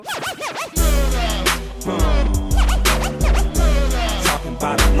Talking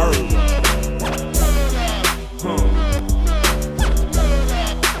about a murder.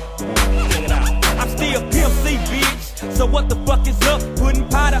 Check it out. I'm still Pimp C, bitch. So what the fuck is up? Putting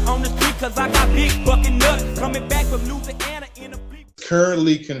powder on the street cause I got big fucking nuts. Coming back from Louisiana in a big...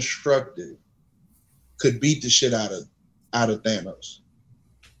 Currently constructed could beat the shit out of Thanos.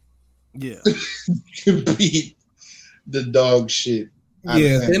 Yeah. Could beat the dog shit.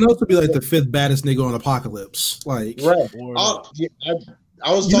 Yeah, Thanos would be like the fifth baddest nigga on Apocalypse. Like, right.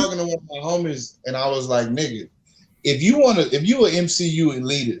 I was talking to one of my homies and I was like, nigga, if you an MCU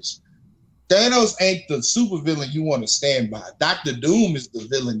elitist, Thanos ain't the super villain you want to stand by. Dr. Doom is the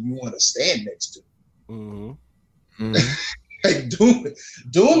villain you want to stand next to. Mm-hmm. Like Doom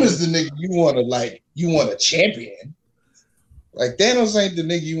is the nigga you want to champion. Like Thanos ain't the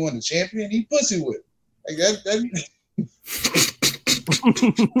nigga you want to champion. He pussy with. Like that like,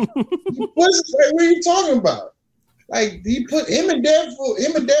 what are you talking about? Like he put him and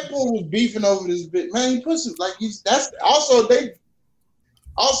Deadpool was beefing over this bit. Man, he pussy like that's also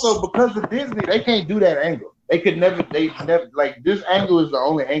because of Disney, they can't do that angle. They never like this angle is the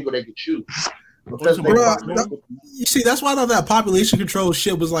only angle they could choose. You see, that's why I thought that population control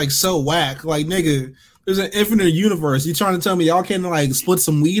shit was like so whack. Like, nigga, there's an infinite universe. You trying to tell me y'all can't like split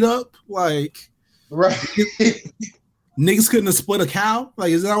some weed up? Like, right? Niggas couldn't have split a cow?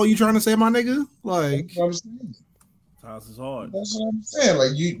 Like, is that what you trying to say, my nigga? Like, that's what I'm saying. House is hard. That's what I'm saying.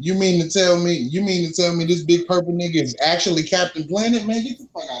 Like, you mean to tell me this big purple nigga is actually Captain Planet? Man, get the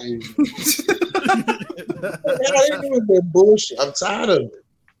fuck out of here. I ain't doing that bullshit. I'm tired of it.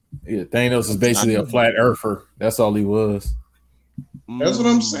 Yeah, Thanos is basically a flat earther. That's all he was. That's what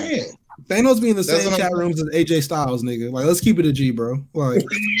I'm saying. Thanos be in the same chat rooms as AJ Styles, nigga. Like, let's keep it a G, bro. Like,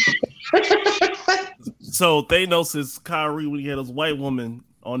 so Thanos is Kyrie when he had his white woman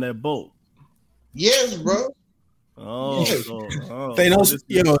on that boat. Yes, bro. Oh, yes.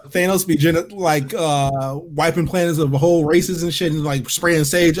 Thanos be wiping planets of whole races and shit, and like spraying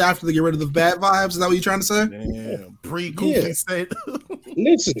sage after to get rid of the bad vibes. Is that what you're trying to say? Damn, pre-Goofy said.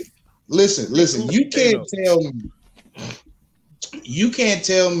 Listen. You can't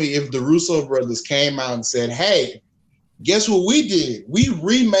tell me if the Russo brothers came out and said, "Hey, guess what we did? We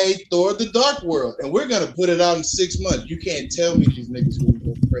remade Thor: The Dark World, and we're gonna put it out in 6 months." You can't tell me these niggas would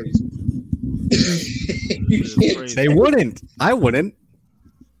go crazy. They wouldn't. I wouldn't.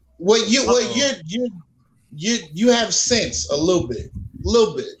 You have sense a little bit.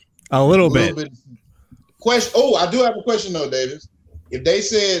 Question. Oh, I do have a question though, Davis. If they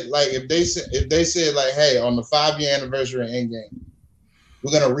said like, hey, on the 5-year anniversary of Endgame,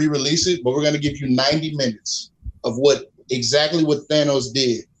 we're gonna re-release it, but we're gonna give you 90 minutes of exactly what Thanos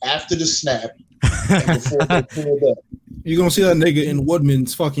did after the snap and before they pulled up. You're gonna see that nigga in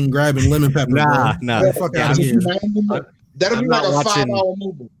Woodman's fucking grabbing lemon pepper. Nah. Fuck out of here. That'll be like a 5-hour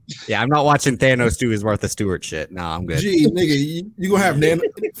movie. Yeah, I'm not watching Thanos do his Martha Stewart shit. Nah, I'm good. Gee, nigga, you gonna have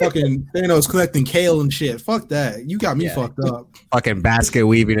fucking Thanos collecting kale and shit. Fuck that. You got me fucked up. Fucking basket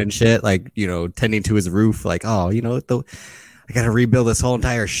weaving and shit, like, you know, tending to his roof, like, oh, you know, I gotta rebuild this whole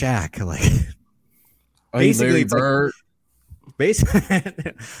entire shack. Like, basically, it's Bird. Basically,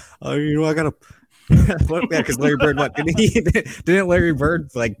 oh, you know, I gotta. Because Larry Bird, didn't Larry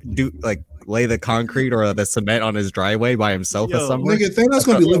Bird lay the concrete or the cement on his driveway by himself or something? Nigga, Thanos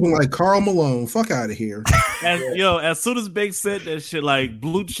gonna be living like Karl Malone. Fuck out of here. As soon as Big said that shit, like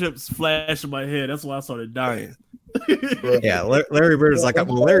blue chips flashed in my head. That's why I started dying. Yeah, Larry Bird is like,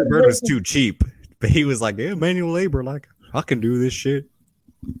 well, Larry Bird was too cheap, but he was like, yeah, manual labor, like I can do this shit.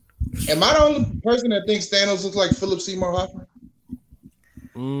 Am I the only person that thinks Thanos looks like Philip Seymour Hoffman?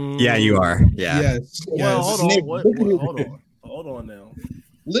 Yeah, you are. Yeah. Yes. Well, hold on now.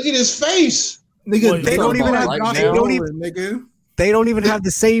 Look at his face, nigga. They don't even have nigga. They don't even have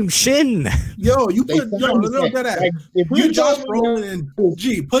the same shin. Yo, you put Josh Brolin in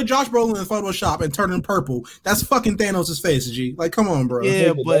Photoshop and turn him purple. That's fucking Thanos' face, G. Like, come on, bro.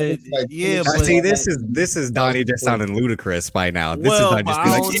 Yeah, but see, this is Donnie just sounding ludicrous by now. This is not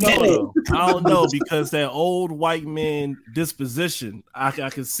just I don't know because that old white man disposition. I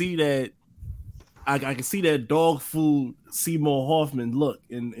can see that. I can see that dog food Seymour Hoffman look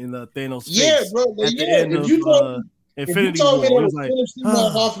in Thanos' face. Yeah, bro. At the end of Infinity War, it was like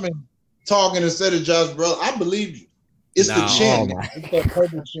Seymour Hoffman talking instead of Josh Brolin, I believe you. It's the chin. It's that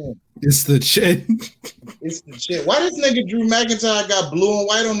purple chin. It's the chin. It's the chin. Why this nigga Drew McIntyre got blue and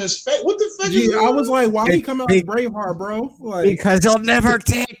white on his face? What the fuck is I was like, why he come out with Braveheart, bro? Like, because he'll never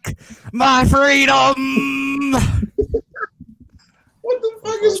take my freedom. What the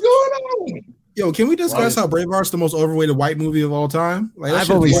fuck is going on? Yo, can we discuss how Braveheart's the most overrated white movie of all time? Like,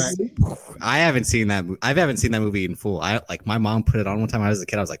 I haven't seen that. I haven't seen that movie in full. My mom put it on one time when I was a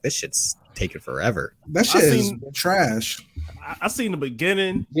kid. I was like, this shit's taking forever. That shit is trash. I seen the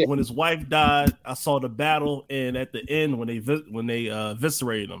beginning when his wife died. I saw the battle, and at the end when they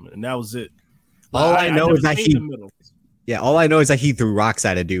eviscerated him, and that was it. All I know is that he threw rocks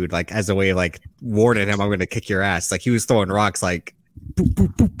at a dude, like as a way of like warning him, I'm going to kick your ass. Like he was throwing rocks, like boop,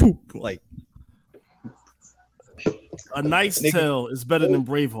 boop, boop, boop, like. A Knight's Tale is better than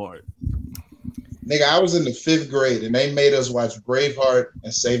Braveheart. Nigga, I was in the 5th grade and they made us watch Braveheart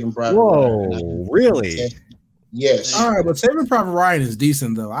and Saving Private Ryan. Whoa, really? Yes. All right, but Saving Private Ryan is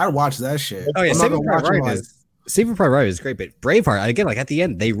decent though. I watch that shit. Oh yeah, Saving Private Ryan is great, but Braveheart again, like at the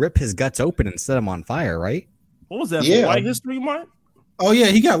end, they rip his guts open and set him on fire, right? What was that? For White History Month? Oh yeah,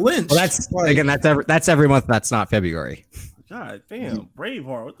 he got lynched. Well, that's every month. That's not February. God damn,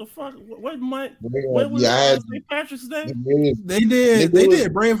 Braveheart! What the fuck? What month? What was St. Patrick's Day? They did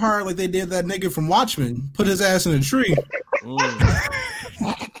Braveheart like they did that nigga from Watchmen. Put his ass in a tree.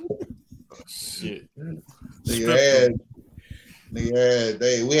 Shit. We had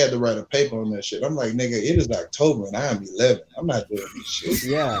to write a paper on that shit. I'm like, nigga, it is October and I'm 11. I'm not doing this shit.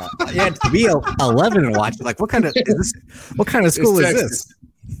 Yeah, to be 11 and watch it. Like, what kind of school is this,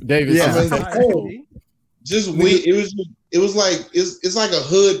 David? Yeah, it was like it's like a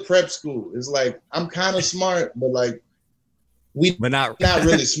hood prep school. It's like I'm kind of smart, but like we're not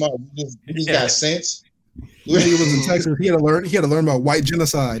really smart. We just got sense. He was in Texas. He had to learn about white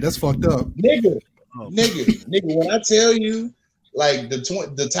genocide. That's fucked up, nigga. When I tell you, like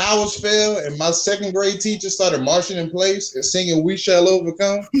the towers fell and my 2nd grade teacher started marching in place and singing "We Shall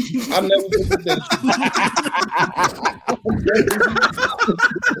Overcome," I'll never forget that.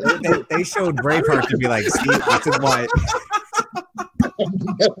 They showed Braveheart to be like, see, this is why.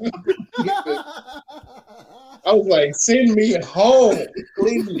 I was like, send me home,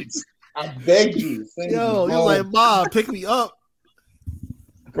 please. I beg you. Yo, you're like, Mom, pick me up.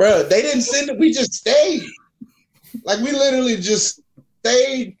 Bro, they didn't send it. We just stayed. Like, we literally just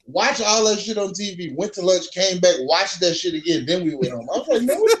stayed, watched all that shit on TV, went to lunch, came back, watched that shit again, then we went home. I was like,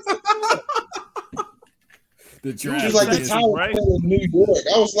 no, what the fuck? She was like, the tower right? Fell in New York.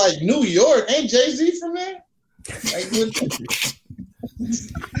 I was like, New York? Ain't Jay-Z from there? Like,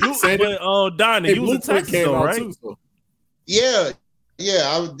 Donnie, you was in Texas, though, right? Yeah,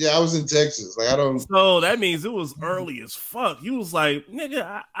 I was in Texas. Like, I don't. So that means it was early as fuck. You was like,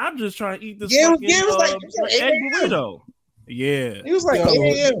 nigga, I'm just trying to eat this. Yeah, it was like egg burrito. Yeah, he was like,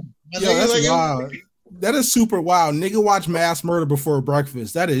 yeah. That's wild. That is super wild. Nigga, watch mass murder before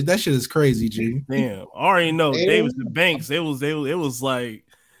breakfast. That shit is crazy, G. Damn, I already know. Davis and Banks. It was like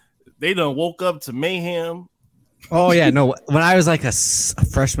they done woke up to mayhem. Oh yeah, no. When I was like a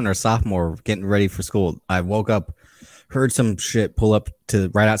freshman or sophomore, getting ready for school, I woke up, heard some shit pull up to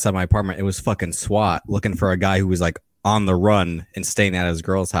right outside my apartment. It was fucking SWAT looking for a guy who was like on the run and staying at his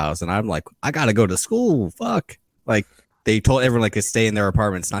girl's house. And I'm like, I gotta go to school. Fuck. Like they told everyone like to stay in their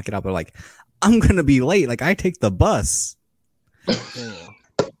apartments, not get up. They're like, I'm gonna be late. Like I take the bus.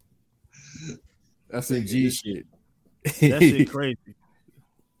 That's a G shit. That shit crazy.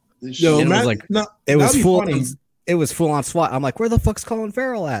 Yo, it was like it was full. Funny. It was full on SWAT. I'm like, where the fuck's Colin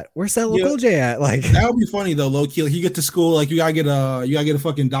Farrell at? Where's that little J at? Like that would be funny though, low key. Like, you get to school, like you gotta get a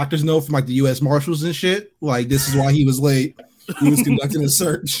fucking doctor's note from like the U.S. Marshals and shit. Like this is why he was late. He was conducting a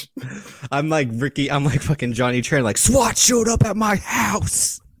search. I'm like Ricky. I'm like fucking Johnny Tran. Like SWAT showed up at my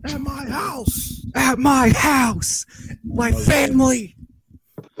house. At my house. At my house. My family.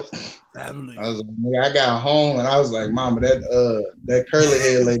 I was like, I got home and I was like, Mama, that curly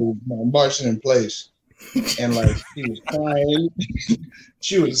haired lady was marching in place. And like she was crying,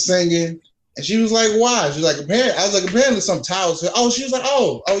 she was singing, and she was like, "Why?" She was like, "Apparently some towels." Oh, she was like,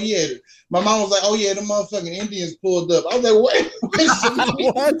 "Oh yeah." My mom was like, "Oh yeah, the motherfucking Indians pulled up." I was like, "Wait,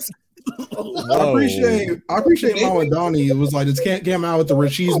 what?" I appreciate Mama Donnie. It was like this can't come out with the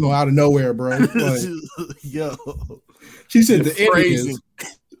machismo out of nowhere, bro. Like, yo, she said the Indians.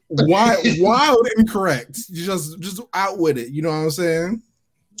 Wild incorrect. Just out with it. You know what I'm saying?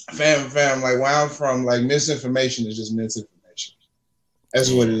 Fam, like where I'm from, like misinformation is just misinformation. That's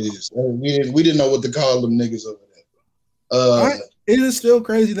what it is. We didn't know what to call them niggas over there. It is still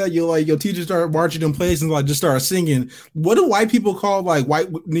crazy that your teachers started marching in place and like just started singing. What do white people call like white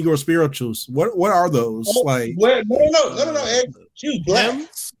Negro spirituals? What are those? Like no. She was black.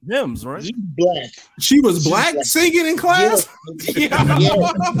 Hymns, right? She was black. She was black singing in class? Yeah. She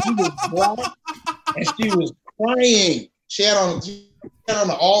was black and she was crying. She had on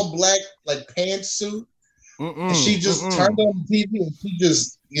an all black like pantsuit And she just turned on the TV and she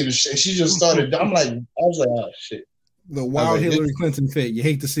just, she just started. I was like, oh shit. The wild Hillary Clinton fit. You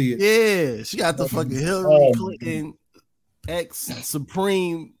hate to see it. Yeah, she got the fucking Hillary Clinton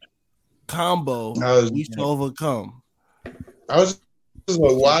ex-Supreme combo. We should overcome. I was just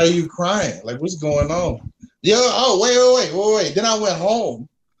like, why are you crying? Like, what's going on? Yeah. Oh, wait. Then I went home,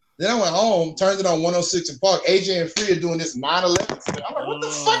 turned it on 106 in Park. AJ and Free are doing this 9/11. I'm like, what the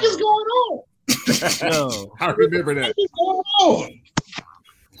fuck is going on? Yo, I remember that. What is going on?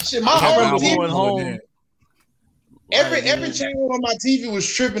 Shit, my whole TV home. Every channel on my TV was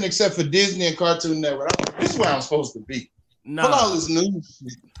tripping except for Disney and Cartoon Network. This is where I'm supposed to be. Nah. Put all this news.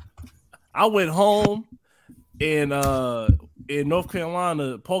 I went home and in North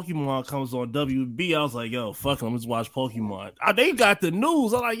Carolina, Pokemon comes on WB. I was like, yo, fuck it, I'm just watch Pokemon. They got the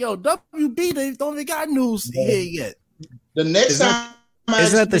news. I'm like, yo, WB, they don't even got news here yet. The next time.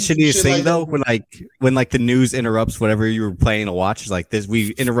 Isn't that the shittiest thing though? When the news interrupts whatever you were playing to watch, it's like this.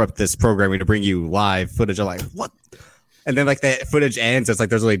 We interrupt this programming to bring you live footage. I'm like, what? And then like that footage ends. It's like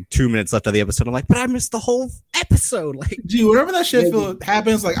there's only 2 minutes left of the episode. I'm like, but I missed the whole episode. Like, gee, whenever that shit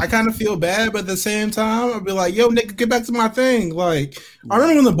happens, like I kind of feel bad, but at the same time, I'll be like, yo, nigga, get back to my thing. Like, I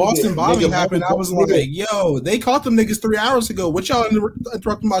remember when the Boston bombing happened, I was like, yo, they caught them niggas 3 hours ago. What y'all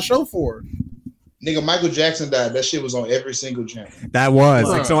interrupting my show for? Nigga, Michael Jackson died. That shit was on every single channel. That was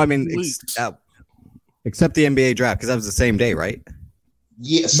like, so. I mean, except the NBA draft because that was the same day, right?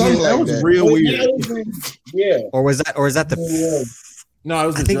 Yeah, something that like was that. Real weird. Yeah. Or was that the? No, it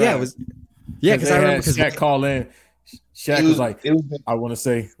was. I think draft. it was. Yeah, because I remember Shaq called in. Shaq was like, I want to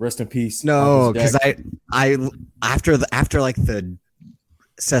say rest in peace. No, because I after like the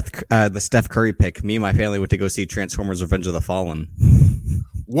Steph Curry pick, me and my family went to go see Transformers: Revenge of the Fallen.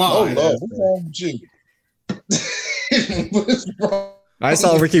 Wow. Oh, Lord. What's wrong with you? What's wrong? I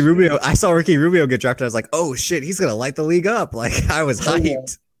saw Ricky Rubio get drafted. I was like, oh shit, he's gonna light the league up. Like I was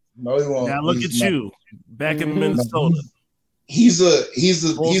hyped. No, he won't. Now look at you back in Minnesota. He's a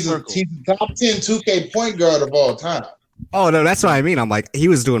top 10 2K point guard of all time. Oh no, that's what I mean. I'm like, he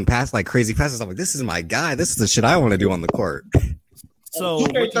was doing crazy passes. I'm like, this is my guy. This is the shit I want to do on the court. So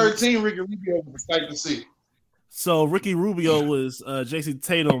 2K13, Ricky Rubio was excited to see. So Ricky Rubio was Jason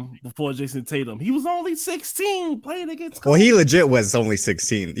Tatum before Jason Tatum. He was only 16 playing against Kobe. Well, he legit was only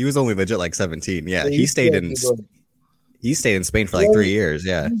 16. He was only legit like 17. Yeah, he stayed in Spain for like 3 years.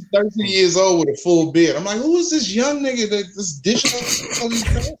 Yeah, he's 13 years old with a full beard. I'm like, who is this young nigga that's dishing all these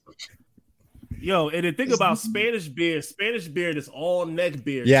guys? Yo, and the thing about Spanish beard is all neck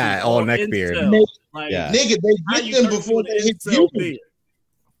beard. Yeah, it's all neck beard. Like, yeah. Nigga, they get them before they hit puberty.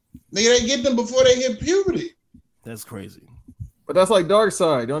 Nigga, they get them before they hit puberty. That's crazy. But that's like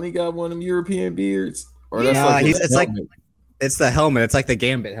Darkseid. Don't he got one of them European beards? Or that's it's the helmet. It's like the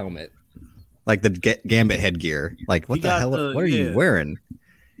Gambit helmet. Like the Gambit headgear. Like what the hell? What are you wearing?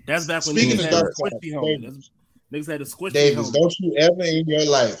 That's back when Speaking niggas of had a Darkseid, squishy helmet. Niggas had a squishy Davis, helmet. don't you ever in your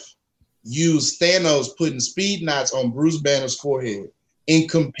life use Thanos putting speed knots on Bruce Banner's forehead in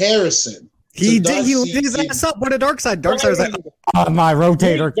comparison. He did. He lit his ass up. What a Darkseid was like, my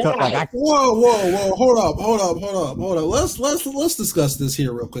rotator. Whoa! Hold up. Let's discuss this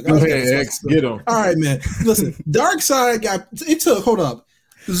here real quick. Get him. All right, man. Listen, Darkseid took. Hold up.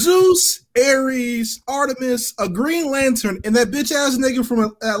 Zeus, Ares, Artemis, a Green Lantern, and that bitch ass nigga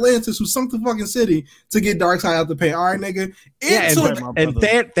from Atlantis who sunk the fucking city to get Darkseid out the paint. All right, nigga. And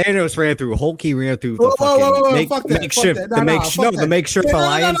Thanos ran through Hulk. He ran through the makeshift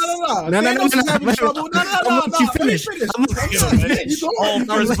alliance. He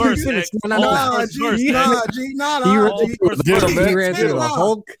ran through the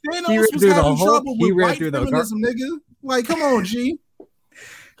Hulk. He ran through the nigga. Like, come on, G.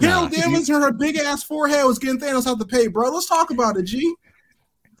 Carol Danvers and her big ass forehead was getting Thanos out the pay, bro. Let's talk about it, G.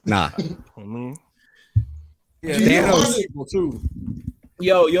 Nah. Yeah, Thanos too.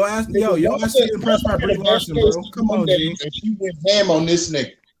 Yo ass impressed by Brie Larson, bro. Come on, G. And she went ham on this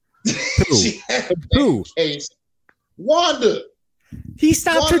nigga. She had a bad case. Wanda. He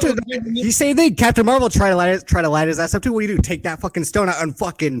stopped her. He say they Captain Marvel try to light his ass up too. What do you do? Take that fucking stone out and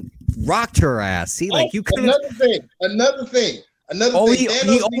fucking rocked her ass. See, like you could. Another thing. He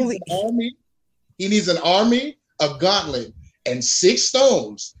needs an army, a gauntlet, and 6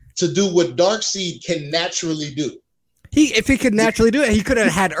 stones to do what Darkseid can naturally do. If he could naturally do it, he could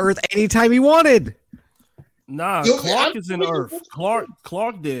have had Earth anytime he wanted. Nah, Clark is in Earth. Clark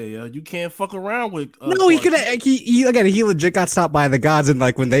there, yo. You can't fuck around with. No, he could have. He legit got stopped by the gods, and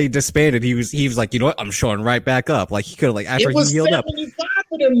like when they disbanded, he was like, you know what? I'm showing right back up. Like he could have after he healed up. 75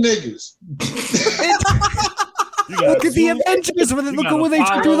 of them niggas. Look at the Avengers when they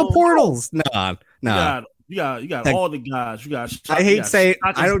through the portals. Nah. You got Like, all the guys. You got. I hate saying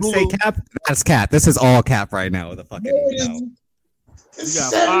I don't say Cap. That's Cap. This is all Cap right now. The fucking. You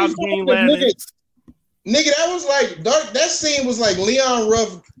got 5 Green Lanterns. Nigga, that was like dark. That scene was like Leon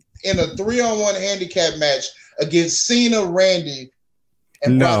Ruff in a 3-on-1 handicap match against Cena, Randy,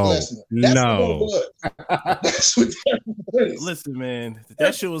 and Brock Lesnar. That's what that was. Listen, man,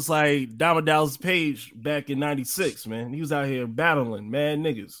 that shit was like Diamond Dallas Page back in '96. Man, he was out here battling mad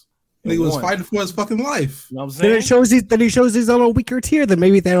niggas. He was fighting for his fucking life. You know what I'm saying? Then he shows he's on a weaker tier. Then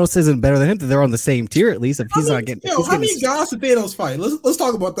maybe Thanos isn't better than him. That they're on the same tier at least. If he's not getting, how many guys did Thanos fight? Let's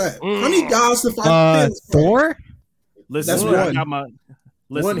talk about that. How many guys did Thanos Thor? Listen, that's I one. got my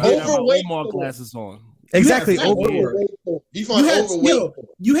Omar glasses on. Exactly. You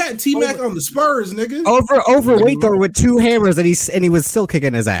had T-Mac on the Spurs, nigga. Overweight Thor with 2 hammers, and he was still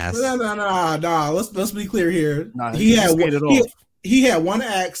kicking his ass. Nah. Let's be clear here. Nah, He had 1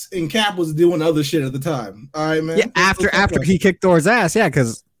 axe, and Cap was doing other shit at the time. All right, man. Yeah, after he kicked Thor's ass,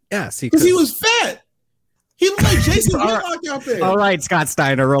 because he was fat. He looked like Jason Whitlock out there. All right, Scott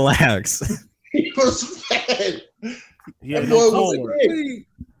Steiner, relax. He was fat. Yeah, that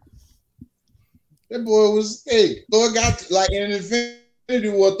boy was sick. Thor got in Infinity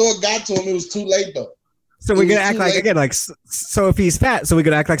War. Thor got to him. It was too late though. So we're gonna act like again, like so if he's fat, so we're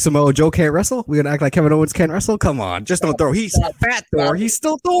gonna act like Samoa Joe can't wrestle. We're gonna act like Kevin Owens can't wrestle. Come on, just don't throw. He's fat Thor. He's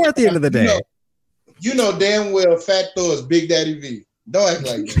still Thor at the end of the day. You know damn well Fat Thor is Big Daddy V. Don't act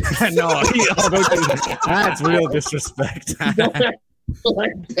like that. No, that's real disrespect. Don't act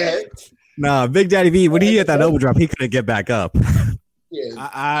like that. Nah, Big Daddy V, when he hit that elbow drop, he couldn't get back up. Yeah,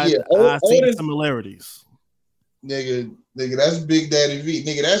 I see similarities. Nigga, that's Big Daddy V.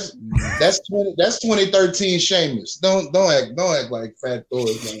 Nigga, that's 2013 Sheamus. Don't act like Fat Thor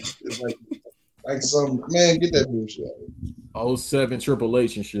is like some man. Get that bullshit out. 07 Triple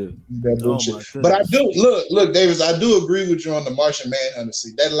H and shit. That bullshit. But I do look, Davis. I do agree with you on the Martian Manhunter.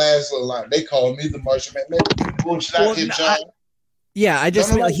 See that last little line. They call me the Martian Man. Bullshit out here, John. I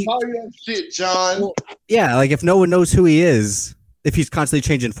just feel like call you that shit, John. Well, like if no one knows who he is. If he's constantly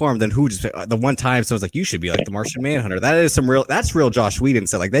changing form, then who just the one time someone's like, you should be like the Martian Manhunter. That's real Josh Whedon.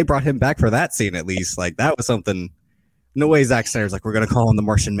 So like they brought him back for that scene at least. Like that was something. No way Zack Snyder's like, we're gonna call him the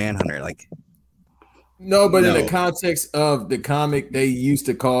Martian Manhunter. Like no, but in the context of the comic, they used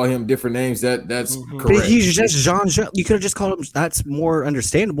to call him different names. That's correct. But he's just Jean. You could have just called him. That's more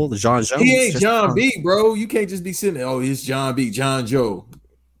understandable. The Jean Jones. He ain't John B, bro. You can't just be sitting there. Oh, he's John B, John Joe.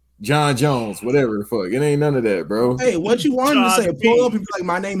 John Jones, whatever the fuck. It ain't none of that, bro. Hey, what you want him to say? Pull up and be like,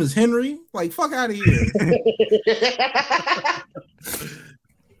 my name is Henry? Like, fuck out of here.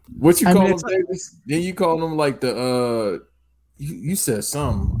 What you call him, Davis? Then you called him like the you said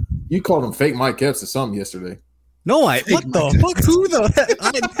something. You called him fake Mike Epps or something yesterday. No, what the fuck? Who the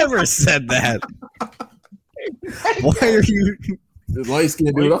I never said that. Why are you the light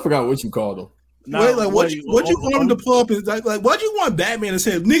skinned dude? I forgot what you called him. Wait, like what you want him to pull up is like what do you want Batman to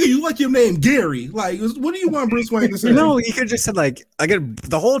say? Nigga, you like your name Gary? Like, what do you want Bruce Wayne to say? No, he could just said like again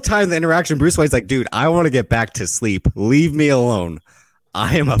the whole time the interaction. Bruce Wayne's like, dude, I want to get back to sleep. Leave me alone.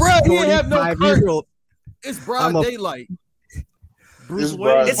 I am a 45-year-old. It's broad daylight. Bruce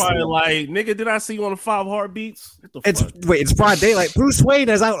Wayne is probably like, nigga, did I see you on the 5 Heartbeats? It's broad daylight. Bruce Wayne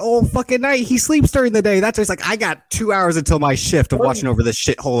is out all fucking night. He sleeps during the day. That's why it's like, I got 2 hours until my shift of watching over this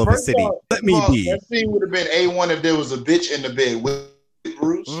shithole of a city. Let me be. That scene would have been A1 if there was a bitch in the bed with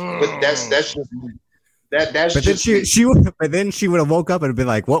Bruce. But that's just that's. But then she would have woke up and been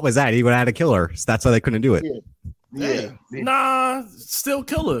like, "What was that?" He would have had to kill her. So that's why they couldn't do it. Yeah. Nah, still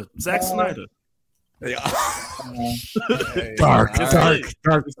killer. Zack Snyder. Dark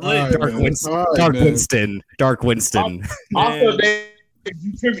Winston. Also,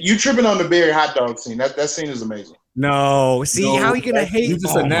 you tripping on the Barry hot dog scene. That scene is amazing. No, how are you gonna hate? You're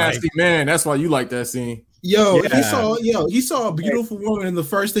just a nasty man. That's why you like that scene. He saw a beautiful woman, and the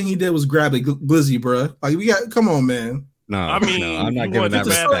first thing he did was grab a glizzy, bro. Like come on, man. No, I'm not giving that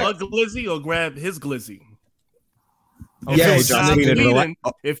respect. Grab a glizzy or grab his glizzy. Okay,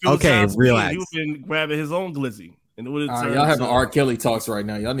 relax. He would been grabbing his own glizzy. And it y'all having R. Kelly talks right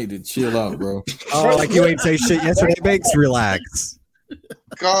now. Y'all need to chill out, bro. Like you ain't say shit yesterday, Banks. Relax.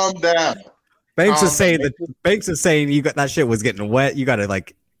 Calm down. Banks is saying you got that shit was getting wet. You gotta we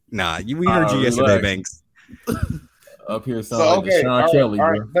heard you yesterday, Banks. Up here, Sean Kelly,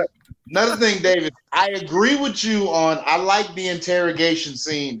 bro. Another thing, David, I agree with you on. I like the interrogation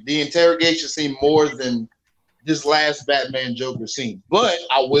scene. The interrogation scene more than this last Batman Joker scene. But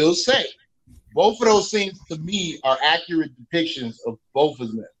I will say, both of those scenes to me are accurate depictions of both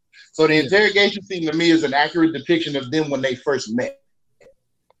of them. So the interrogation scene to me is an accurate depiction of them when they first met.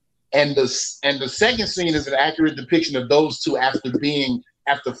 And the second scene is an accurate depiction of those two after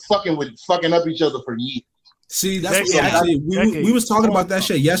fucking up each other for years. See, that's we was talking about that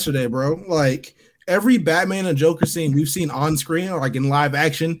shit yesterday, bro. Like every Batman and Joker scene we've seen on screen or like in live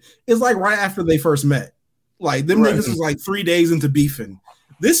action is like right after they first met. Like them niggas is like 3 days into beefing.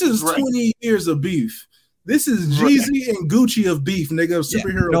 This is 20 years of beef. This is Jeezy and Gucci of beef, nigga, of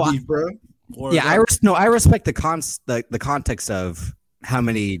superhero beef, bro. Yeah, I respect the context of how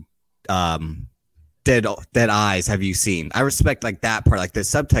many dead eyes have you seen. I respect like that part, like the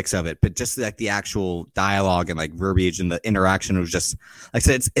subtext of it, but just like the actual dialogue and like verbiage and the interaction was just like I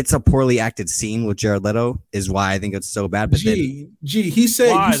said, it's a poorly acted scene with Jared Leto is why I think it's so bad. But he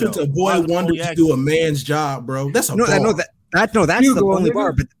said you sent a boy wonder to do a man's job, bro. That's a bar. That's the only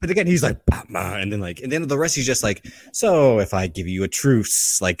bar, but again, he's like, and then the rest, he's just like, so if I give you a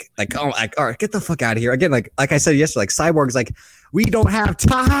truce, like, all right, get the fuck out of here. Again, like I said yesterday, like Cyborg's like, we don't have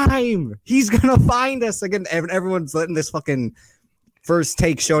time. He's gonna find us again. Everyone's letting this fucking first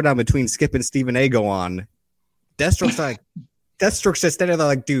take showdown between Skip and Stephen A go on. Deathstroke's just standing there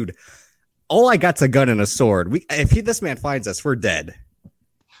like, dude, all I got's a gun and a sword. This man finds us, we're dead.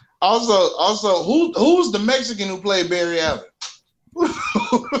 Also, who's the Mexican who played Barry Allen?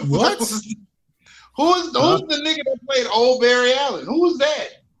 What? Who's the nigga that played old Barry Allen? Who was that?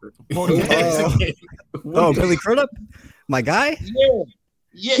 Billy Crudup, my guy.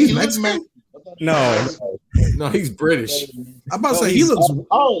 Yeah, he looks Mexican. No, he's British. I'm about to say he looks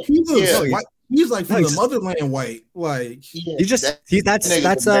white. He's like from the motherland white. Like that's I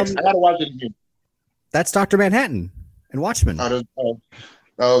gotta watch it again. That's Dr. Manhattan and Watchmen.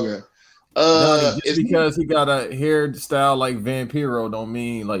 Okay. Just because he got a hairstyle like Vampiro don't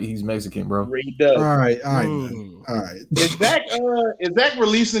mean like he's Mexican, bro. He does. All right. Is Zach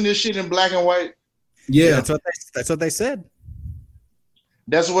releasing this shit in black and white? Yeah, that's what they said.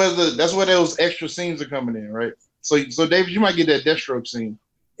 That's where those extra scenes are coming in, right? So David, you might get that Deathstroke scene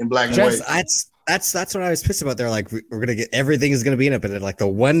in black and white. That's what I was pissed about. They're like, we're gonna get everything is gonna be in it, but then, like the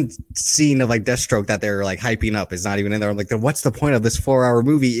one scene of like Deathstroke that they're like hyping up is not even in there. I'm like, then what's the point of this 4-hour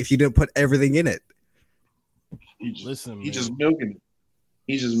movie if you didn't put everything in it? He's just milking it.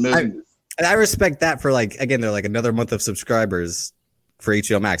 He's just milking it. And I respect that for like again, they're like another month of subscribers for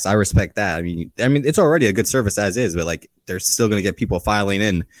HBO Max. I respect that. I mean, it's already a good service as is, but like they're still gonna get people filing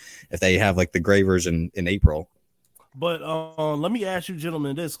in if they have like the gray version in April. But let me ask you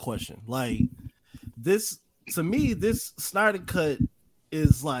gentlemen this question. Like this Snyder Cut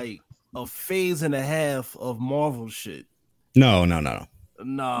is like a phase and a half of Marvel shit. No.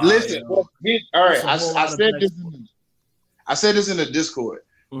 Listen, all right. I said this in the Discord.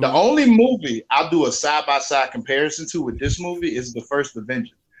 Mm-hmm. The only movie I'll do a side-by-side comparison to with this movie is the first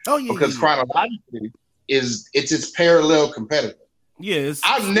Avengers. Oh yeah, because chronologically it's its parallel competitor. Yeah,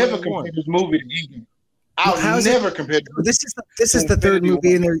 I'll never compare this movie to Hangin. I'll never compare. This is the third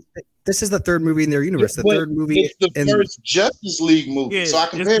movie in their. This is the third movie in their universe. The third movie. It's the first Justice League movie. Yeah, so I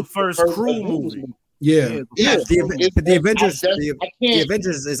compare it's the first crew movie. Yeah. The Avengers. The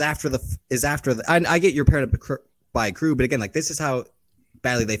Avengers is after the. I get you're paired up by crew, but again, like this is how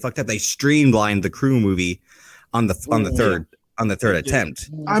badly they fucked up. They streamlined the crew movie on the third attempt.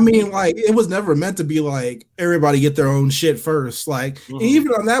 I mean, like it was never meant to be like everybody get their own shit first. Like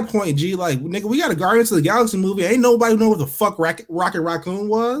even on that point, like nigga, we got a Guardians of the Galaxy movie. Ain't nobody know what the fuck Rocket Raccoon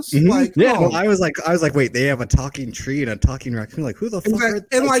was. Mm-hmm. Like, well, I was like, wait, they have a talking tree and a talking raccoon. Like, who the fuck?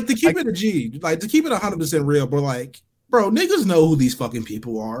 And like to keep it a G, like to keep it 100% real, but like. Bro, niggas know who these fucking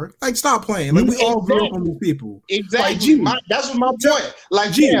people are. Like, stop playing. Like, we all grew up on these people. Exactly. Like, that's what my point.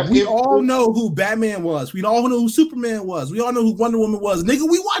 Like, we all know who Batman was. We all know who Superman was. We all know who Wonder Woman was. Nigga,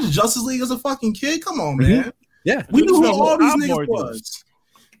 we watched Justice League as a fucking kid. Come on, man. Mm-hmm. Yeah. We knew who all these niggas was.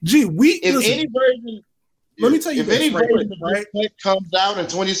 Let me tell you, if any version of this comes out in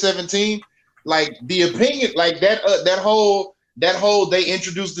 2017, like the opinion, like that whole they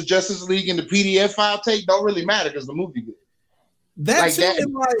introduced the Justice League in the PDF file take don't really matter because the movie good. That's like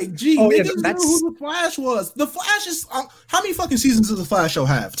it. Like, niggas knew who the Flash was. The Flash is how many fucking seasons does the Flash show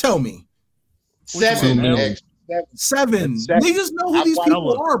have? Tell me. 7. Seven. Niggas know who these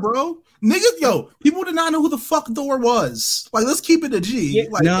people are, bro. Niggas, people did not know who the fuck Thor was. Like, let's keep it a G. Yeah,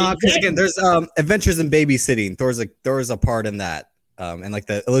 like, no, because again, there's Adventures in Babysitting. Thor's a part in that. And like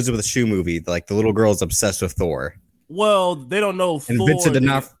the Elizabeth Shue movie, like the little girl is obsessed with Thor. Well, they don't know. And Thor,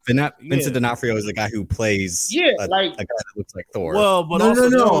 Vincent D'Onofrio is the guy who plays a guy that looks like Thor. Well, but no.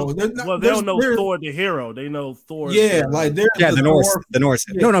 They don't know Thor the hero. They know Thor. Yeah, like the Norse.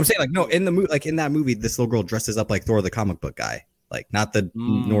 Yeah. No, I'm saying like no in the movie, like in that movie, this little girl dresses up like Thor, the comic book guy, like not the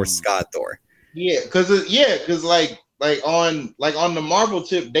Norse god Thor. Yeah, because like on the Marvel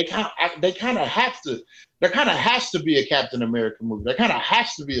tip, they kind of have to. There kind of has to be a Captain America movie. There kind of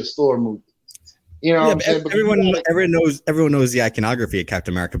has to be a Thor movie. You know, what I'm saying? Everyone knows the iconography of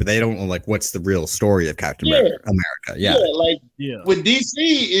Captain America, but they don't know like what's the real story of Captain America. Yeah, with DC,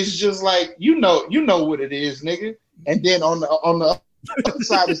 it's just like you know what it is, nigga. And then on the other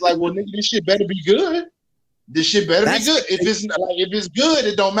side, it's like, well, nigga, this shit better be good. This shit better be good. If it's good,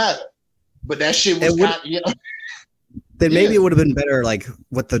 it don't matter. But that shit was Then maybe it would have been better. Like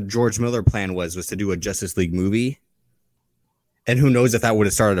what the George Miller plan was to do a Justice League movie. And who knows if that would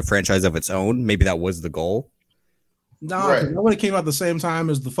have started a franchise of its own? Maybe that was the goal. Nah, that would have came out the same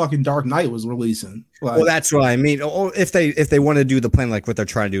time as the fucking Dark Knight was releasing. Like, well, that's what I mean. Or if they want to do the plan like what they're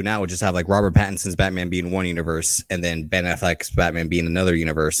trying to do now, would just have like Robert Pattinson's Batman being one universe and then Ben Affleck's Batman being another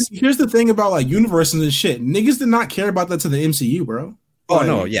universe. Here's the thing about like universe and this shit. Niggas did not care about that to the MCU, bro. Oh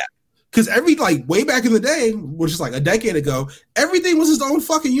no, yeah. Because way back in the day, which is like a decade ago, everything was his own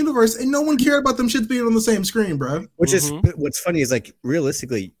fucking universe, and no one cared about them shits being on the same screen, bro. Which is what's funny is like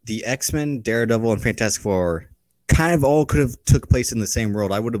realistically, the X-Men, Daredevil, and Fantastic Four kind of all could have took place in the same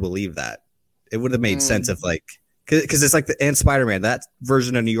world. I would have believed that. It would have made sense if like because it's like and Spider-Man, that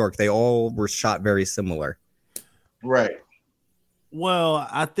version of New York, they all were shot very similar. Right. Well,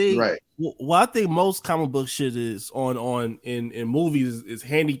 I think I think most comic book shit is in movies is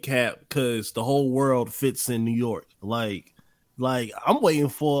handicapped because the whole world fits in New York. Like I'm waiting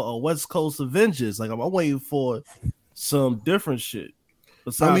for a West Coast Avengers. Like I'm waiting for some different shit.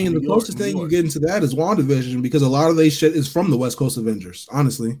 I mean, the closest thing you get into that is WandaVision because a lot of their shit is from the West Coast Avengers.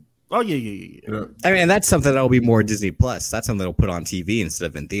 Honestly. Oh yeah. I mean, that's something that will be more Disney Plus. That's something they'll put on TV instead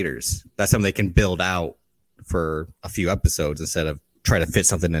of in theaters. That's something they can build out for a few episodes instead of try to fit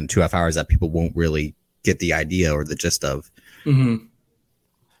something in 2.5 hours that people won't really get the idea or the gist of. Mm-hmm.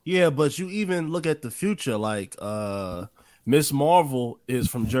 Yeah, but you even look at the future, like Miss Marvel is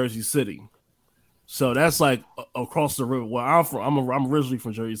from Jersey City, so that's like across the river. Where I'm from, I'm originally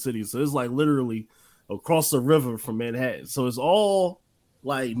from Jersey City, so it's like literally across the river from Manhattan. So it's all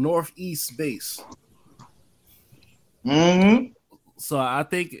like northeast base. Mm-hmm. So I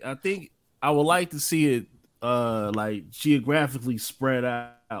think I would like to see it like geographically spread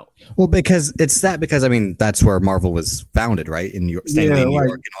out. Well, because I mean that's where Marvel was founded, right? In New York, New York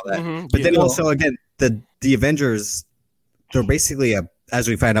and all that. Mm-hmm, but then also again, the Avengers, they're basically as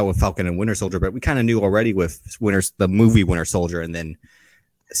we find out with Falcon and Winter Soldier, but we kind of knew already with the movie Winter Soldier and then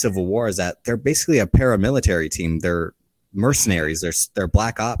Civil War is that they're basically a paramilitary team. They're mercenaries. They're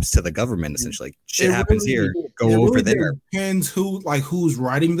black ops to the government essentially. Shit happens here, go over there. Depends who's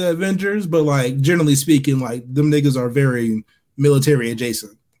writing the Avengers, but like generally speaking, like them niggas are very military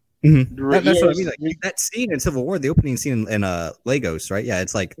adjacent. Mm-hmm. That's what I mean. Like that scene in Civil War, the opening scene in Lagos, right? Yeah,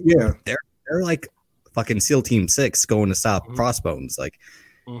 it's like they're like fucking SEAL Team 6 going to stop Crossbones, like,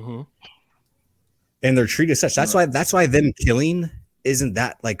 and they're treated as such. That's why them killing isn't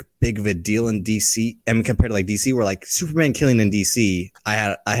that like big of a deal in DC. I mean, compared to like DC, where like Superman killing in DC, I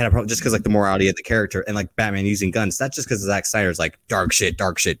had a problem just because like the morality of the character and like Batman using guns. That's just because Zack Snyder's like dark shit,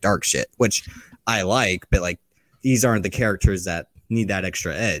 which I like, but like these aren't the characters that need that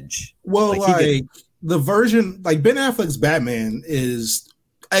extra edge. Well, like the version, like Ben Affleck's Batman is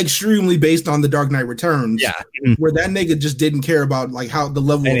extremely based on the Dark Knight Returns. Yeah. Where that nigga just didn't care about like how the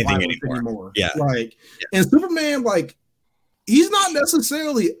level of violence anymore. Yeah. Like, and Superman, like, he's not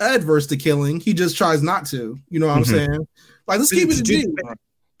necessarily adverse to killing. He just tries not to. You know what I'm saying? Like, let's keep it a G.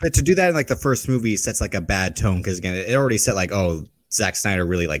 But to do that in like the first movie sets like a bad tone because again, it already set like, oh, Zack Snyder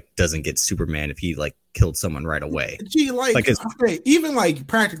really like doesn't get Superman if he like killed someone right away. Gee, like okay, even like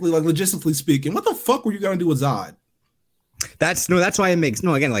practically, like logistically speaking, what the fuck were you gonna do with Zod? That's why it makes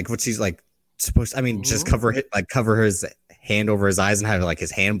again like what she's like supposed. I mean, just cover his hand over his eyes and have like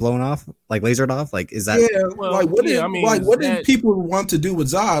his hand blown off, like lasered off. Like, is that what did people want to do with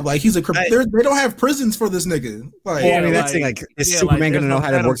Zod? Like, he's a they don't have prisons for this nigga. Like, I mean, that's like is Superman gonna know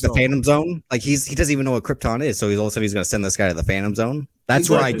how to work the Phantom Zone? Like, he doesn't even know what Krypton is, so all of a sudden he's gonna send this guy to the Phantom Zone. That's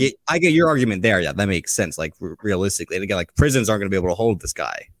where I get your argument there. Yeah, that makes sense. Like realistically, and again, like prisons aren't gonna be able to hold this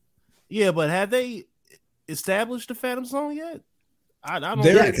guy. Yeah, but have they established the Phantom Zone yet? I don't.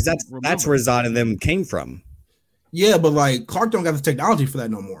 Yeah, because that's where Zod and them came from. Yeah, but like Clark don't got the technology for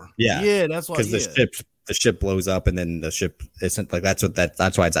that no more. Yeah, that's why. Because the ship blows up, and then the ship isn't like that's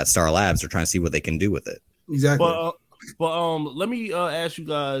why it's at Star Labs. They're trying to see what they can do with it. Exactly. But let me ask you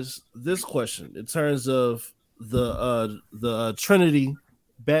guys this question in terms of the Trinity,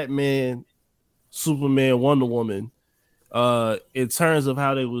 Batman, Superman, Wonder Woman, in terms of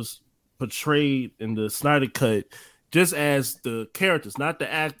how they was portrayed in the Snyder Cut, just as the characters, not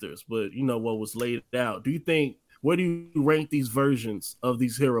the actors, but you know what was laid out. Do you think where do you rank these versions of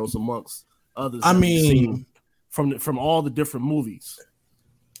these heroes amongst others? I mean, from all the different movies.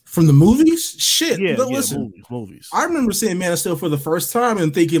 From the movies? Shit. Yeah, listen, movies. I remember seeing Man of Steel for the first time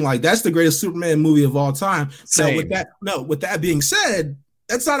and thinking like that's the greatest Superman movie of all time. Same. With that being said,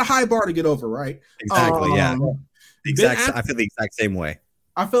 that's not a high bar to get over, right? Exactly. I feel the exact same way.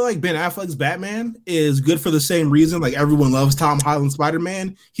 I feel like Ben Affleck's Batman is good for the same reason. Like everyone loves Tom Holland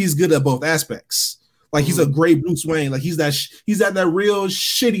Spider-Man. He's good at both aspects. Like he's a great Bruce Wayne. Like he's that real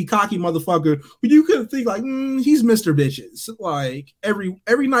shitty cocky motherfucker. But you could think like he's Mr. Bitches. Like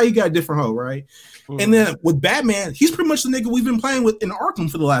every night he got a different hoe, right? And then with Batman, he's pretty much the nigga we've been playing with in Arkham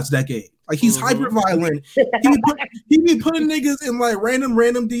for the last decade. Like he's hyper violent. He be putting niggas in like random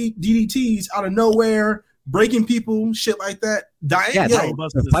DDTs out of nowhere, breaking people, shit like that.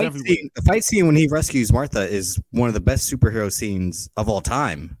 The fight scene when he rescues Martha is one of the best superhero scenes of all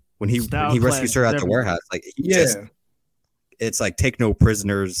time. When he rescues her at the warehouse, like it's like take no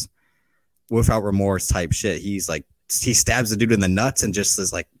prisoners without remorse type shit. He stabs the dude in the nuts and just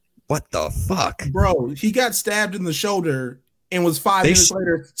is like, what the fuck, bro? He got stabbed in the shoulder and was 5 minutes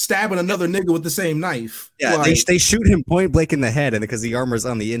later stabbing another nigga with the same knife. Yeah, like, they shoot him point blank in the head, and because the armor's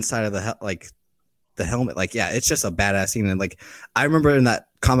on the inside of the helmet, like it's just a badass scene. And like I remember in that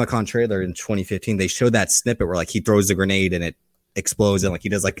Comic-Con trailer in 2015, they showed that snippet where like he throws the grenade and it explodes and like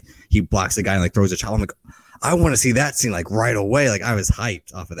he blocks the guy and like throws a child. I'm like, I want to see that scene like right away. Like I was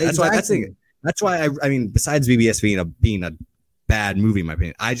hyped off of that. That's why I mean, besides BBS being a bad movie, in my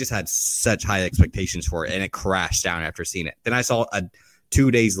opinion, I just had such high expectations for it and it crashed down after seeing it. Then I saw it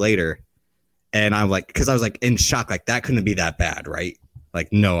 2 days later and I'm like, because I was like in shock, like that couldn't be that bad, right?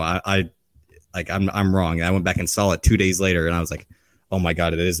 Like no, I'm wrong. And I went back and saw it 2 days later and I was like, oh my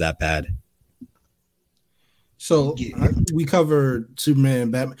god, it is that bad. So we covered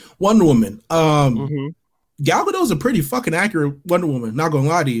Superman, Batman, Wonder Woman. Gal Gadot's a pretty fucking accurate Wonder Woman. Not gonna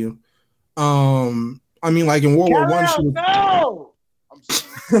lie to you. I mean, like in World War One, she was.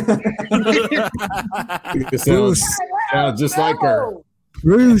 Bruce, just like her.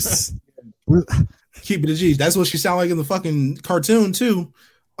 Bruce, keep it a G. That's what she sounded like in the fucking cartoon too.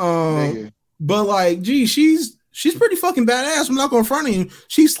 But like, gee, she's pretty fucking badass. I'm not gonna front of you.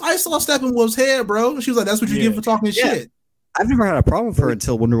 She sliced off Steppenwolf's head, bro. She was like, "That's what you get for talking shit." I've never had a problem with her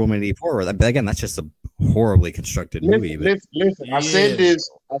until Wonder Woman 84. But again, that's just a horribly constructed movie. Listen, I said this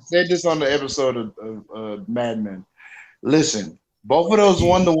on the episode of Mad Men. Listen, both of those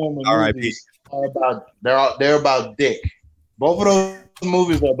Wonder Woman movies are about dick. Both of those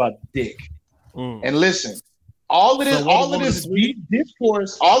movies are about dick. And listen, all of this deep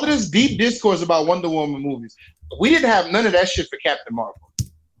discourse about Wonder Woman movies, we didn't have none of that shit for Captain Marvel,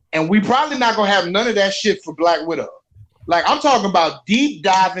 and we probably not gonna have none of that shit for Black Widow. Like I'm talking about deep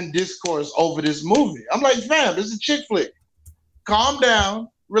diving discourse over this movie. I'm like, fam, this is a chick flick. Calm down,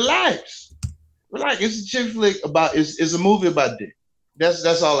 relax. It's a chick flick about. It's a movie about dick.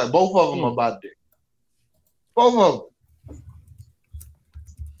 That's all. Like both of them are about dick. Both of them.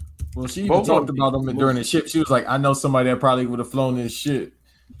 Well, she even talked about them during the ship. She was like, I know somebody that probably would have flown this shit.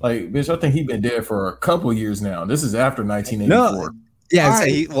 Like, bitch, I think he's been dead for a couple years now. This is after 1984. No. Yeah,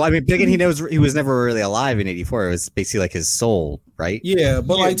 he knows he was never really alive in 84. It was basically like his soul, right? Yeah,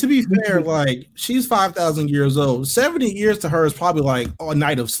 but like to be fair, like she's 5,000 years old. 70 years to her is probably like a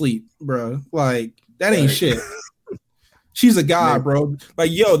night of sleep, bro. Like that ain't shit. She's a god, bro.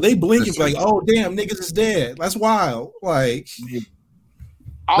 Like, yo, they blink. It's like, oh damn, niggas is dead. That's wild. Like,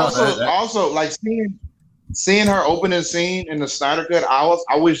 also, like seeing her opening scene in the Snyder Cut.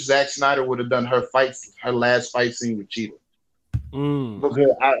 I wish Zack Snyder would have done her last fight scene with Cheetah. Because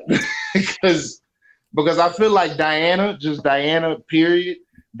I feel like Diana, period.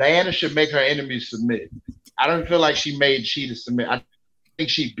 Diana should make her enemies submit. I don't feel like she made Cheetah submit. I think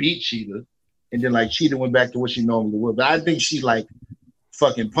she beat Cheetah, and then like Cheetah went back to what she normally would. But I think she like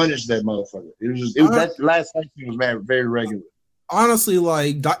fucking punished that motherfucker. It was that last fight scene was very regular. Honestly,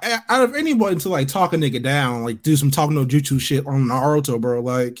 like out of anybody to like talk a nigga down, like do some talk no jutsu shit on Naruto, bro.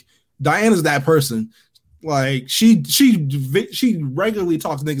 Like Diana's that person. Like she regularly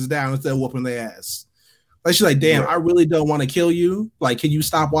talks niggas down instead of whooping their ass. Like she's like, damn, I really don't want to kill you. Like, can you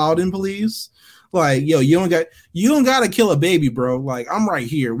stop wilding, please? Like, yo, you don't gotta kill a baby, bro. Like, I'm right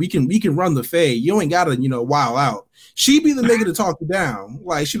here. We can run the fade. You ain't gotta, wild out. She be the nigga to talk you down.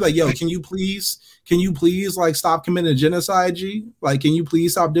 Like, she be like, yo, can you please like stop committing genocide, G? Like, can you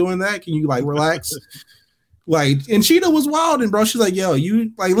please stop doing that? Can you like relax? Like, and Cheetah was wilding, bro. She's like, yo,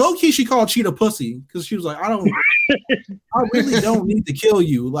 you like low key. She called Cheetah pussy because she was like, I really don't need to kill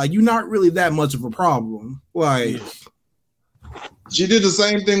you. Like, you're not really that much of a problem. Like, she did the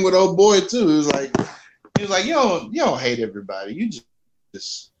same thing with old boy too. It was like, He was like, you don't hate everybody. You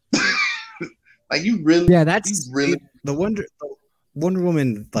just like you really. Yeah, that's really the Wonder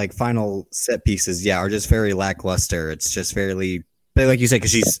Woman like final set pieces. Yeah, are just very lackluster. It's just fairly, but like you said,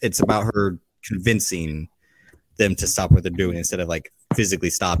 because it's about her convincing them to stop what they're doing instead of like physically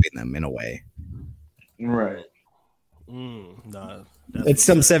stopping them in a way. Right. Nah, it's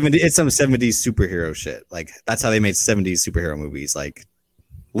some 70s superhero shit. Like that's how they made 70s superhero movies. Like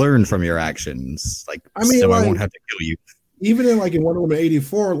learn from your actions. Like I mean, someone won't have to kill you. Even in Wonder Woman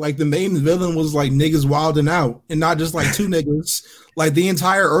 84, like the main villain was like niggas wilding out, and not just like two niggas. Like the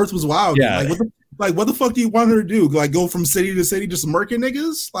entire Earth was wild. Yeah. What the fuck do you want her to do? Like go from city to city just murking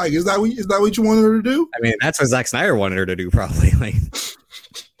niggas? Like is that what you wanted her to do? I mean, that's what Zack Snyder wanted her to do, probably. Like,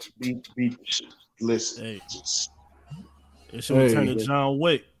 listen. Hey. It should turn to John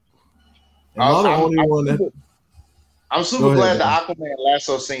Wick. I'm super glad the Aquaman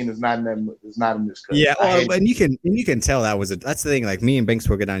lasso scene is not in this cut. Yeah, and you can tell that's the thing. Like me and Banks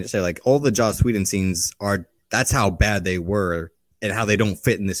were going to say, like all the Joss Whedon scenes that's how bad they were and how they don't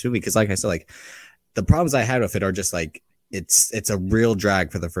fit in this movie. Because like I said, like the problems I had with it are just like it's a real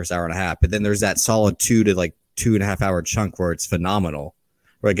drag for the first hour and a half, but then there's that solid 2 to like 2.5 hour chunk where it's phenomenal.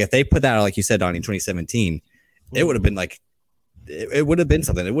 Where like if they put that out, like you said, Donnie, in 2017, it would have been like. It would have been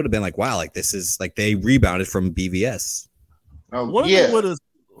something. It would have been like, wow, like this is like they rebounded from BVS. Oh, yeah. They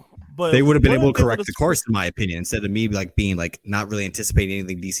would have been able to correct the course, in my opinion, instead of me like being like not really anticipating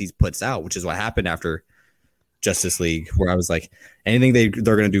anything DC puts out, which is what happened after Justice League, where I was like, anything they're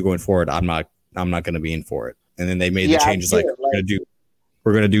going to do going forward, I'm not going to be in for it. And then they made the changes like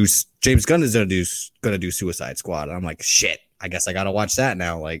we're going to do James Gunn is going to do Suicide Squad. And I'm like, shit, I guess I got to watch that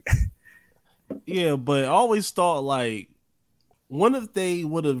now. Like, yeah, but I always thought like. What if they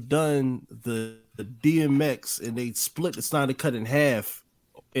would have done the DMX and they split the Snyder Cut in half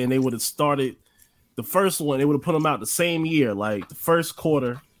and they would have started the first one, they would have put them out the same year, like the first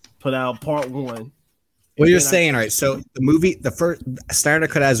quarter, put out part 1. What you're saying, all right, so the movie, the first Snyder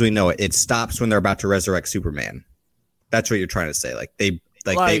Cut as we know it, it stops when they're about to resurrect Superman. That's what you're trying to say. Like they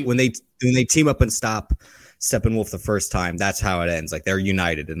when they team up and stop Steppenwolf the first time, that's how it ends. Like they're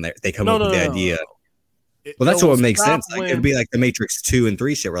united and they come up with the idea. Well, that's what makes sense. Like it'd be like the Matrix 2 and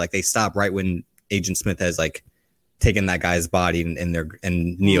 3 shit, where like they stop right when Agent Smith has like taken that guy's body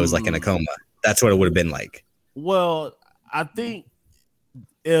and Neo's like in a coma. That's what it would have been like. Well, I think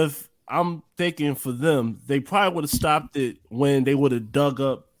if I'm thinking for them, they probably would have stopped it when they would have dug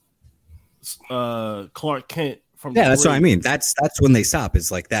up Clark Kent from. Yeah, that's what I mean. That's when they stop.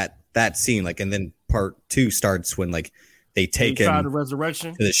 Is like that scene, like, and then part 2 starts when like they take him the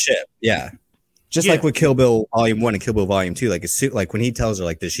resurrection to the ship. Yeah. Just like with Kill Bill Volume 1 and Kill Bill Volume 2, like when he tells her,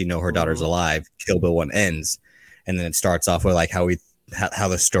 like, does she know her daughter's alive? Kill Bill 1 ends. And then it starts off with, like, how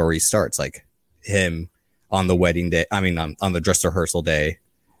the story starts, like him on the wedding day. I mean, on the dress rehearsal day,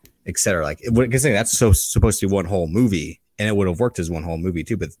 etc. Like, because that's supposed to be one whole movie, and it would have worked as one whole movie,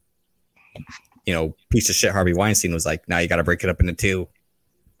 too. But, piece of shit Harvey Weinstein was like, now you got to break it up into 2.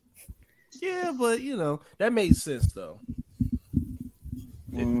 Yeah, but, that made sense, though.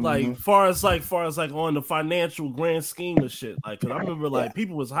 Like far as on the financial grand scheme of shit, like, cause I remember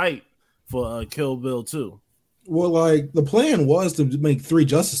people was hyped for Kill Bill 2. Well, like the plan was to make 3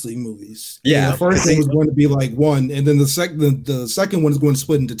 Justice League movies. Yeah, the first one was going to be like 1, and then the second one is going to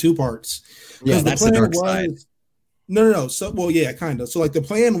split into 2 parts. Yeah, that's the dark side. No. So, well, yeah, kind of. So, like the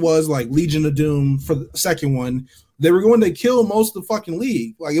plan was like Legion of Doom for the second one. They were going to kill most of the fucking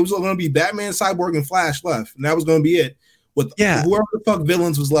League. Like it was going to be Batman, Cyborg, and Flash left, and that was going to be it. With whoever the fuck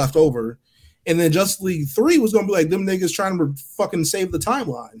villains was left over. And then Justice League 3 was going to be like them niggas trying to fucking save the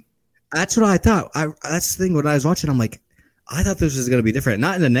timeline. That's what I thought. That's the thing. When I was watching, I'm like, I thought this was going to be different.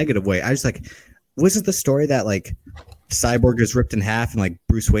 Not in a negative way. I just like, wasn't the story that like Cyborg is ripped in half and like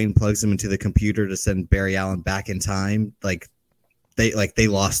Bruce Wayne plugs him into the computer to send Barry Allen back in time? Like they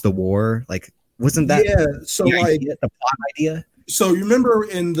lost the war. Like, wasn't that the plot idea? So you remember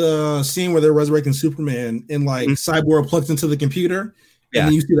in the scene where they're resurrecting Superman and like Cyborg plugs into the computer, and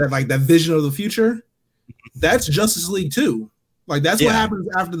then you see that vision of the future. That's Justice League 2. Like that's what happens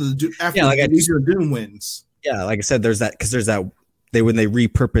after the Legion of Doom wins. Yeah, like I said, there's that when they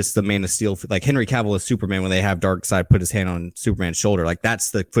repurpose the Man of Steel, like Henry Cavill as Superman, when they have Darkseid put his hand on Superman's shoulder, like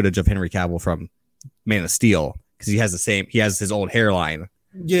that's the footage of Henry Cavill from Man of Steel because he has his old hairline.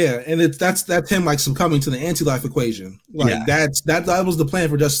 Yeah, and that's him like succumbing to the anti-life equation. Like that was the plan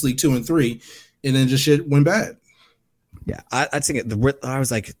for Justice League 2 and 3, and then just shit went bad. Yeah, I think I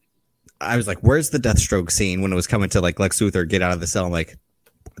was like, where's the Deathstroke scene when it was coming to like Lex Luthor get out of the cell? I'm like,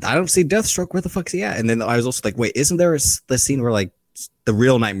 I don't see Deathstroke. Where the fuck's he at? And then I was also like, wait, isn't there the scene where like the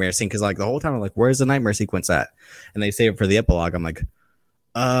real nightmare scene, because like the whole time I'm like, where's the nightmare sequence at? And they save it for the epilogue. I'm like,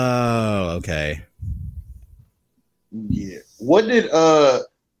 oh, okay. Yeah. What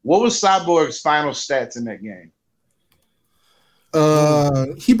was Cyborg's final stats in that game?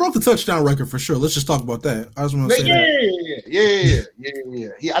 He broke the touchdown record for sure. Let's just talk about that. I just want to say that.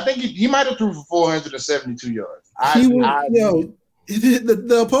 Yeah. I think he might have threw for 472 yards.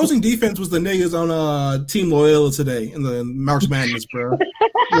 The opposing defense was the niggas on Team Loyola today in the March Madness, bro.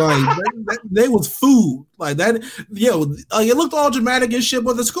 Like they was food like that. It looked all dramatic and shit,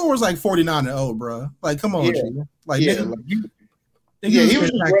 but the score was like 49-0, bro. Like, come on, G. Like, he was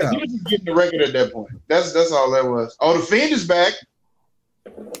just getting the record at that point. That's all that was. Oh, the Fiend is back.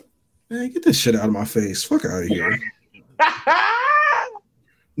 Man, get this shit out of my face. Fuck out of here.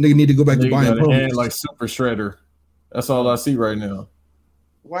 Nigga need to go back to buying hand like Super Shredder. That's all I see right now.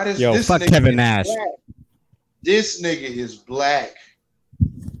 Why does this fuck Kevin Nash? Black? This nigga is black.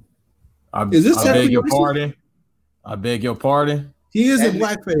 I beg your pardon. I beg your pardon. He is in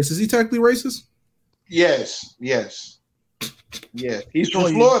blackface. Is he technically racist? Yes. He's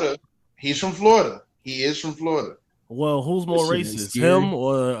from Florida. He is from Florida. Well, who's more racist, him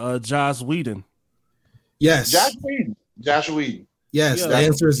or Josh Whedon? Yes. Josh Whedon. Yes, the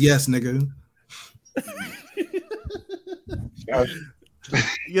answer is yes, nigga.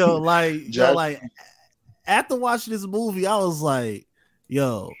 Like after watching this movie, I was like,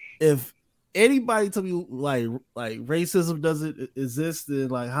 if anybody told me like racism doesn't exist in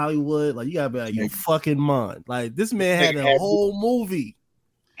like Hollywood, like you gotta be like your fucking mind. Like this man had a whole movie.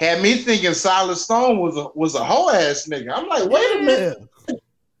 Had me thinking Silas Stone was a whole ass nigga. I'm like, wait a minute.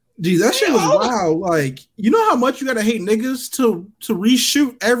 Gee, that shit was wild. Like, you know how much you gotta hate niggas to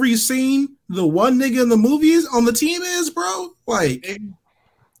reshoot every scene the one nigga in the movies on the team is, bro? Like,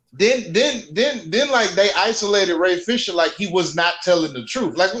 then like they isolated Ray Fisher like he was not telling the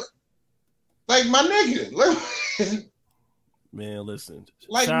truth. Like my nigga. Like, man, listen.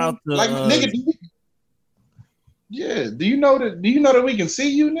 Nigga. Do you know that we can see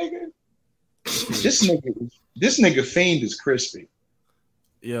you, nigga? This nigga Fiend is crispy.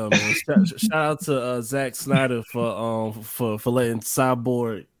 Yeah, man. Shout out to Zack Snyder for letting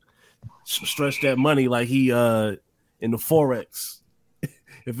Cyborg stretch that money like he in the Forex,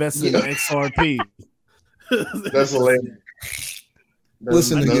 invested in the XRP. That's hilarious.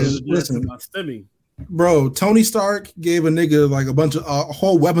 Listen, bro. Tony Stark gave a nigga like a bunch of a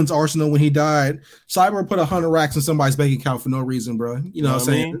whole weapons arsenal when he died. Cyber put 100 racks in somebody's bank account for no reason, bro. You know what I'm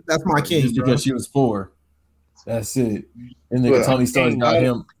saying? That's my king, just because she was poor. That's it. And nigga Tony Stark got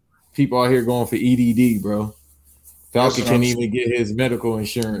him. People out here going for EDD, bro. Falcon can't even get his medical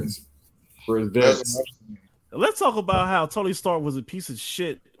insurance for his vets. Let's talk about how Tony Stark was a piece of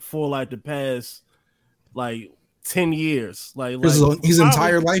shit for like the past 10 years. Like his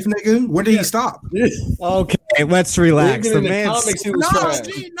entire life, nigga. When did he stop? Okay, let's relax. The man.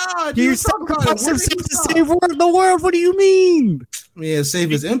 You're so to save the world. What do you mean? Yeah, save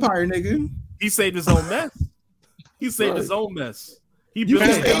his empire, nigga. He saved his own mess. He saved his own mess. He built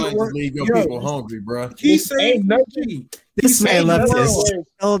people hungry, bro. He saved nothing. This man left his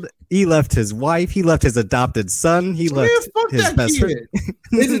child. He left his wife. He left his adopted son. He left his best friend.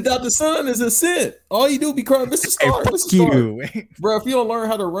 His adopted son is a sin. All you do be crying, Mr. Stark. Mr. Stark. Bro, if you don't learn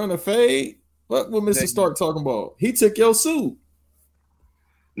how to run a fade, what Mr. Stark talking about? He took your suit.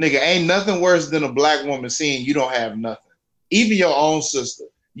 Nigga, ain't nothing worse than a black woman seeing you don't have nothing. Even your own sister.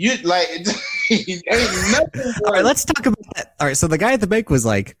 You like ain't nothing worse. All right, let's talk about that. All right, so the guy at the bank was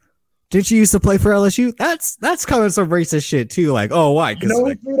like, didn't you used to play for LSU? That's kind of some racist shit too. Like, oh, why? You know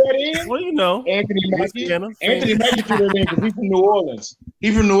who threw that in? Well, you know, Anthony Mackie. Anthony Mackie threw that in because he's from New Orleans.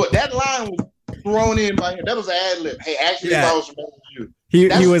 That line was thrown in by him. That was an ad lib. Hey, actually, I was from LSU.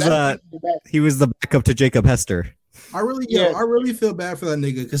 He was the backup to Jacob Hester. I really feel bad for that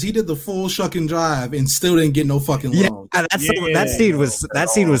nigga because he did the full shucking drive and still didn't get no fucking loan. That scene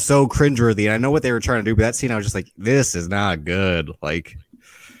was so cringeworthy. And I know what they were trying to do, but that scene I was just like, this is not good. Like.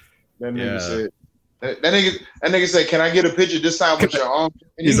 That nigga said, that nigga said, "Can I get a picture this time with your arm?"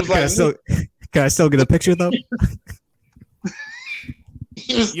 And he was like, "Can I still get a picture though?"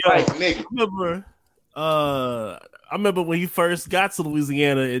 He was like, "Nigga." I remember when he first got to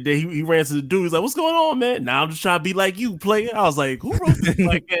Louisiana, and then he ran to the dude. He's like, "What's going on, man?" Now I'm just trying to be like you, player. I was like, "Who wrote this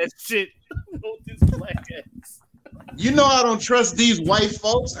black ass shit?" Who wrote this black ass? You know I don't trust these white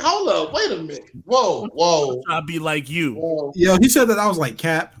folks. Hold up, wait a minute. Whoa. I'll be like you. Whoa. Yo, he said that I was like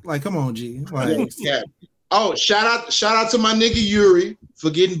Cap. Like, come on, G. Like, Cap. Oh, shout out to my nigga Yuri for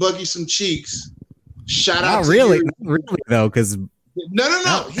getting Bucky some cheeks. Shout out to really, Yuri. not really though, because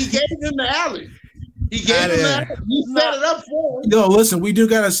no. He gave him the alley. He gave him that. He set it up for him. No, listen, we do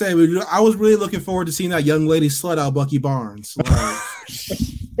gotta say, I was really looking forward to seeing that young lady slut out Bucky Barnes.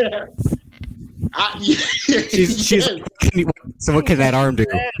 She's so what can that arm do?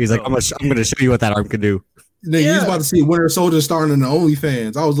 He's like, I'm gonna show you what that arm can do. Nigga, he's about to see Winter Soldier starring in the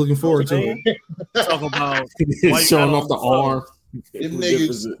OnlyFans. I was looking forward to it. Talk about showing off the arm. Them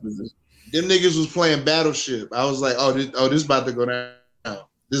niggas was playing Battleship. I was like, this is about to go down.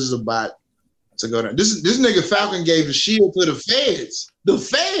 This is about to go down. This nigga Falcon gave the shield to the feds. The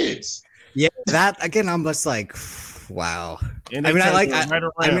feds. Yeah, that again. I'm just like, wow. And I mean, I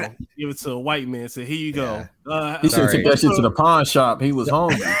give it to a white man. Say, here you go. He should have took that shit to the pawn shop. He was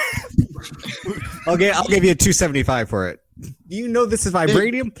hungry. Okay, I'll give you a 275 for it. You know this is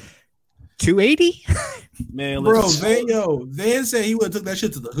vibranium. 280. Man, bro, Van said he would have took that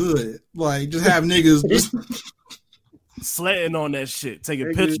shit to the hood. Like, just have niggas just slatting on that shit, taking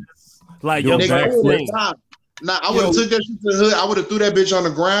pictures. Like, yo, Nah, I would have took that shit to the hood. I would have threw that bitch on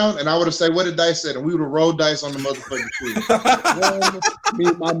the ground, and I would have said, "What did dice said?" And we would have rolled dice on the motherfucking shit.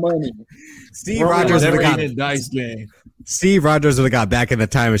 Need my money. Steve Rogers would have got dice game. Steve Rogers would have got back in the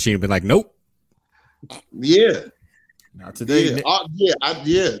time machine and been like, "Nope." Yeah. Not today.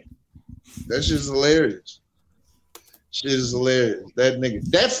 Yeah. That shit's hilarious. Shit is hilarious. That nigga.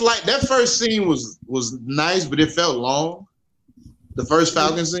 That first scene was nice, but it felt long. The first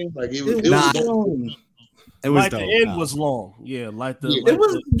Falcon scene, like it was long. It was like dope. The end was long. Yeah,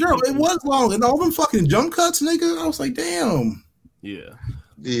 it was long. And all them fucking jump cuts, nigga. I was like, damn. Yeah.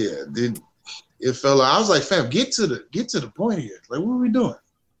 Yeah. It felt like I was like, fam, get to the point here. Like, what are we doing?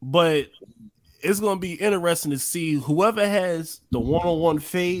 But it's gonna be interesting to see whoever has the one-on-one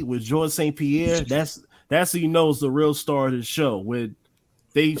fade with George St. Pierre. That's who you know is the real star of the show. When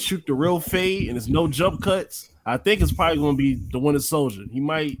they shoot the real fade and there's no jump cuts, I think it's probably gonna be the Winter Soldier. He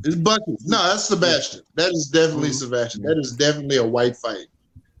might. It's Bucky. No, that's Sebastian. That is definitely Sebastian. That is definitely a white fight.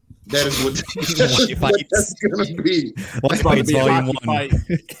 That is what that's gonna be. That's probably be volume one. Fight.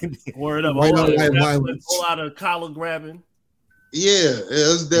 Word up. A whole lot of collar grabbing. Yeah,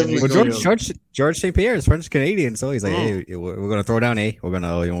 it's definitely. Well, George St. Pierre is French Canadian, so he's like, "Hey, we're gonna throw down, We're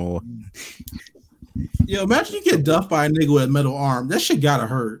gonna." Yo, imagine you get duffed by a nigga with a metal arm. That shit gotta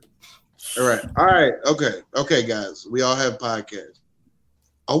hurt. All right, okay, guys. We all have podcasts.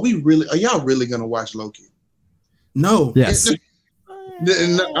 Are y'all really gonna watch Loki? No. Yes. All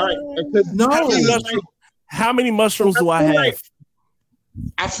right. No. How many mushrooms do I have?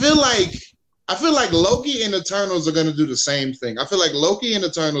 I feel like Loki and Eternals are gonna do the same thing. I feel like Loki and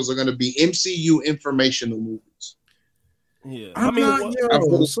Eternals are gonna be MCU informational movies. Yeah,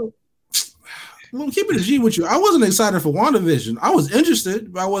 keep it a G with you. I wasn't excited for WandaVision. I was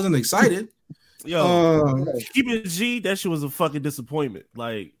interested, but I wasn't excited. Yo, keep it a G. That shit was a fucking disappointment.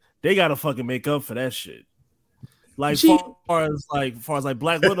 Like, they gotta fucking make up for that shit. Like, far as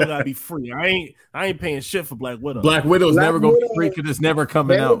Black Widow gotta be free. I ain't paying shit for Black Widow. Black Widow's never gonna be free because it's never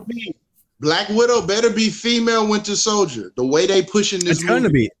coming out. Black Widow better be female Winter Soldier. The way they pushing this, it's going to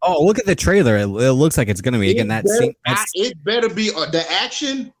be. Oh, look at the trailer. It looks like it's going to be again. It better be the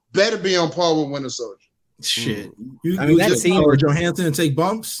action. Better be on par with Winter Soldier. Shit. That scene where Johansson and take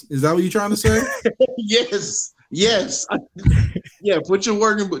bumps. Is that what you're trying to say? Yes. Yeah, put your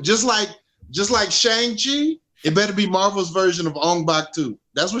work in. Just like Shang-Chi, it better be Marvel's version of Ong Bak 2.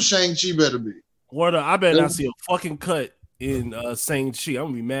 That's what Shang-Chi better be. Word up, I better not see a fucking cut in Shang-Chi. I'm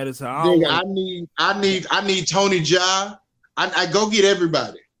gonna be mad as hell. I need Tony Jaa. I go get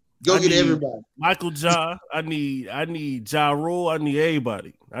everybody. Get everybody. Michael Ja. I need Ja Rule. I need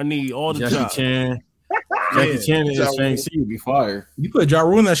everybody. I need all the Jackie Chan. Jackie Chan and Shang-Chi would be fire. You put Ja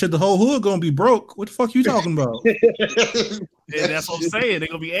Rule in that shit, the whole hood gonna be broke. What the fuck you talking about? And that's what I'm saying. They're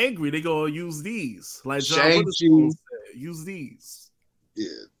gonna be angry. They're gonna use these. Like Shang-Chi. Use these. Yeah,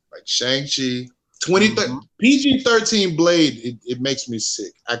 like Shang-Chi. PG-13 Blade. It makes me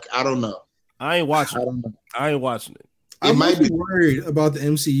sick. I don't know. I ain't watching it. I might be worried about the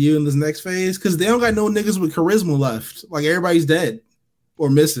MCU in this next phase because they don't got no niggas with charisma left. Like, everybody's dead or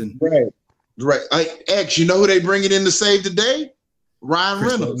missing. Right. X, you know who they bringing in to save the day? Ryan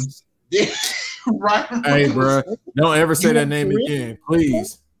Reynolds. Yeah. Ryan Reynolds. Hey, bro, don't ever say that name again,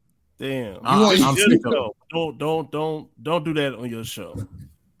 please. Damn. I'm sick of it. Don't do that on your show.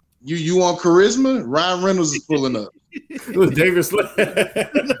 You want charisma? Ryan Reynolds is pulling up. It was David Slade.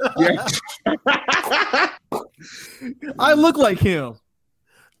 I look like him.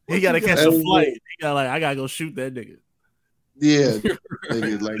 He got to catch a flight. He got I gotta go shoot that nigga. Yeah,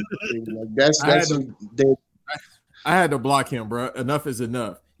 like that's I had to block him, bro. Enough is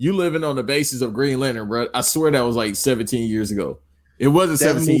enough. You living on the basis of Green Lantern, bro. I swear that was like 17 years ago. It wasn't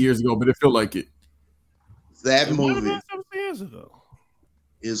 17 years ago, but it felt like it. That movie 7 years ago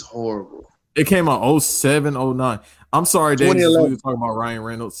is horrible. It came out 07, 09. I'm sorry, Dave. We were talking about Ryan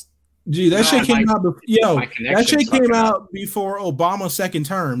Reynolds. Gee, that shit came out. That shit came out before Obama's second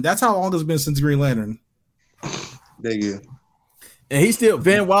term. That's how long it's been since Green Lantern. Nigga. And he's still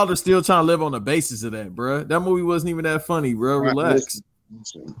Van Wilder's still trying to live on the basis of that, bro. That movie wasn't even that funny, bro. Relax.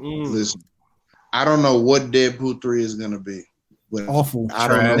 Listen. I don't know what Deadpool 3 is gonna be. Awful. I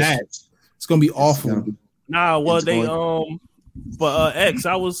don't know. It's gonna be awful. But X,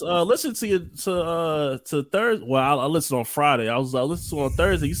 I was listening to you to Thursday. Well, I listened on Friday. I was listening on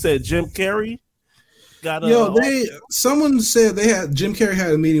Thursday. You said Jim Carrey got someone said Jim Carrey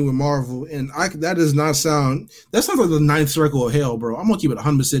had a meeting with Marvel, and that does not sound. That sounds like the ninth circle of hell, bro. I'm gonna keep it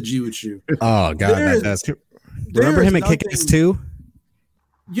 100% G with you. Oh god, that does. Remember him in Kick-Ass 2?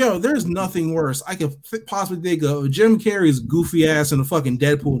 Yo, there's nothing worse I could possibly think of. Jim Carrey's goofy ass in a fucking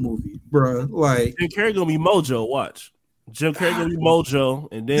Deadpool movie, bro. Like Jim Carrey gonna be Mojo. Watch. Jim Carrey gonna be Mojo,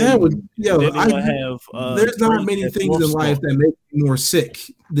 and then there's not many things in life that make me more sick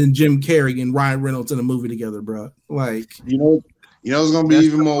than Jim Carrey and Ryan Reynolds in a movie together, bro. Like you know, it's gonna be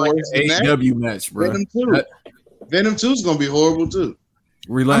even more worse than that. AEW match, bro. Venom 2 is gonna be horrible too.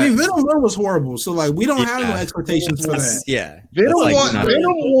 Relax. I mean, Venom 1 was horrible, so like we don't have no expectations for that. Yeah, Venom 1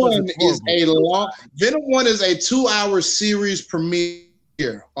 is a 2-hour series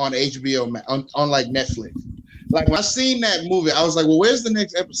premiere on HBO on like Netflix. Like when I seen that movie, I was like, "Well, where's the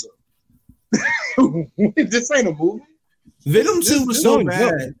next episode?" This ain't a movie. Venom 2 was so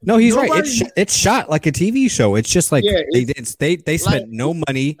bad. No, he's right. It's shot like a TV show. It's just like they spent no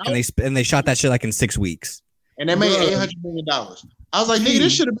money and they shot that shit like in 6 weeks. And they made $800 million. I was like, nigga,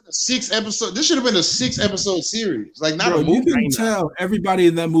 this should have been a 6 episode. This should have been a 6-episode series. Like not a movie. You can tell everybody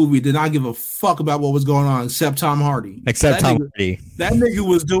in that movie did not give a fuck about what was going on except Tom Hardy. Hardy. That nigga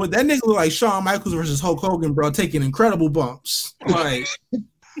was doing. That nigga looked like Shawn Michaels versus Hulk Hogan, bro, taking incredible bumps. Like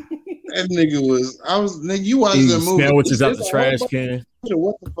that nigga was. Nigga, you watched that movie. Sandwiches out the trash can.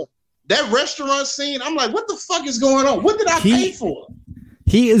 What the fuck? That restaurant scene. I'm like, what the fuck is going on? What did I pay for?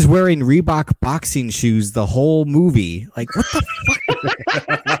 He is wearing Reebok boxing shoes the whole movie. Like, what the fuck?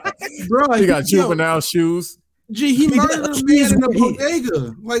 Bro, he got juvenile shoes. Gee, he murdered a man in a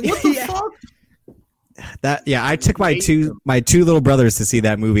bodega. Like, what the fuck? I took my two little brothers to see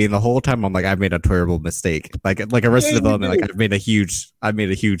that movie, and the whole time I'm like, I've made a terrible mistake. Like Arrested Development, like I've made a huge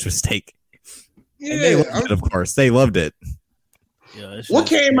mistake. Yeah, and they loved it, of course. They loved it. Yeah, what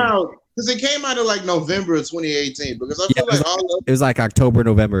came out? Because it came out in like November of 2018. Because I feel like it was like October,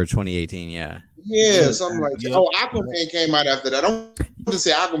 November of 2018. Yeah. Yeah, something like that. Oh, Aquaman came out after that. I don't want to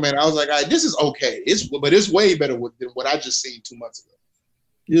say Aquaman. I was like, all right, this is okay. It's way better than what I just seen 2 months ago.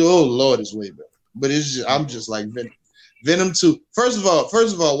 Oh Lord, it's way better. But I'm just like Venom 2. First of all,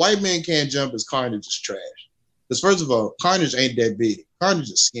 White Man Can't Jump is Carnage is trash. Because first of all, Carnage ain't that big. Carnage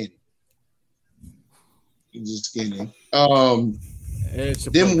is skinny. He's just skinny.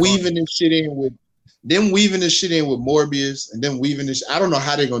 Them weaving this shit in with Morbius, and then weaving this. I don't know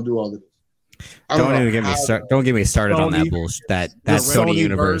how they're gonna do all of this. Don't get me started on that bullshit. That Sony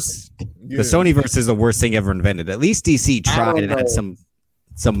universe. Yeah. The Sonyverse is the worst thing ever invented. At least DC tried and had some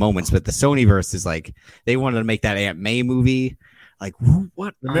moments, but the Sonyverse is like they wanted to make that Aunt May movie. Like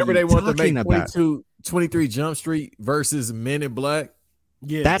what? Remember they wanted to make 23 Jump Street versus Men in Black.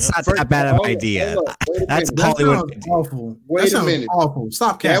 Yeah, that's not that bad of an idea. That's Hollywood. Awful. Wait a minute. Awful.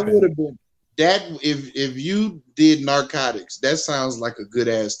 Stop capping. That would have been that if you did Narcotics. That sounds like a good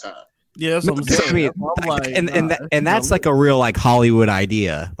ass time. Yeah, that's what I'm saying. I mean, and that's like a real like Hollywood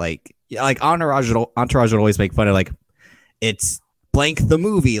idea. Like Entourage would always make fun of like it's blank the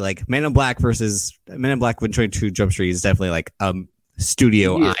movie. Like Men in Black versus Men in Black when 22 Jump Street is definitely like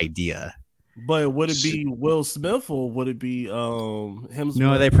studio idea. But would it be Will Smith or would it be him?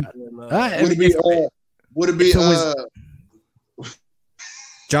 No, they would it be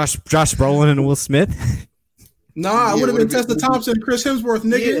Josh Brolin and Will Smith? Nah, it would have been Tessa Thompson and Chris Hemsworth,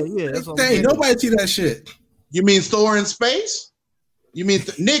 nigga. Yeah, dang, nobody see that shit. You mean Thor in space? You mean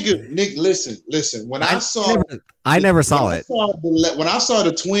nigga? Listen. When I never saw it. When I saw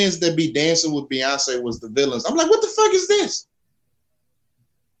the twins that be dancing with Beyonce was the villains, I'm like, what the fuck is this?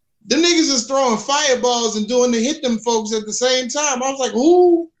 The niggas is throwing fireballs and doing the hit them folks at the same time. I was like,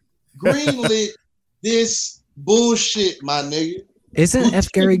 who greenlit this bullshit, my nigga? Isn't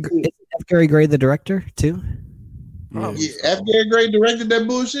F. Gary Gray the director too? Yeah, F. Gary Gray directed that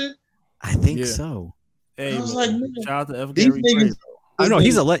bullshit? I think so. Hey, I was like, shout out to F. Gary Gray. I know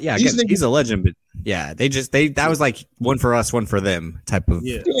he's a he's a legend, but yeah, that was like one for us, one for them type of.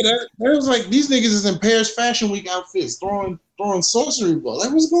 Yeah, that was like these niggas is in Paris Fashion Week outfits throwing sorcery ball.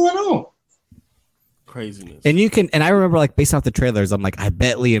 Like, what's going on? Craziness. And I remember like based off the trailers, I'm like, I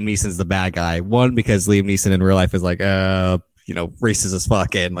bet Liam Neeson's the bad guy. One, because Liam Neeson in real life is like, racist as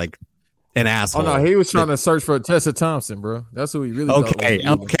fuck and like an asshole. Oh no, he was trying to search for Tessa Thompson, bro. That's who he really. Okay,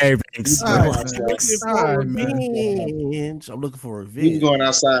 thanks. I'm looking for revenge. He's going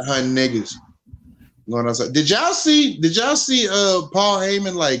outside hunting niggas. Going outside. Did y'all see Paul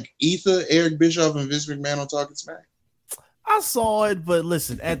Heyman like Ether, Eric Bischoff, and Vince McMahon on Talking Smack? I saw it, but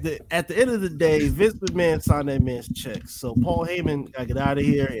listen, at the end of the day, Vince McMahon signed that man's check. So Paul Heyman gotta get out of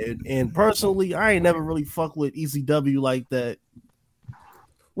here. And personally, I ain't never really fuck with ECW like that.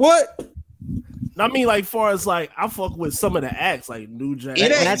 What? I mean, like, far as like, I fuck with some of the acts, like New Jack.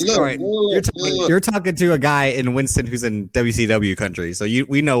 That's right. You're talking to a guy in Winston who's in WCW country, so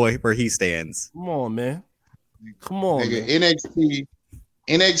we know where he stands. Come on, man. Come on, nigga, man.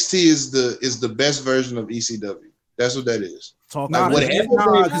 NXT is the best version of ECW. That's what that is. Because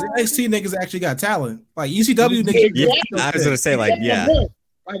NXT niggas actually got talent. Like ECW niggas. Yeah, I was gonna say, like, yeah.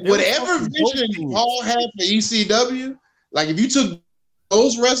 Like whatever vision Paul had for ECW, like if you took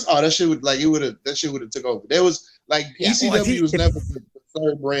those rests, that shit would have took over. There was like ECW was never the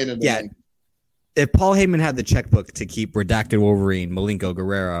third brand in the league. If Paul Heyman had the checkbook to keep Redacted Wolverine, Malenko,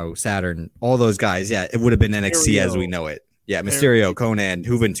 Guerrero, Saturn, all those guys, it would have been NXT as we know it. Yeah, Mysterio, Conan,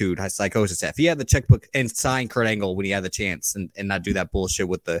 Juventud, Psychosis. If he had the checkbook and signed Kurt Angle when he had the chance and not do that bullshit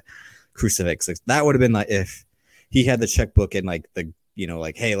with the crucifix, that would have been like if he had the checkbook and like the,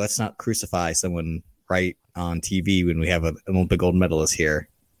 like, hey, let's not crucify someone right on TV when we have an Olympic gold medalist here.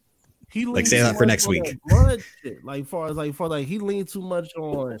 He like say that for next week. Like far as he leaned too much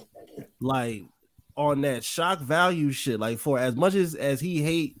on that shock value shit. Like for as much as he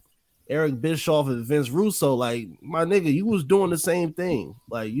hate Eric Bischoff and Vince Russo, like my nigga, you was doing the same thing.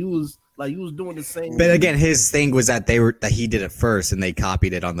 Like you was doing the same. But again, his thing was that he did it first and they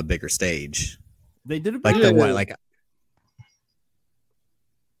copied it on the bigger stage. They did it like better.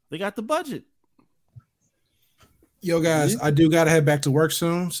 They got the budget. Yo, guys, I do gotta head back to work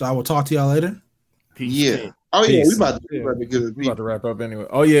soon, so I will talk to y'all later. Peace. Yeah. Oh yeah, we about to wrap up anyway.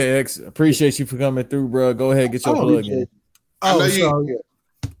 Oh yeah, X. Appreciate you for coming through, bro. Go ahead, get your plug in.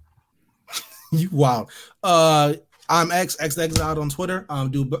 You wow. I'm X out on Twitter.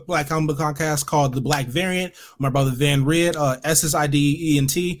 Do Black Comic Book podcast called The Black Variant. My brother Van Red,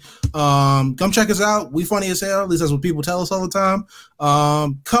 SSIDENT. Come check us out. We funny as hell. At least that's what people tell us all the time.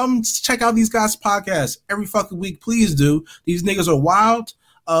 Come check out these guys' podcasts every fucking week. Please do. These niggas are wild.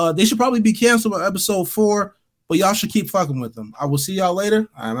 They should probably be canceled by episode 4, but y'all should keep fucking with them. I will see y'all later.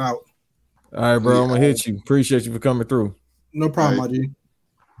 I'm out. All right, bro. I'm gonna hit you. Appreciate you for coming through. No problem, my G.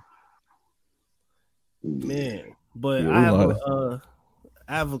 Man, but I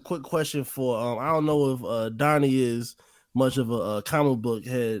have a quick question for I don't know if Donnie is much of a comic book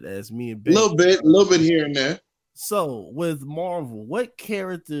head as me and Ben. A little bit here and there. So with Marvel, what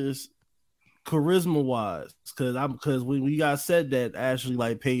characters charisma wise, because when you guys said that, I actually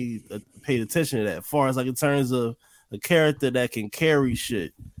like paid attention to that as far as like in terms of a character that can carry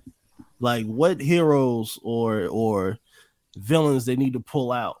shit, like what heroes or villains they need to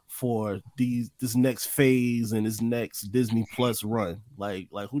pull out for this next phase and this next Disney Plus run? Like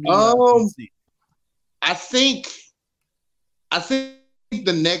who do you see? I think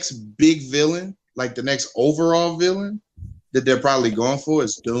the next big villain, like the next overall villain that they're probably going for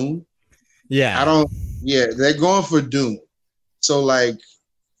is Doom. Yeah. They're going for Doom. So like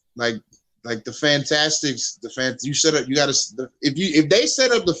the Fantastics, if they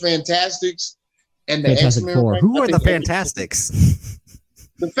set up the Fantastics and the Fantastic X-Men, Four. Who are the Fantastics?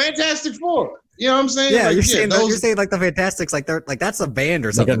 The Fantastic Four. You know what I'm saying? Yeah, you're saying like the Fantastics, like they're like that's a band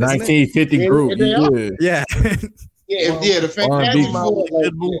or something. Like a 1950 group. Yeah. The Fantastic Four.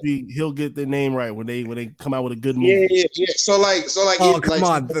 Good movie, he'll get the name right when they come out with a good movie. Yeah. So like. Oh, come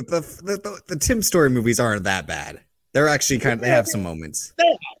on! The Tim Story movies aren't that bad. They're actually they have some moments.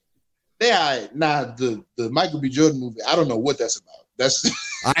 They are. Nah, the Michael B. Jordan movie. I don't know what that's about. That's.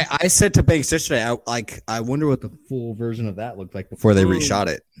 I said to Banks yesterday, I wonder what the full version of that looked like before they reshot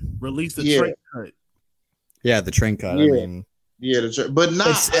it. Release the train cut. Yeah, the train cut. Yeah. I mean, but not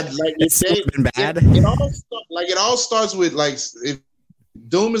it's been bad. It all starts with like if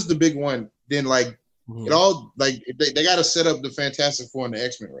Doom is the big one, then like it all like they got to set up the Fantastic Four and the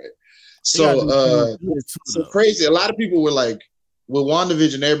X-Men, right? So so crazy. A lot of people were like, with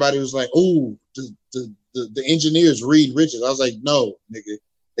WandaVision, everybody was like, "Oh, the engineers Reed Richards." I was like, "No, nigga,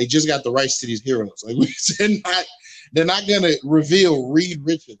 they just got the rights to these heroes. Like they're not gonna reveal Reed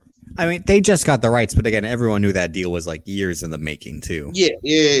Richards." I mean, they just got the rights, but again, everyone knew that deal was like years in the making too. Yeah.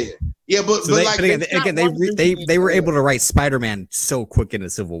 But they were able to write Spider-Man so quick into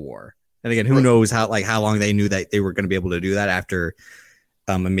Civil War. And again, who knows how long they knew that they were going to be able to do that after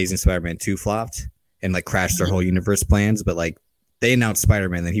Amazing Spider-Man 2 flopped and like crashed their whole universe plans. But like they announced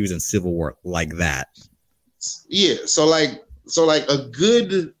Spider-Man that he was in Civil War like that. Yeah. So a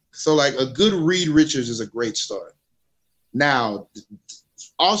good Reed Richards is a great start. Now,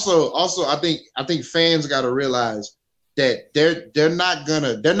 also, I think fans got to realize that they're not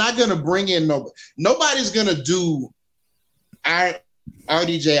gonna bring in nobody's gonna do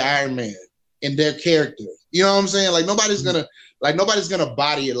RDJ Iron Man in their character. You know what I'm saying? Like nobody's gonna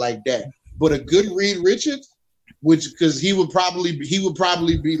body it like that. But a good Reed Richards, because he would probably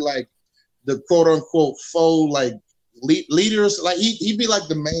be like the quote unquote faux like leaders. Like he'd be like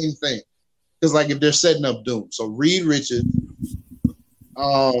the main thing. Because like if they're setting up Doom, so Reed Richards,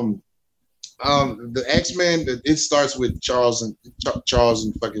 the X-Men, it starts with Charles and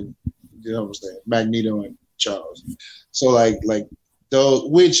fucking, you know what I'm saying, Magneto and Charles. So like those,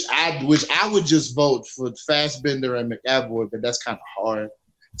 which I would just vote for Fassbender and McAvoy, but that's kind of hard.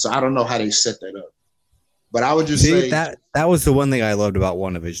 So I don't know how they set that up. But I would just say that was the one thing I loved about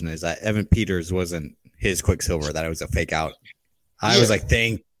WandaVision is that Evan Peters wasn't his Quicksilver, that it was a fake out. I was like,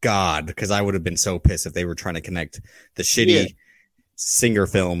 thank God, because I would have been so pissed if they were trying to connect the shitty Singer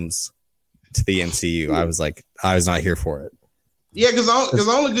films to the MCU. I was like, I was not here for it. Yeah, because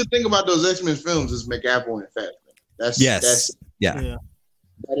the only good thing about those X-Men films is McAvoy and Fassbender. That's that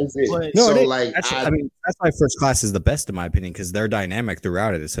is it. But, no, so like, actually, that's why First Class is the best in my opinion because they're dynamic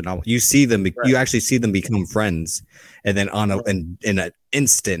throughout it. So now you see them, you actually see them become friends, and then in an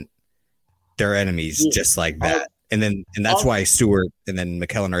instant, they're enemies just like that. And that's why Stewart and then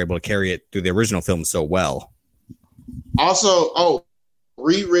McKellen are able to carry it through the original film so well. Also,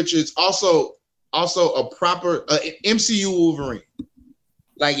 Reed Richards, also a proper MCU Wolverine.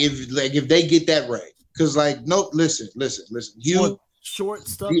 Like if they get that right, because like listen, you short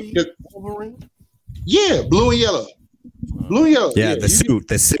stubby Wolverine. Yeah, blue and yellow. Yeah, the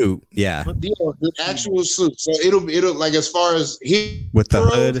suit. Yeah, the actual suit. So it'll like as far as with the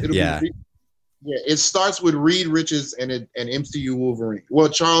hood. It starts with Reed Richards and MCU Wolverine. Well,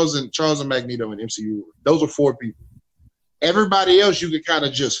 Charles and Magneto and MCU. Those are 4 people. Everybody else you could kind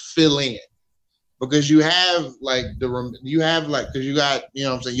of just fill in because you have because you got, you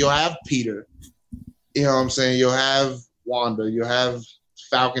know what I'm saying, you'll have Peter, you know what I'm saying, you'll have Wanda, you'll have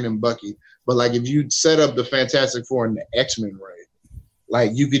Falcon and Bucky. But like if you set up the Fantastic Four and the X-Men right,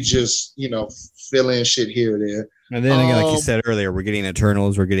 like you could just, you know, fill in shit here or there. And then again, like you said earlier, we're getting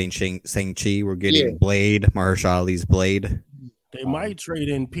Eternals, we're getting Shang-Chi, we're getting Blade, Mahershala Ali's Blade. They might trade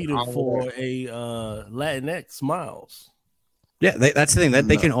in Peter for a Latinx Miles. Yeah, that's the thing that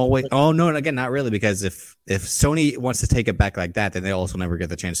they can always. Oh no, and again, not really, because if Sony wants to take it back like that, then they also never get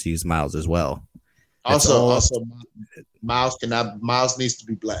the chance to use Miles as well. Also, Miles needs to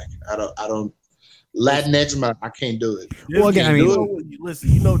be black. I don't. Latinx, I can't do it. Well, again, I mean,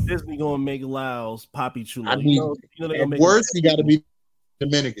 listen, you know Disney gonna make Lyles Papi Chulo. At worst, he got to be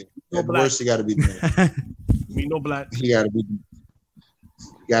Dominican. At worst, he got to be Dominican. No black. He got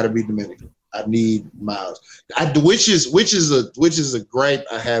to be Dominican. I need Miles. Which is a gripe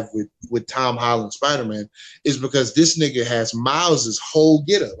I have with Tom Holland Spider-Man is because this nigga has Miles's whole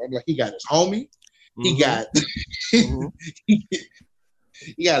getup. I'm like, he got his homie. He got he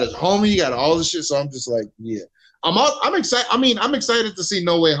got his homie. He got all the shit. So I'm just like, yeah. I'm excited. I mean, I'm excited to see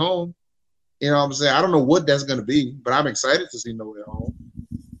No Way Home. You know what I'm saying? I don't know what that's gonna be, but I'm excited to see No Way Home.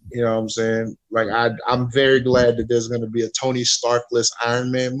 You know what I'm saying? Like I'm very glad that there's gonna be a Tony Starkless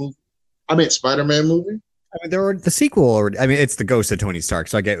Iron Man movie. I mean, Spider-Man movie. I mean, there were the sequel already. I mean, it's the ghost of Tony Stark,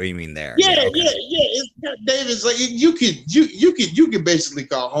 so I get what you mean there. Yeah. It's David's like you could basically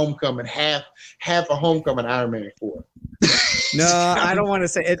call Homecoming half a Homecoming Iron Man 4. No, I don't want to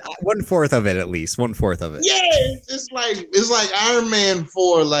say it. 1/4 of it, at least 1/4 of it. Yeah, it's like Iron Man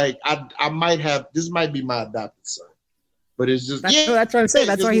 4. Like I might have this might be my adopted son, but it's just that's what I'm saying.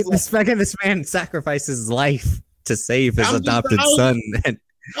 That's why this man sacrifices his life to save his adopted son and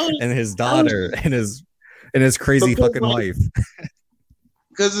his daughter and his crazy fucking wife.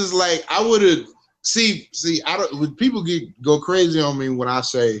 Because it's like I would have I don't. When people go crazy on me when I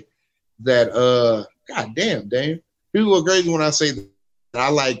say that. God damn, Dave. People go crazy when I say that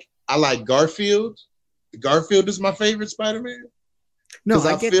I like Garfield. Garfield is my favorite Spider-Man. No,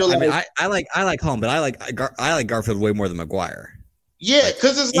 I get that. Like, I like Home, but I like Garfield way more than Maguire. Yeah,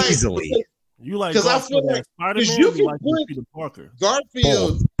 because it's like easily. You like because I feel like Spider-Man. You like Peter Parker.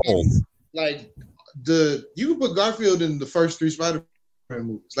 Garfield, both. Like you can put Garfield in the first 3 Spider-Man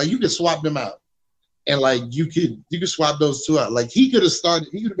movies. Like you could swap them out, and like you could swap those 2 out. Like he could have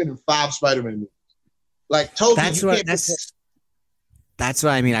been in 5 Spider-Man movies. Like Toby, that's That's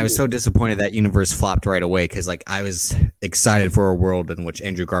what I mean. I was so disappointed that universe flopped right away because like I was excited for a world in which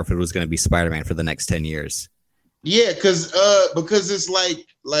Andrew Garfield was going to be Spider-Man for the next 10 years. Yeah, because it's like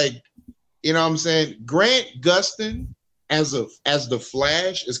you know what I'm saying. Grant Gustin as the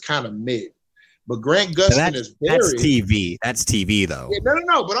Flash is kind of mid, but Grant Gustin is Barry. That's TV. That's TV though. Yeah,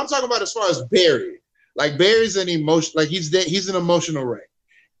 no. But I'm talking about as far as Barry. Like Barry's an emotion. Like he's an emotional wreck,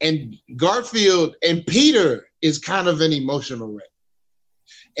 and Garfield and Peter is kind of an emotional wreck.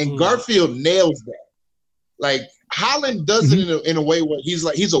 And Garfield nails that. Like Holland does it in a way where he's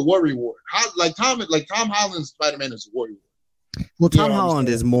a worry ward. Tom Holland's Spider-Man is a worry ward. Well, Tom Holland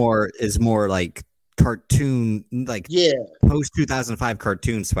is more like cartoon, like post 2005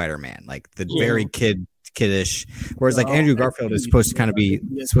 cartoon Spider-Man, like the very kiddish. Whereas like Andrew Garfield is supposed to be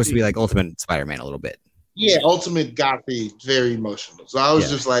like Ultimate Spider-Man a little bit. Yeah, Ultimate Gothy, very emotional. So I was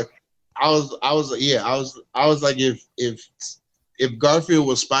just like, I was like if Garfield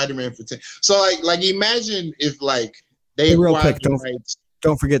was Spider-Man for 10. So like imagine if like they real quick,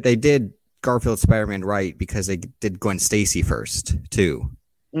 don't forget they did Garfield Spider-Man right because they did Gwen Stacy first too.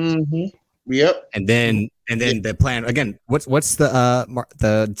 Mm-hmm. Yep. And then the plan again. What's the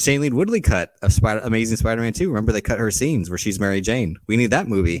Shailene Woodley cut of Amazing Spider-Man 2? Remember they cut her scenes where she's Mary Jane. We need that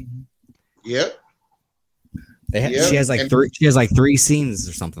movie. Yep. She has like three scenes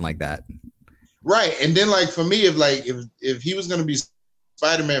or something like that. Right. And then like for me, if he was gonna be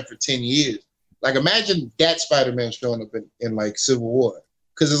Spider-Man for 10 years, like imagine that Spider-Man showing up in like Civil War.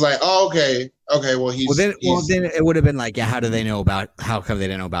 Because it's like, oh, okay, well then it would have been like, how come they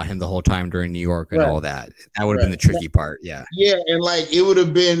didn't know about him the whole time during New York and all that? That would have been the tricky part, yeah. Yeah, and like it would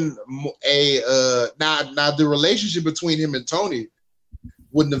have been now the relationship between him and Tony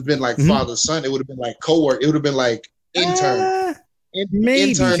wouldn't have been like father son. It would have been like coworker. It would have been like intern.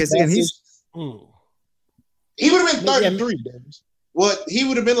 Maybe because he would have been 33. Well, he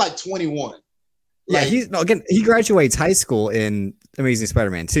would have been like 21. Yeah, he graduates high school in Amazing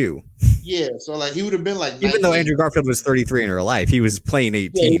Spider-Man 2. Yeah, so like he would have been like 19. Even though Andrew Garfield was 33 in real life, he was playing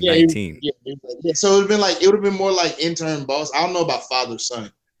 18, 19. Yeah, so it would have been more like intern boss. I don't know about father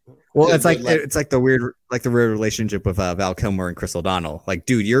son. Well, it's like the weird relationship with Val Kilmer and Chris O'Donnell. Like,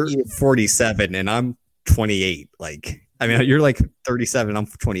 dude, you're 47 and I'm 28. Like, I mean, you're like 37, I'm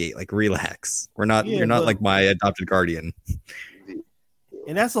 28. Like, relax. You're not like my adopted guardian.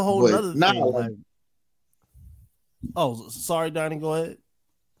 And that's a whole other thing. Oh, sorry, Donnie. Go ahead.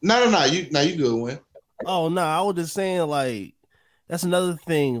 No. You good, Win. Oh no, I was just saying like that's another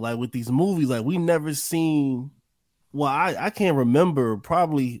thing. Like with these movies, like we never seen. Well, I can't remember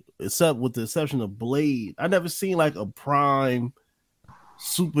probably except with the exception of Blade. I never seen like a prime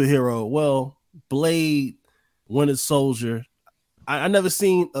superhero. Well, Blade, Winter Soldier. I never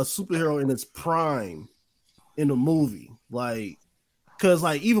seen a superhero in its prime in a movie. Like. Because,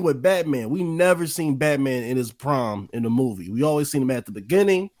 like, even with Batman, we never seen Batman in his prime in the movie. We always seen him at the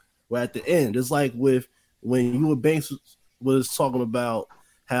beginning or at the end. It's like with when you and Banks was talking about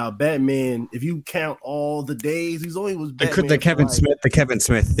how Batman, if you count all the days, he's only was Batman. The Kevin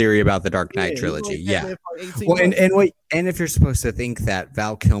Smith theory about the Dark Knight trilogy. Yeah. Well, and if you're supposed to think that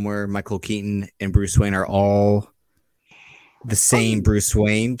Val Kilmer, Michael Keaton, and Bruce Wayne are all the same Bruce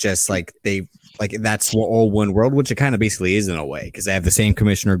Wayne, just like they. Like that's all one world, which it kind of basically is in a way, because they have the same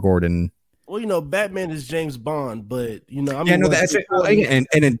Commissioner Gordon. Well, Batman is James Bond, but that's it.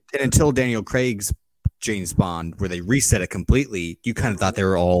 And until Daniel Craig's James Bond, where they reset it completely, you kind of thought they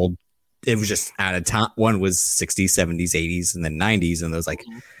were all. It was just at a time. One was 60s, 70s, 80s, and then 90s, and those like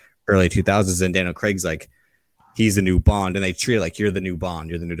early 2000s. And Daniel Craig's like he's the new Bond, and they treat it like you're the new Bond,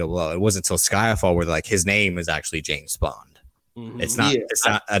 you're the new 00. It wasn't until Skyfall where like his name is actually James Bond. Mm-hmm. It's not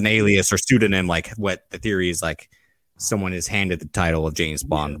an alias or pseudonym like what the theory is like someone is handed the title of James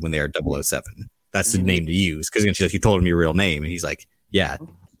Bond when they are 007. That's the name to use because she's like, you told him your real name and he's like, yeah,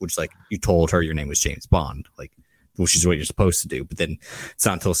 which like you told her your name was James Bond, like which is what you're supposed to do. But then it's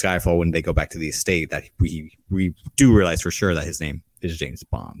not until Skyfall when they go back to the estate that we do realize for sure that his name is James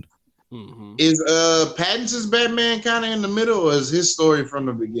Bond. Mm-hmm. Is Pattinson's Batman kind of in the middle or is his story from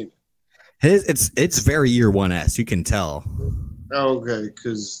the beginning? It's very year one-esque. You can tell. Okay,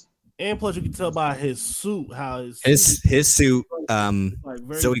 because and plus you can tell by his suit how his suit. Like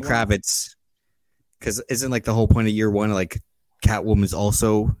Zoe Kravitz, because isn't like the whole point of year one like Catwoman's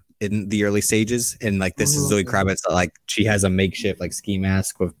also in the early stages, and like this is Zoe Kravitz. Like she has a makeshift like ski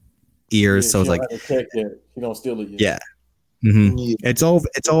mask with ears, so it's like she don't steal it yet. Yeah. Mm-hmm. Yeah. It's all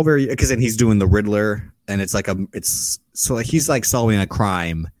very because then he's doing the Riddler, and it's like he's like solving a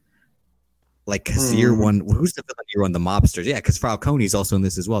crime. Like cause year one, who's the villain year one? The mobsters, yeah. Because Falcone's also in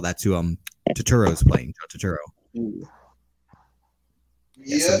this as well. That's who Turturro's playing. Joe Turturro.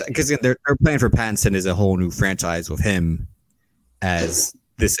 Yeah, because they're planning for Pattinson is a whole new franchise with him as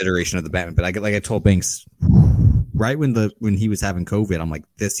this iteration of the Batman. But I told Banks right when he was having COVID, I'm like,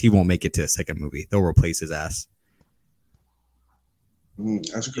 he won't make it to a second movie. They'll replace his ass.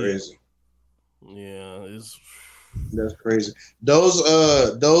 That's crazy. Yeah, that's crazy. Those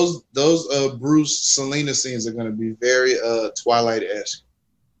Bruce Selena scenes are gonna be very Twilight-esque.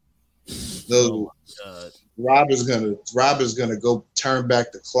 Those Rob is gonna go turn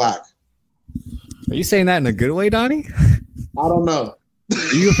back the clock. Are you saying that in a good way, Donnie? I don't know.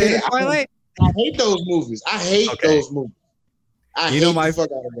 Are you a fan of Twilight? I hate those movies. I hate those movies.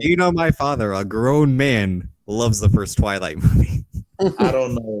 My father, a grown man, loves the first Twilight movie. I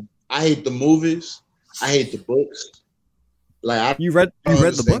don't know. I hate the movies. I hate the books. You read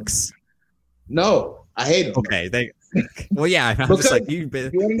the books? No, I hate them. Okay, well, yeah. I'm just like you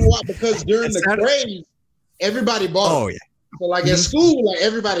want to know why? Because during the craze, everybody bought them. Oh yeah. So at school,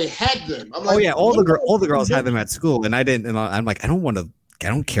 everybody had them. I'm like, all the girls had them at school, and I didn't. And I'm like, I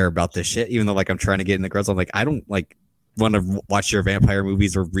don't care about this shit. Even though I'm trying to get in the girls, I'm like, I don't want to watch your vampire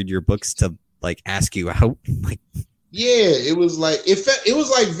movies or read your books to ask you out. Yeah, it was it was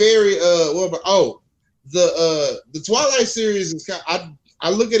very the Twilight series is I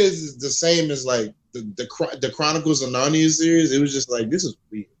look at it as the same as the Chronicles of Narnia series. It was just this is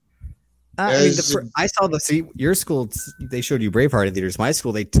weird. I saw your school. They showed you Braveheart in theaters. My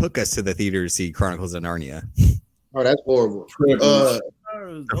school, they took us to the theater to see Chronicles of Narnia. Oh, that's horrible.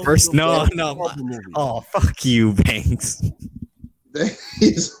 The first no. Oh, fuck you, Banks. That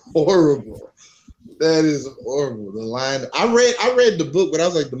is horrible. That is horrible. The line I read the book, but I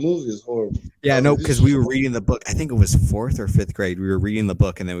was like, the movie is horrible. Yeah, no, because we were reading the book. I think it was 4th or 5th grade. We were reading the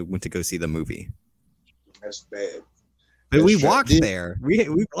book, and then we went to go see the movie. That's bad. But we walked there. We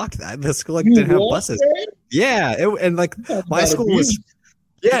walked that. The school didn't have buses. There? Yeah, my school was.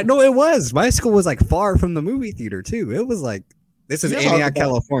 Yeah, no, it was. My school was far from the movie theater too. It was this is Antioch,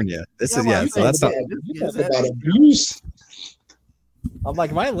 California. This is So that's not. About abuse. I'm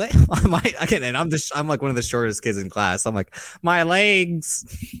like and I'm one of the shortest kids in class. I'm like, my legs.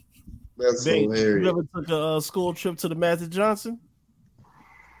 That's hilarious. You ever took a school trip to the Magic Johnson?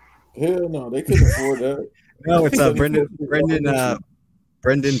 Hell no, they couldn't afford that. No, it's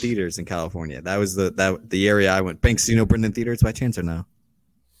Brendan Theaters in California. That was the area I went. Banks, do you know Brendan Theaters by chance or no?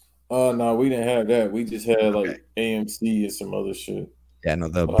 No, we didn't have that. We just had AMC and some other shit. Yeah, no,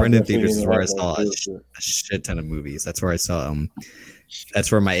 the Brendan Theaters is where I saw a shit ton of movies. That's where I saw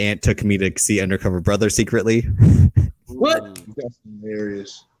that's where my aunt took me to see Undercover Brother secretly. What? That's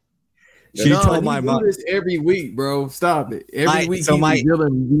hilarious. She told my mom this every week, bro. Stop it. Every week he's dealing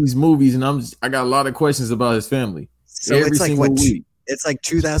with these movies, and I got a lot of questions about his family. So every single week. It's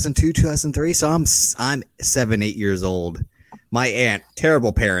 2002, 2003. So I'm 7-8 years old. My aunt,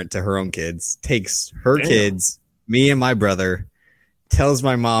 terrible parent to her own kids, takes her kids, me and my brother, tells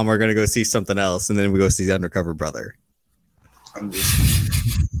my mom we're gonna go see something else, and then we go see Undercover Brother.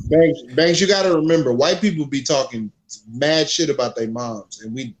 Banks, you got to remember, white people be talking mad shit about their moms,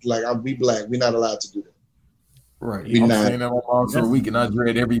 and we black. We're not allowed to do that. Right. I'm saying that my mom for a week, and I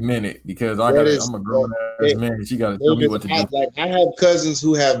dread every minute because I'm a grown ass man, and she got to tell me what to do. I have cousins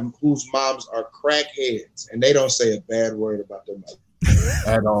whose moms are crackheads, and they don't say a bad word about their mother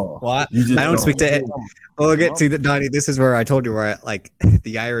at all. What? I don't speak to. We'll get to Donnie. This is where I told you where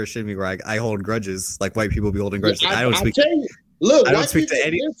the Irish in me, where I hold grudges, like white people be holding grudges. I don't speak. Look, I don't speak to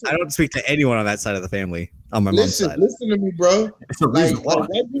any. I don't speak to anyone on that side of the family. On my mom's side. Listen to me, bro.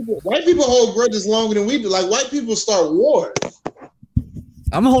 White people hold grudges longer than we do. White people start wars.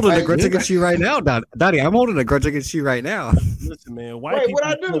 I'm holding a grudge against you right now, Donnie. I'm holding a grudge against you right now. Listen, man. White people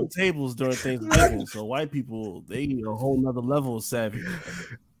flip tables during Thanksgiving, so white people they need a whole nother level of savvy.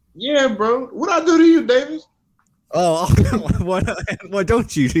 Yeah, bro. What I do to you, Davis? Oh, what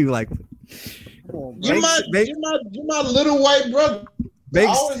don't you do? You're my little white brother.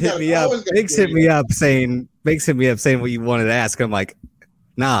 Banks hit me up saying what you wanted to ask. I'm like,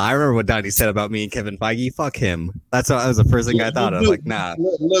 nah, I remember what Donnie said about me and Kevin Feige. Fuck him. That was the first thing I thought of. Like, nah.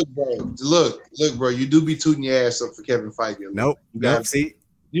 Look, bro. You do be tooting your ass up for Kevin Feige. Nope. See,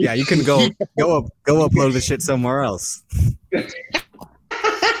 yeah, you can go upload the shit somewhere else.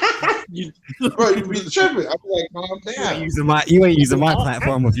 Bro, you be tripping. I'm like, calm down. You ain't using my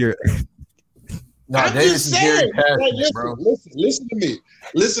platform with your. I'm just saying. Listen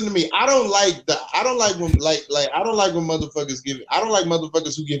to me. I don't like when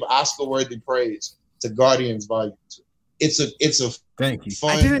motherfuckers who give Oscar-worthy praise to Guardians Volume 2. It's a thank you.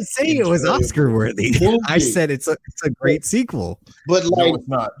 I didn't say it was Oscar-worthy. I said it's a great sequel. But no, it's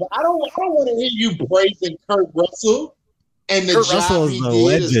not. But I don't want to hear you praising Kurt Russell And the Kurt job Russell is he the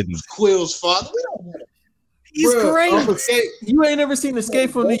did legend. is Quill's father. We don't know. He's great. You ain't never seen Escape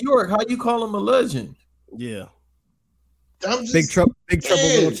from New York. How you call him a legend? Yeah. Big Trouble in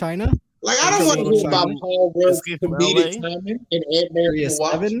Little China. Like, I don't want to hear about Paul Rudd's comedic timing and Ant Man Furious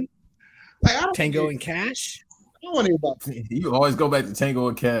 7. Like, I don't Tango and Cash. I don't want to hear about You always go back to Tango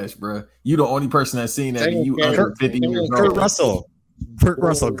and Cash, bro. You the only person that's seen that. And you under 50 years old. Kurt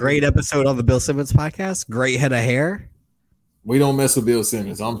Russell, great episode on the Bill Simmons podcast. Great head of hair. We don't mess with Bill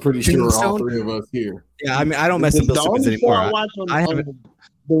Simmons. I'm pretty sure all three of us here. Yeah, I mean, I don't mess with Bill Simmons anymore.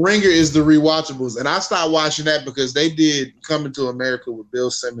 The Ringer is the rewatchables, and I stopped watching that because they did Coming to America with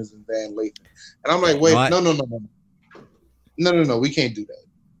Bill Simmons and Van Lathan, and I'm like, wait, no, we can't do that.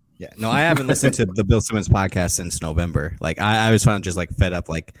 Yeah, no, I haven't listened to the Bill Simmons podcast since November. Like, I was finally just like fed up.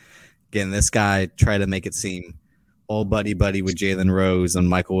 Like, again, this guy tried to make it seem all buddy with Jalen Rose and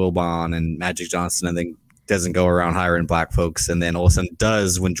Michael Wilbon and Magic Johnson, and then doesn't go around hiring black folks, and then all of a sudden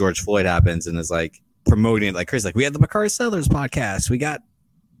does when George Floyd happens, and is like promoting it like crazy. Like, we had the Makari Sellers podcast, we got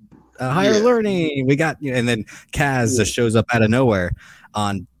higher learning, we got, and then Kaz just shows up out of nowhere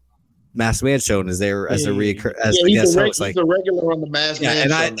on Masked Man Show and is there as a guest host. Like, he's a regular on the Masked Man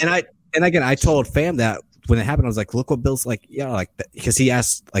Show. And again, I told fam that when it happened, I was like, look what Bill's like, because he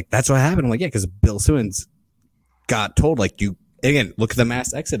asked, like, that's what happened. I'm like, yeah, because Bill Simmons got told, like, you again, look at the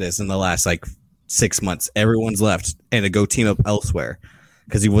mass exodus in the last like 6 months. Everyone's left and to go team up elsewhere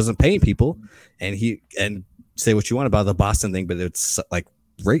because he wasn't paying people. And say what you want about the Boston thing, but it's like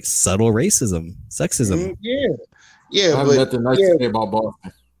subtle racism, sexism. Yeah. I have nothing nice to say about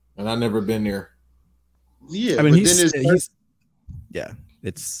Boston, and I've never been there. Yeah, I mean, it's his we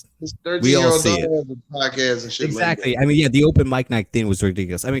all 13-year-old see daughter it. has a podcast and shit. Exactly. Like that. I mean, the open mic night thing was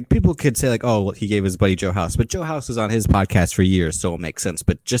ridiculous. I mean, people could say like, "Oh, he gave his buddy Joe House," but Joe House was on his podcast for years, so it makes sense.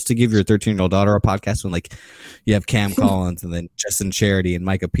 But just to give your 13-year-old daughter a podcast when like you have Cam Collins and then Justin Charity and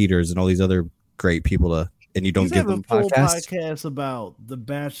Micah Peters and all these other great people and you don't give them a full podcasts. podcast about The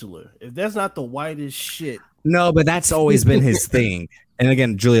Bachelor. If that's not the whitest shit. No, but that's always been his thing. And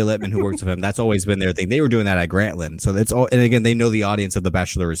again, Julia Littman, who works with him, that's always been their thing. They were doing that at Grantland, so that's all. And again, they know the audience of The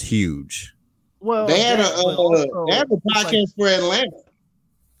Bachelor is huge. Well, they have a podcast for Atlanta.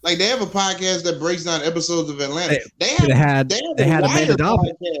 Like, they have a podcast that breaks down episodes of Atlanta. They had Amanda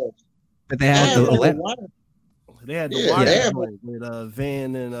Dobbin, but they had the Atlanta. They had the Wire with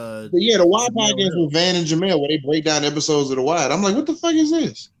Van and the Wire podcast with Van and Jamel, where they break down episodes of The Wire. I'm like, what the fuck is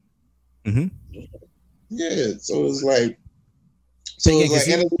this? Mm-hmm. Yeah, so it's like.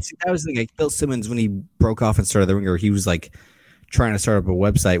 That was like Bill Simmons when he broke off and started The Ringer. He was like trying to start up a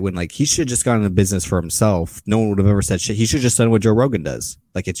website when like he should have just gone into business for himself. No one would have ever said shit. He should have just done what Joe Rogan does.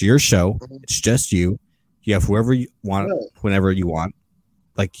 Like, it's your show. It's just you. You have whoever you want, whenever you want.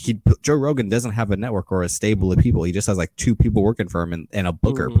 Like, Joe Rogan doesn't have a network or a stable of people. He just has like 2 people working for him and a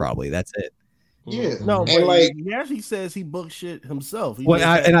booker probably. That's it. Yeah, no, and like he actually says he books shit himself.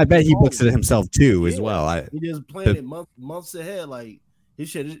 I bet he books it himself too, as well. He just planned it months ahead. Like, he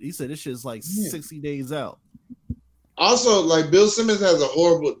said this shit's like 60 days out. Also, like, Bill Simmons does a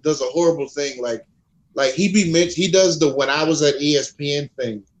horrible thing. Like he does the when I was at ESPN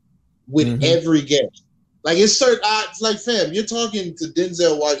thing with every guest. Like, it's like, fam, you're talking to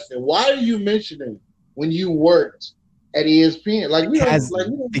Denzel Washington. Why are you mentioning when you worked at ESPN?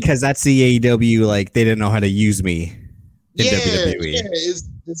 Because that's the AEW. Like, they didn't know how to use me in WWE. Yeah,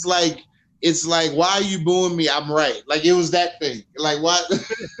 it's like, why are you booing me? I'm right. Like, it was that thing. Like, what? But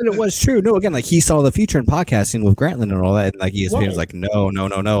it was true. No, again, like, he saw the future in podcasting with Grantland and all that, and like ESPN was like, no,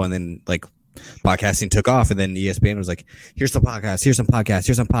 and then like podcasting took off, and then ESPN was like, here's the podcast, here's some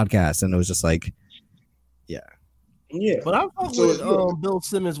podcasts, and it was just like, yeah. But I fucked with Bill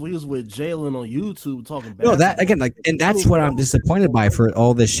Simmons when he was with Jalen on YouTube talking about. No, that again, like, and that's what I'm disappointed by for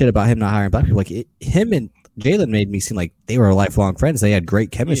all this shit about him not hiring black people. Like, him and Jalen made me seem like they were lifelong friends. They had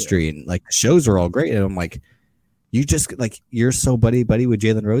great chemistry, and like the shows were all great. And I'm like, you just like you're so buddy with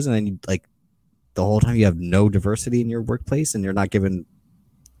Jalen Rose, and then you, like, the whole time you have no diversity in your workplace, and you're not giving,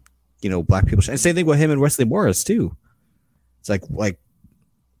 black people. And same thing with him and Wesley Morris too. It's like.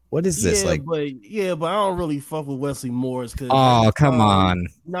 What is this like? But I don't really fuck with Wesley Morris. Come on.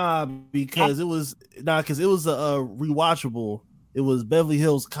 Because it was a rewatchable. It was Beverly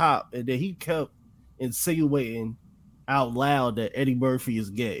Hills Cop, and then he kept insinuating out loud that Eddie Murphy is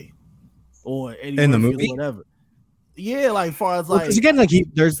gay, or Eddie in Murphy the movie. Is whatever. Yeah, like far as like, because again, like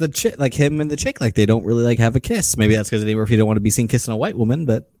there's the chick, like him and the chick, like they don't really like have a kiss. Maybe that's because Eddie Murphy don't want to be seen kissing a white woman,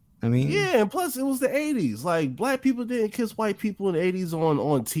 but. I mean, yeah, and plus it was the 80s. Like, black people didn't kiss white people in the 80s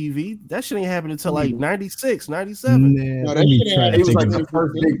on TV. That shit ain't happened until like 96, 97. It was like the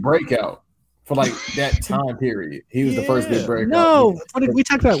first big breakout for like that time period. He was the first big breakout. No, we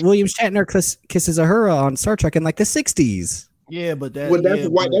talked about William Shatner kisses Uhura on Star Trek in like the 60s. Yeah, but that's a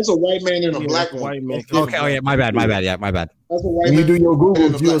white man and a black white man. Okay, oh yeah, my bad. Yeah, my bad. That's a white when man. You do your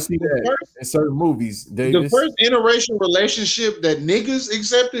Googles, you'll see that in certain movies. The first interracial relationship that niggas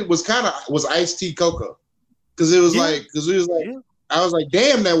accepted was Ice-T Coco, because we was like, I was like,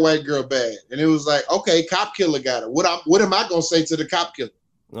 damn, that white girl bad, and it was like, okay, cop killer got her. What am I gonna say to the cop killer?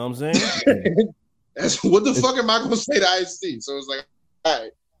 You know what I'm saying? That's what the fuck am I gonna say to Ice-T? So it's like, all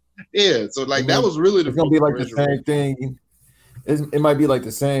right, yeah. So like that was really it's gonna be like the same thing. It might be like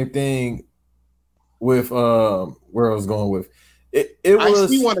the same thing with where I was going with it. It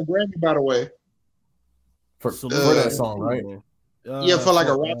was Ice-T won a Grammy, by the way, for that song, right? Yeah, for like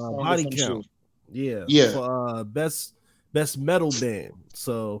a rap song. Body Count. Yeah. For best metal band.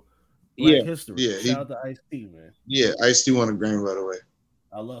 So yeah, history. Yeah, shout out to Ice-T, man. Yeah, Ice-T won a Grammy, by the way.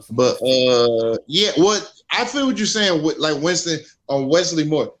 I love some. But what I feel what you're saying with like Winston on Wesley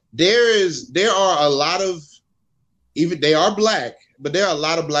Moore. There are a lot of, even they are black, but there are a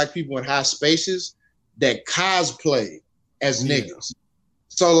lot of black people in high spaces that cosplay as niggas.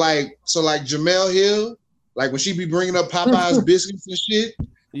 So like Jamel Hill, like when she be bringing up Popeye's biscuits and shit,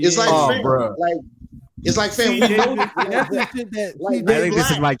 it's like, it's like, fam, we know I think this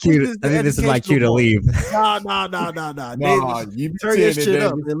is my cue. I think this is my cue to leave. No. You turn your shit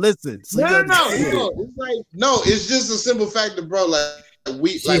up and listen. No. It's like, it's just a simple fact that, bro,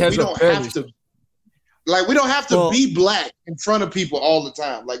 we don't have to be black in front of people all the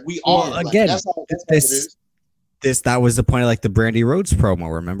time. Like we are. Again, that's how it is. That was the point of like the Brandy Rhodes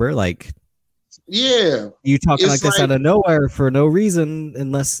promo. Remember, like. Yeah, you talking like this out of nowhere for no reason,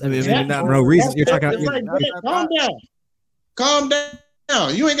 unless maybe not no reason. You're talking. Calm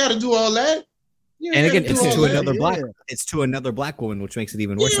down. You ain't got to do all that. And again, it's to another black. It's to another black woman, which makes it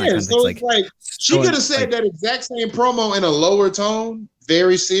even worse. Yeah, in that context. So like she could have said that exact same promo in a lower tone,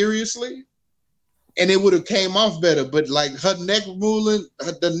 very seriously, and it would have came off better. But like her neck rolling,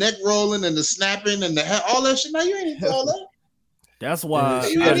 and the snapping, and all that shit. Now you ain't do all that. That's why I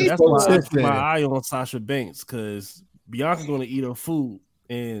keep my eye on Sasha Banks, because Bianca's going to eat her food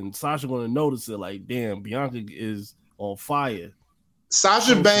and Sasha going to notice it. Like, damn, Bianca is on fire.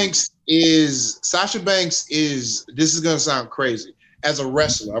 Sasha Banks is. This is going to sound crazy. As a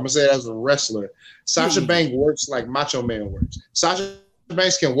wrestler, I'm going to say it as a wrestler. Sasha Banks works like Macho Man works. Sasha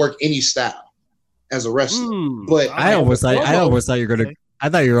Banks can work any style as a wrestler. But I almost thought you're going to. I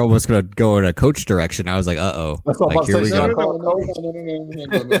thought you were almost going to go in a coach direction. I was like, like, here we go. No.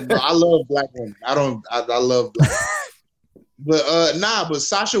 I love black women. I love black women. But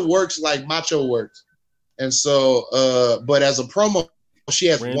Sasha works like Macho works. And so, but as a promo, she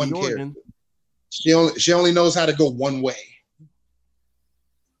has one character. She only knows how to go one way.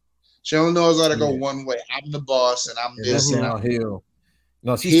 She only knows how to go one way. I'm the boss, and I'm this. And I'm Hill.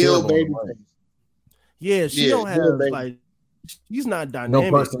 No, she's heel, baby. Yeah, she don't have like. She's not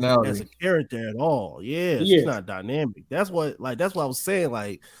dynamic as a character at all. Yeah, she's not dynamic. That's what I was saying.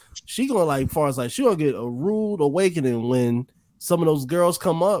 Like, she gonna like, far as like, she gonna get a rude awakening when some of those girls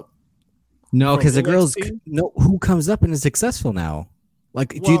come up. No, because the girls, who comes up and is successful now.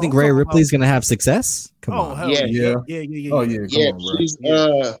 Like, do you think Rhea Ripley's gonna have success? Come on, yeah. Oh yeah,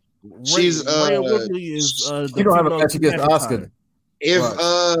 she's Rhea Ripley is. She don't have a match against Oscar.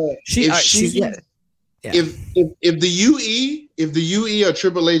 If the UE are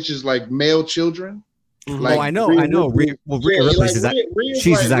Triple H's like male children, like I know. Rhea Ripley's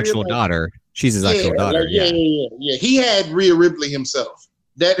she's his actual daughter. She's his actual daughter. Yeah. He had Rhea Ripley himself.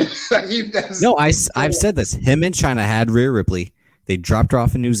 I've said this. Him and China had Rhea Ripley. They dropped her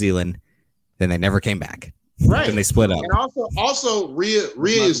off in New Zealand, then they never came back. Right. Then they split up. And also Rhea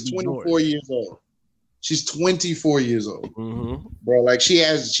is 24 years old. She's 24 years old, bro. Like she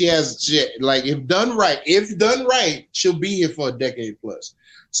has like if done right, she'll be here for a decade plus.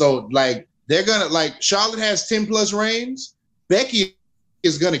 So like they're gonna like Charlotte has 10 plus reigns. Becky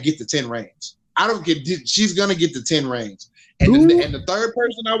is gonna get the 10 reigns. I don't get. She's gonna get the 10 reigns. And the third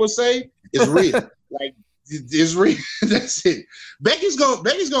person I would say is Rhea. Like is Rhea. That's it. Becky's gonna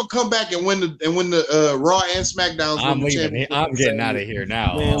come back and win the Raw and SmackDown. I'm leaving. I'm getting out of here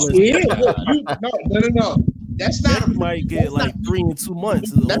now. No. That's not. Becky might get like 3 in 2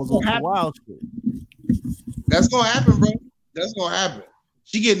 months. That's gonna happen. Wild shit. That's gonna happen, bro. That's gonna happen.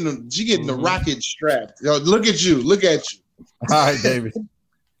 She getting the rocket strapped. Yo, look at you. All right, David.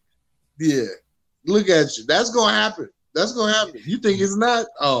 Yeah, look at you. That's gonna happen. You think it's not?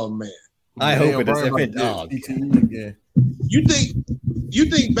 Oh man. I hope it is. If it You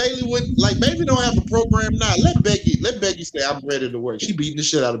think Bayley would like Bayley don't have a program now? Let Becky say I'm ready to work. She beating the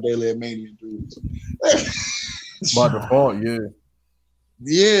shit out of Bayley at Mania 3. By default, yeah.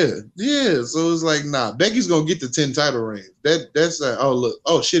 Yeah. So it's like, nah, Becky's gonna get the 10 title reigns. That's like, oh look,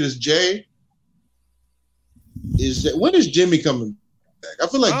 oh shit, is Jay? When is Jimmy coming back? I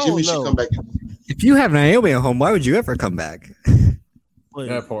feel like Jimmy should come back. If you have Naomi at home, why would you ever come back?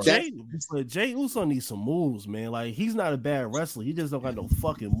 But Jay Uso needs some moves, man. Like, he's not a bad wrestler. He just don't got no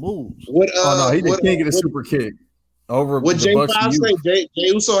fucking moves. He's the king of the super kick. Over what Jay Bucks Five say? Jay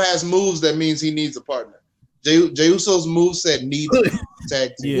Uso has moves. That means he needs a partner. Jay Uso's moveset needs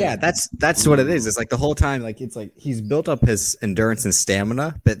tag team. Yeah, that's what it is. It's like the whole time, like it's like he's built up his endurance and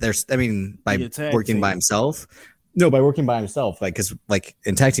stamina, but by working by himself. No, by working by himself, like because like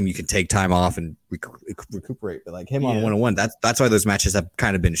in tag team you can take time off and recuperate, but like him on one-on-one, that's why those matches have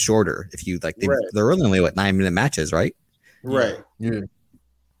kind of been shorter. If you like, they're really only 9-minute matches, right? Right. Yeah.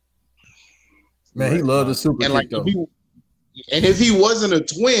 Man, he loved the super kick though. If he wasn't a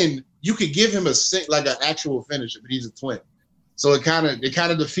twin, you could give him an actual finisher, but he's a twin, so it kind of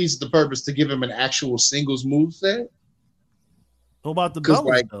defeats the purpose to give him an actual singles move set. What about the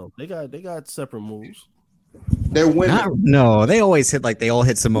Bellas though? They got separate moves. They're winning. No, they always hit they all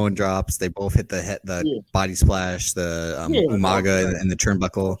hit Samoan drops. They both hit the body splash, the Umaga and the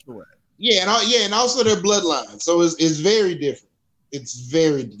turnbuckle. And also their bloodline. So it's very different. It's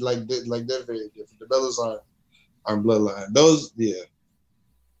very they're very different. The Bellas aren't bloodline. Those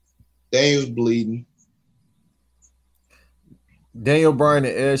Daniel's bleeding. Daniel Bryan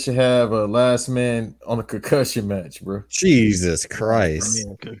and Edge should have a last man on a concussion match, bro. Jesus Christ.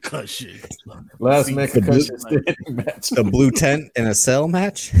 Concussion. Last man concussion match. The blue tent in a cell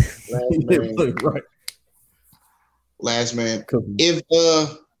match? Right. Last man. If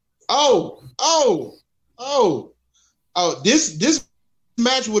this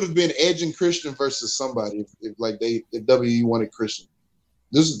match would have been Edge and Christian versus somebody if WWE wanted Christian.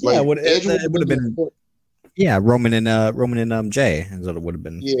 This is it would have been Roman and Jay is what it would have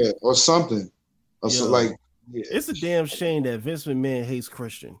been. Yeah, or something. It's a damn shame that Vince McMahon hates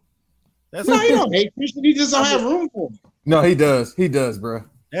Christian. He don't hate Christian. He just don't have room for him. No, he does. He does, bro.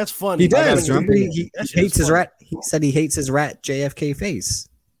 That's funny. He does. Remember, he hates his rat. He said he hates his rat JFK face.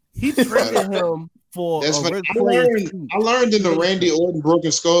 He traded him for. That's funny. I learned in the Randy Orton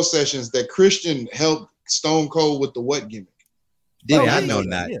Broken Skull sessions that Christian helped Stone Cold with the what gimmick. I've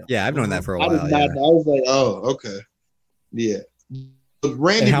known that. Yeah, I've known that for a while. I was like, oh, okay. Yeah. But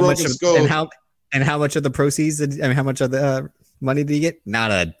Randy Broken Skull. And how much of the proceeds? How much of the money did he get?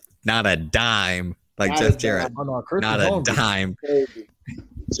 Not a dime. Like Jeff Jarrett. Not a dime.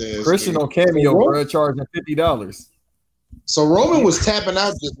 Christian on Cameo, bro, charging $50. So Roman was tapping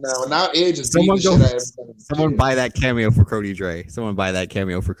out just now, and now Edge is someone buy that cameo for Cody Dre. Someone buy that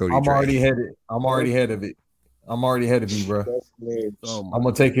cameo for Cody Dre. I'm already ahead of it. I'm already ahead of you, bro. I'm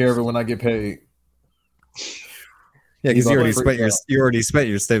gonna take care of it when I get paid. Yeah, because you already spent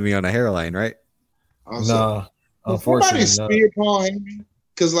your stimmy on a hairline, right? Nah, unfortunately, somebody spear Paul Heyman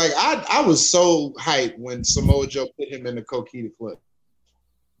because I was so hyped when Samoa Joe put him in the Coquita Club.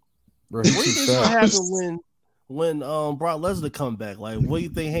 Bro, what do you think will happen when Brock Lesnar come back? Like, what do you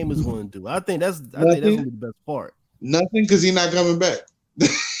think Heyman's going to do? I think that's gonna be the best part. Nothing, because he's not coming back.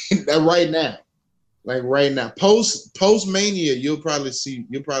 Right now. Like right now, post Mania, you'll probably see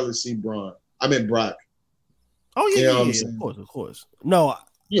Brock. Oh yeah, of course. No,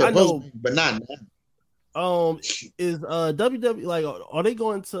 I know, but not now. Is WWE like? Are they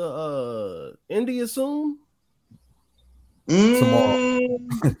going to India soon? Tomorrow.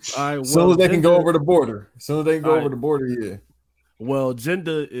 All right. Soon as they can go over the border. Yeah. Well,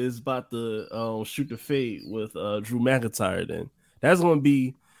 Jinder is about to shoot the fade with Drew McIntyre. Then that's going to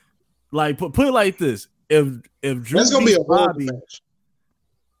be. Like put it like this: if Drew beats Bobby,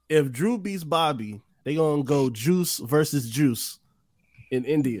 if Drew beats Bobby, they gonna go Juice versus Juice in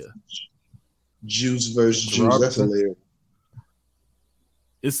India. Juice versus Juice. That's hilarious.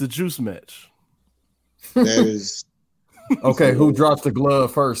 It's the Juice match. That is okay. Who drops the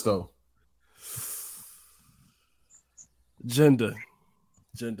glove first, though? Jinder.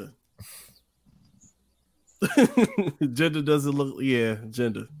 Jinder doesn't look. Yeah,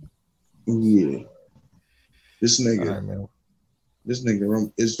 Jinder. Yeah, this nigga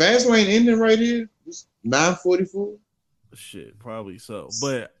is Fastlane ending right here. 9:44. Shit, probably so.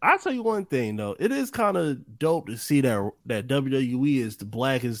 But I'll tell you one thing though, it is kind of dope to see that WWE is the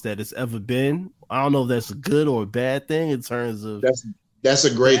blackest that it's ever been. I don't know if that's a good or a bad thing in terms of that's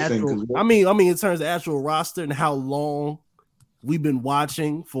a great thing. I mean, in terms of actual roster and how long we've been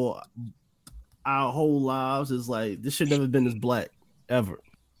watching for our whole lives, is like this should never been this black ever.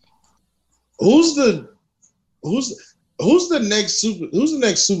 Who's the next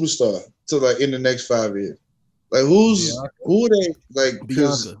superstar to like in the next 5 years? Like who are they like?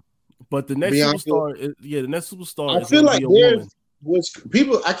 Bianca. But the next superstar, the next superstar. I feel like there was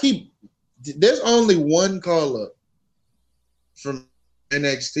people. There's only one call up from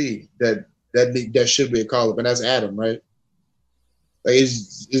NXT that should be a call up, and that's Adam, right? Like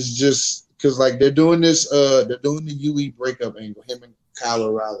it's just because like they're doing this. They're doing the UE breakup angle, him and Kyle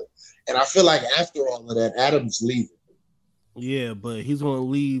O'Reilly, and I feel like after all of that, Adam's leaving. Yeah, but he's going to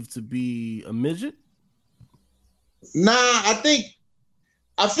leave to be a midget. Nah, I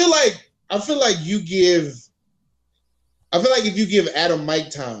feel like if you give Adam mic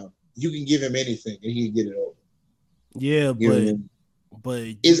time, you can give him anything and he can get it over. Yeah,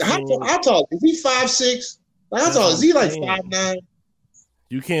 but how tall is he? 5'6"? Like how tall is he? Like 5'9"?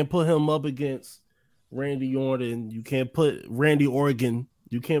 You can't put him up against Randy Orton. You can't put Randy Orton.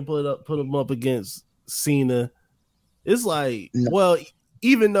 You can't put him up against Cena. It's like well.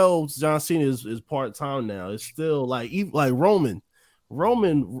 Even though John Cena is part time now, it's still like Roman.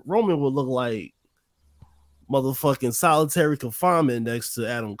 Roman would look like motherfucking solitary confinement next to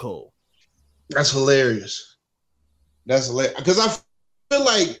Adam Cole. That's hilarious. Because I feel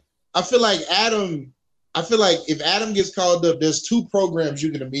like Adam. I feel like if Adam gets called up, there's 2 programs you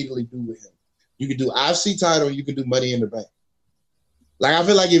can immediately do with him. You can do IFC title. You can do Money in the Bank. Like I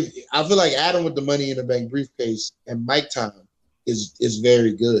feel like Adam with the Money in the Bank briefcase and mic time is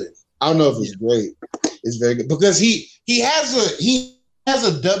very good. I don't know if it's great. It's very good because he has a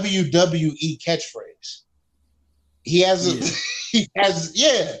WWE catchphrase. As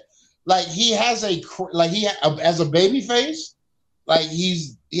a baby face, like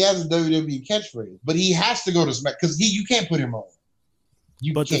he has a WWE catchphrase, but he has to go to Smack because you can't put him on.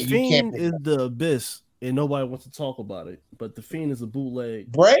 The Fiend is the Abyss, and nobody wants to talk about it. But the Fiend is a bootleg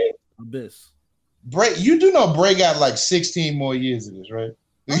Bray Abyss. Bray, you do know Bray got like 16 more years of this, right?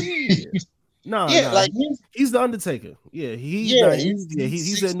 No, like he's the Undertaker. Yeah, he's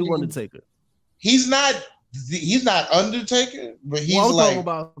that new Undertaker. He's not Undertaker, but he's I'm talking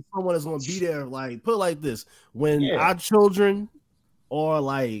about someone that's going to be there. Like put it like this: when our children are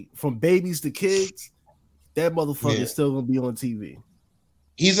like from babies to kids, that motherfucker is still going to be on TV.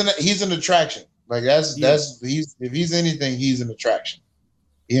 He's an attraction. Like if he's anything, he's an attraction.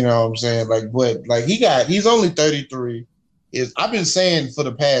 You know what I'm saying? Like, but like he's only 33. I've been saying for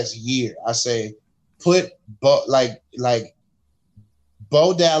the past year, I say put Bo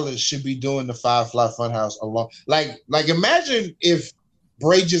Dallas should be doing the Firefly Funhouse along. Like imagine if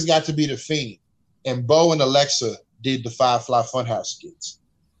Bray just got to be the Fiend and Bo and Alexa did the Firefly Funhouse skits.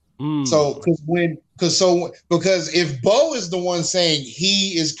 So because if Bo is the one saying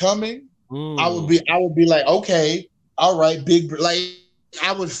he is coming, I would be like, okay, all right, big like.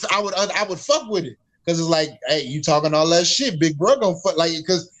 I would fuck with it because it's like, hey, you talking all that shit, big bro gonna fuck like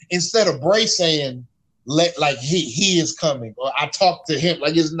because instead of Bray saying like he is coming or I talk to him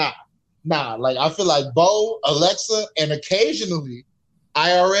like it's not like I feel like Bo, Alexa, and occasionally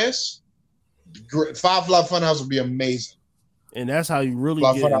IRS, Firefly Funhouse would be amazing, and that's how you really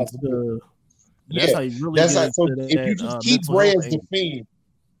get into. That's how you really get into that. If you just keep Bray as the Fiend,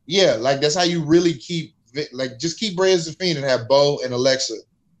 like that's how you really keep. Like just keep Bray as the Fiend and have Bo and Alexa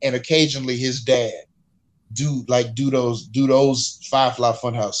and occasionally his dad do those Firefly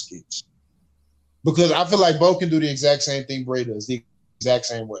Funhouse skits because I feel like Bo can do the exact same thing Bray does the exact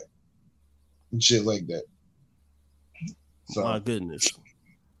same way and shit like that. So, my goodness,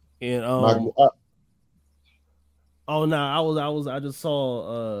 and I just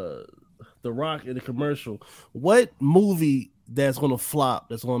saw The Rock in the commercial. What movie that's gonna flop?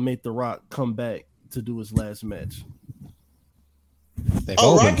 That's gonna make The Rock come back to do his last match? They've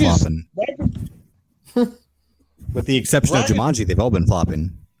all been flopping. With the exception of Jumanji, they've all been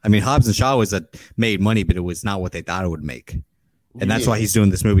flopping. I mean, Hobbs and Shaw made money, but it was not what they thought it would make. And that's why he's doing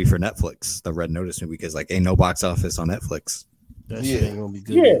this movie for Netflix, the Red Notice movie, because like ain't no box office on Netflix. That shit ain't gonna be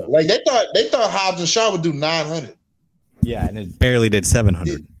good. Yeah, like they thought Hobbs and Shaw would do 900. Yeah, and it barely did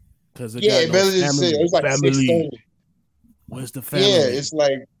 700. Because it barely did. It was like 630. Where's the family?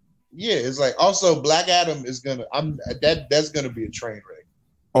 Yeah, it's like also Black Adam is gonna. That's gonna be a train wreck.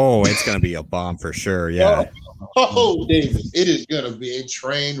 Oh, it's gonna be a bomb for sure. Yeah. Oh, David, it is gonna be a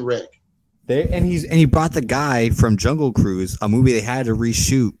train wreck. He brought the guy from Jungle Cruise, a movie they had to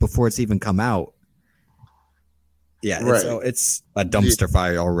reshoot before it's even come out. Yeah, it's a dumpster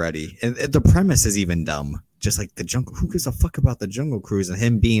fire already, and the premise is even dumb. Just like the Jungle, who gives a fuck about the Jungle Cruise and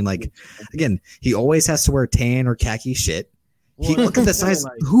him being like, again, he always has to wear tan or khaki shit. Look at the size.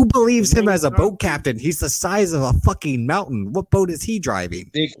 Who believes him as a boat captain? He's the size of a fucking mountain. What boat is he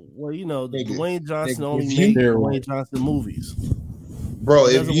driving? Well, Dwayne Johnson only made Dwayne Johnson movies. Bro,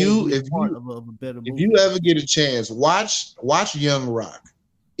 He if doesn't you want to be if part you of a better if movie. you ever get a chance, watch Young Rock.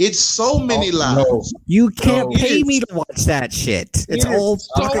 It's so many lies. No. You can't No, pay it me is- to watch that shit. It's it is all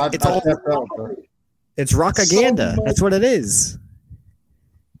so it's all stepped out, bro. it's rockaganda. much- That's what it is.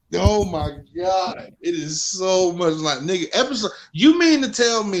 Oh my god, it is so much like nigga episode. You mean to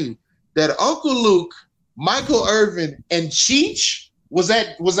tell me that Uncle Luke, Michael Irvin, and Cheech was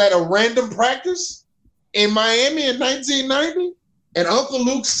at a random practice in Miami in 1990, and Uncle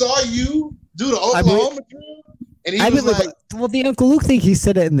Luke saw you do the Oklahoma drill, and he was like, well, the Uncle Luke thing, he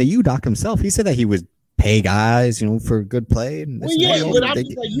said it in the U-Doc himself. He said that he would pay guys, for good play. And "Well, yeah, but I'm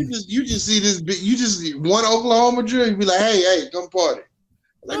just like, you just see this, you just see one Oklahoma drill, you be like, hey, come party."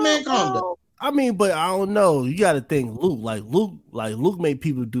 Like, man, calm down. I mean, but I don't know. You got to think Luke made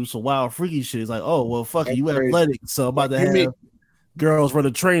people do some wild, freaky shit. It's like, oh well, fuck it, you athletic, so I'm about to have girls run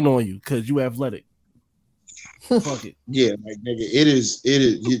a train on you because you athletic. Fuck it. Yeah, like nigga, it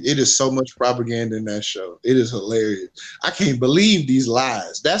is so much propaganda in that show. It is hilarious. I can't believe these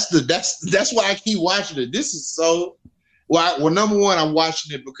lies. That's why I keep watching it. This is so well. Number one, I'm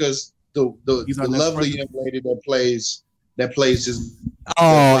watching it because the lovely young lady that plays just.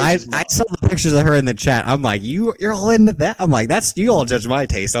 Oh, I saw the pictures of her in the chat. I'm like, you're all into that. I'm like, you all judge my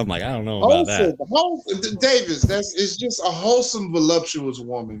taste. I'm like, I don't know about that. Davis, it's just a wholesome, voluptuous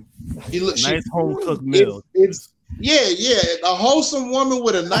woman. Nice home cooked meal. It's a wholesome woman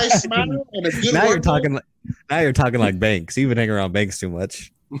with a nice smile and a good. Now you're talking like Banks. You've been hanging around Banks too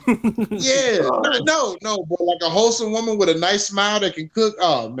much. Yeah, no, bro. Like a wholesome woman with a nice smile that can cook.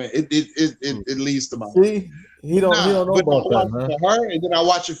 Oh man, it leads to my. See, he don't know about that, man. For her, and then I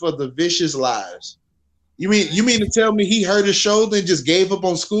watch it for the vicious lies. You mean to tell me he hurt his shoulder and just gave up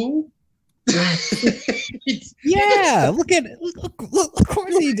on school? Yeah, look, of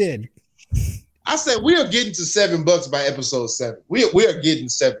course he did. I said we are getting to $7 by episode 7. We are getting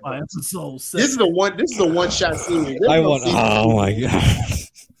 $7. By episode 7. This is a one shot series. Oh my god.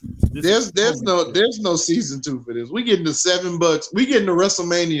 There's no season 2 for this. We getting to $7. We getting to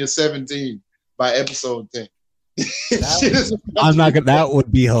WrestleMania 17 by episode 10. That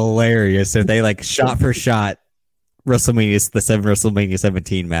would be hilarious if they like shot for shot WrestleMania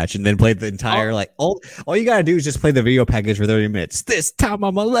 17 match and then played the entire all you gotta do is just play the video package for 30 minutes. This time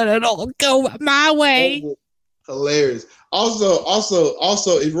I'm gonna let it all go my way. Hilarious. Also,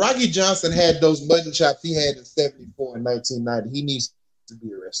 if Rocky Johnson had those mutton chops he had in 74 and 1990, he needs to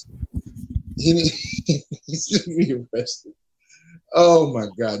be arrested. He needs to be arrested. Oh my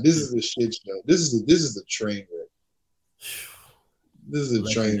god, this is a shit show. This is a train wreck. This is a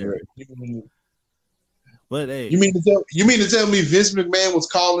train wreck. But hey, you mean to tell me Vince McMahon was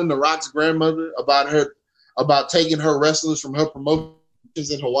calling The Rock's grandmother about taking her wrestlers from her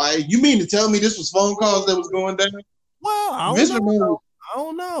promotions in Hawaii? You mean to tell me this was phone calls that was going down? Well, I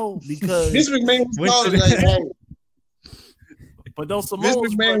don't know because Vince McMahon was calling like, hey. But those Vince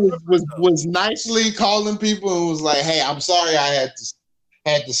McMahon was nicely calling people and was like, "Hey, I'm sorry I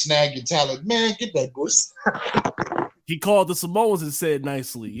had to snag your talent, man. Get that bush." He called the Samoans and said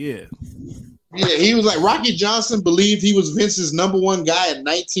nicely, yeah. Yeah, he was like Rocky Johnson believed he was Vince's number one guy in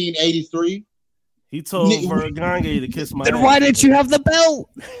 1983. He told Vergange to kiss my ass. Then why didn't you have the belt?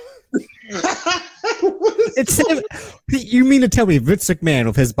 You mean to tell me Vince McMahon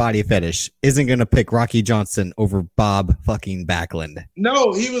with his body fetish isn't gonna pick Rocky Johnson over Bob fucking Backlund?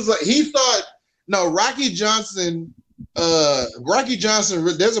 No, he was like Rocky Johnson. There's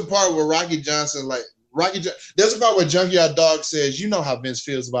a part where there's a part where Junkyard Dog says, "You know how Vince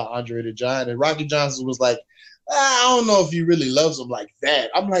feels about Andre the Giant," and Rocky Johnson was like, "I don't know if he really loves him like that."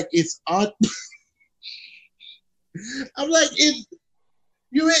 I'm like, it's I'm like,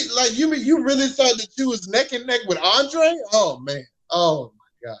 you really thought that you was neck and neck with Andre? Oh man, oh my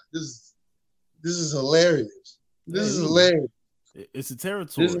god, this is hilarious. This is hilarious. It's a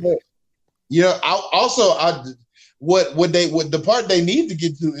territory. What the part they need to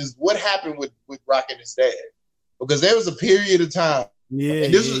get to is what happened with Rock and his dad, because there was a period of time. Yeah,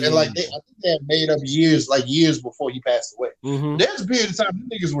 and I think they had made up years before he passed away. Mm-hmm. There was a period of time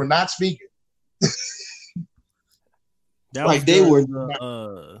the niggas were not speaking. That was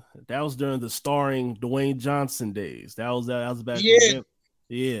during the starring Dwayne Johnson days. That was back. Yeah.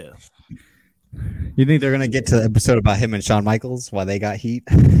 Yeah. You think they're gonna get to the episode about him and Shawn Michaels while they got heat?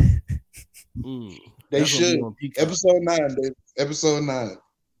 They should. Episode 9, Dave. Episode 9.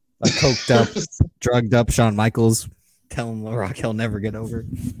 Like coked up, drugged up Shawn Michaels, telling The Rock he'll never get over.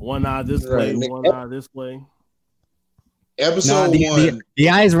 One eye this way, one eye this way. Episode 1. The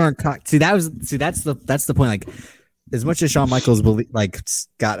eyes weren't cocked. That's the point. Like, as much as Shawn Michaels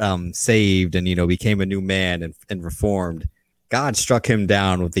got saved and became a new man and reformed, God struck him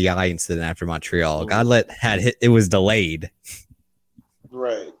down with the eye incident after Montreal. God it was delayed.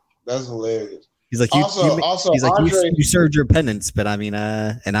 Right. That's hilarious. He's like, you served your penance, but I mean,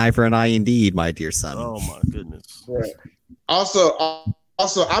 an eye for an eye indeed, my dear son. Oh my goodness. Right. Also,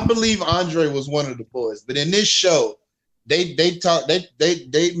 I believe Andre was one of the boys, but in this show, they make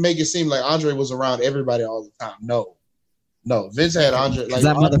it seem like Andre was around everybody all the time. No, Vince had Andre. Like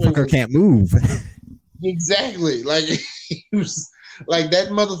that motherfucker can't move. Exactly. Like he was like that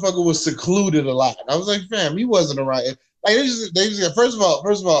motherfucker was secluded a lot. I was like, fam, he wasn't around. Like they just first of all, a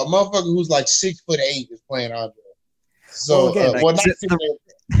motherfucker who's like 6'8" is playing Andre. So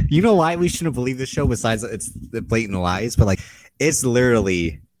you know why we shouldn't believe this show? Besides, it's the blatant lies, but like it's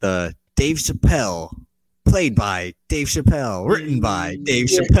literally the Dave Chappelle. Played by Dave Chappelle, written by Dave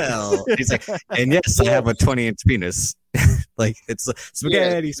Chappelle. He's like, and yes, I have a 20-inch penis. Like it's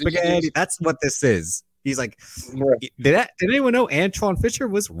spaghetti. That's what this is. He's like, did anyone know Antoine Fisher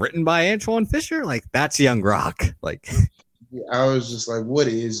was written by Antoine Fisher? Like that's Young Rock. Like, I was just like, what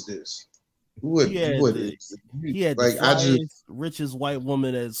is this? What is? He had like the richest white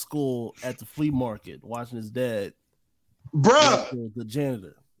woman at school at the flea market watching his dad. Bruh, the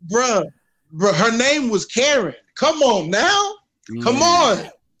janitor. Bruh, her name was Karen. Come on now. Come on.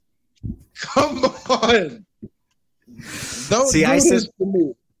 Don't see. I said to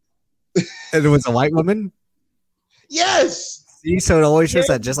me. And it was a white woman. Yes. See, so it always shows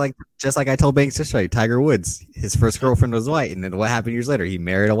that just like I told Banks yesterday, Tiger Woods, his first girlfriend was white, and then what happened years later? He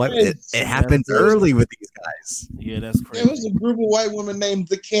married a white. It happens early with these guys. Yeah, that's crazy. There was a group of white women named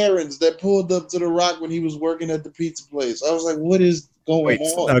the Karens that pulled up to the Rock when he was working at the pizza place. I was like, what is going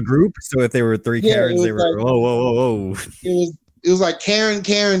on? A group? So if they were three Karens, they were whoa. It was like Karen,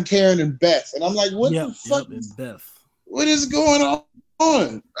 and Beth, and I'm like, what the fuck? Is Beth. What is going on?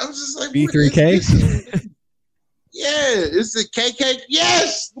 I'm just like B3K. Yeah, it's the KK.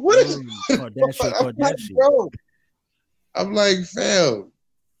 Yes, what is Kardashian? Bro. I'm like, fam.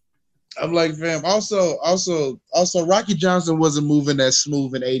 Also, Rocky Johnson wasn't moving that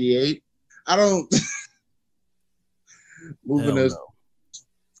smooth in '88. I don't moving that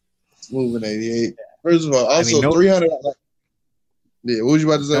smooth in '88. First of all, also 300. Yeah, what was you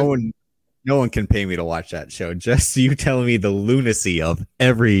about to say? No one can pay me to watch that show. Just you telling me the lunacy of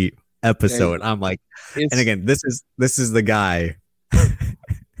every episode. I'm like, and again, this is the guy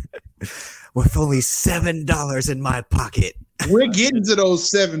with only $7 in my pocket. We're getting to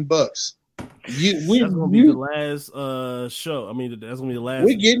those $7. That's gonna be the last show. I mean, that's gonna be the last.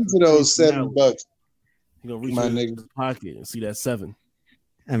 We're getting to those $7. You're gonna reach in his pocket and see that 7.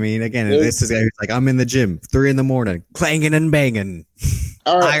 I mean, again, this is like I'm in the gym, 3 a.m, clanging and banging.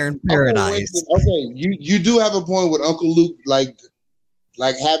 All right. Iron Paradise. Okay, you do have a point with Uncle Luke, like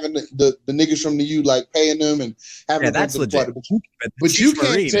having the niggas from the U, like paying them and having that's legit. But you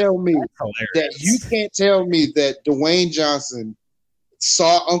can't tell me that Dwayne Johnson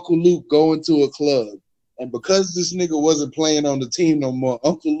saw Uncle Luke go into a club, and because this nigga wasn't playing on the team no more,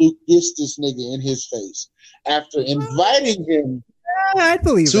 Uncle Luke dissed this nigga in his face after inviting him. I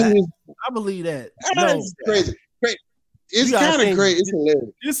believe that. I believe that. It's crazy. It's kind of crazy. It's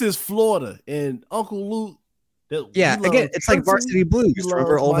hilarious. This is Florida, and Uncle Luke. Again, it's like Varsity Blues.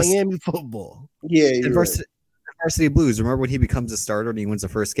 Remember Miami football? Yeah, Varsity Blues. Remember when he becomes a starter and he wins the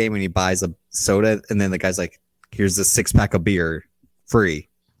first game and he buys a soda, and then the guy's like, "Here's a 6-pack of beer, free."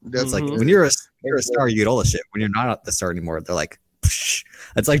 That's like when you're a star, you get all the shit. When you're not the star anymore, they're like, psh.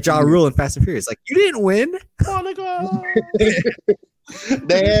 It's like Ja Rule and Fast and Furious. Like, you didn't win.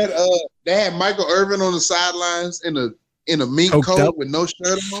 They had Michael Irvin on the sidelines in a mink Coked coat up with no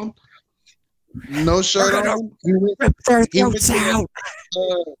shirt on. No shirt on.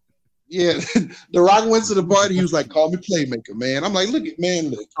 Yeah, The Rock went to the party. He was like, "Call me playmaker, man." I'm like, "Look."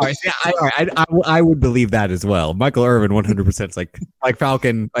 All right, I would believe that as well. Michael Irvin, 100%. Like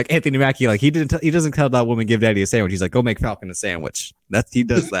Falcon, like Anthony Mackie. Like he doesn't tell that woman, "Give Daddy a sandwich." He's like, "Go make Falcon a sandwich." He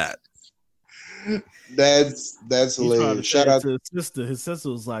does that. That's hilarious. Shout out to his sister. His sister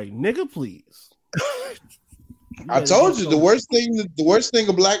was like, "Nigga, please." I told you the worst thing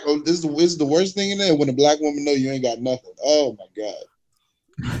a black this is the worst thing in there when a black woman know you ain't got nothing. Oh my god.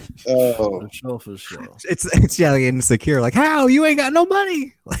 For sure. It's like insecure. Like, how you ain't got no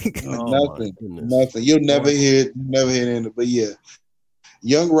money? Like nothing. You'll never hear it. But yeah,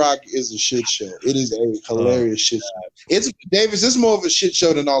 Young Rock is a shit show. It is a hilarious shit show. It's Davis. It's more of a shit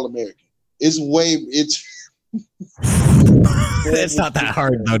show than All American. It's not that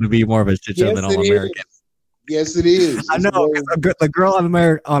hard though to be more of a shit show than All American. Yes, it is. I know. The girl on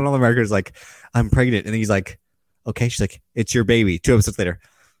All American is like, "I'm pregnant," and he's like, "Okay." She's like, "It's your baby." 2 episodes later,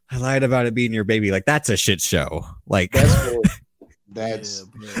 I lied about it being your baby. Like that's a shit show. Like that's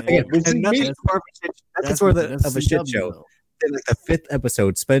sort of a shit show. In like the 5th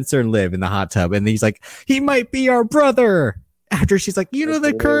episode, Spencer and Liv in the hot tub, and he's like, he might be our brother. After she's like, you know,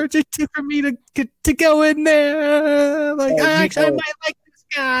 the courage it took for me to go in there. Like, I might like this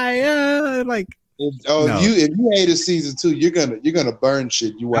guy. Like, if you hated season 2, you're gonna burn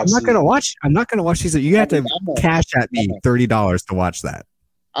shit. I'm not gonna watch season. You have to cash at me $30 to watch that.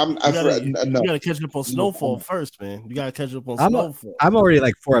 You gotta catch up on Snowfall first, man. You gotta catch up on Snowfall. I'm already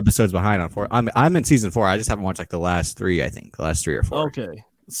like 4 episodes behind on 4. I'm in season 4. I just haven't watched like the last 3. I think the last 3 or 4. Okay,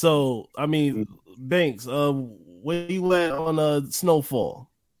 so I mean, Banks, where you at on Snowfall?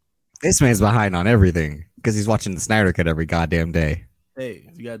 This man's behind on everything because he's watching the Snyder Cut every goddamn day. Hey,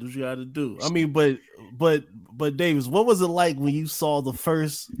 you gotta do what you gotta do. I mean, but Davis, what was it like when you saw the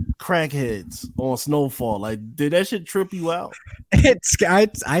first crackheads on Snowfall? Like, did that shit trip you out?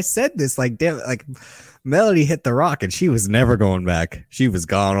 I said this like, damn, like Melody hit the rock and she was never going back. She was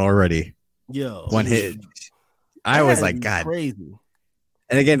gone already. Yo, one hit. I was like, God, crazy.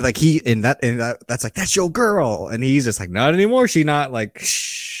 And again, like that's like, that's your girl, and he's just like, not anymore. She not like,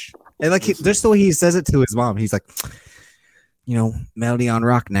 shh. And like, just the way he says it to his mom, he's like, you know, Melody on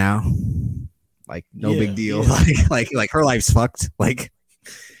rock now. Like, no big deal. Yeah. Like her life's fucked. Like,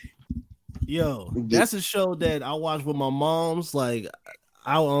 yo, that's a show that I watch with my mom's. Like,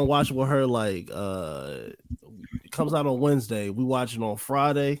 I watch with her. Like, it comes out on Wednesday. We watch it on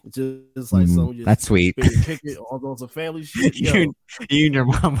Friday. Just like some. That's sweet. Kick it, all those family shit. Yo. you and your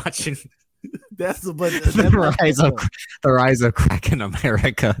mom watching. That's the rise of crack in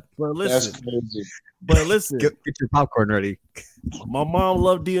America. But listen, that's crazy. But listen, get your popcorn ready. My mom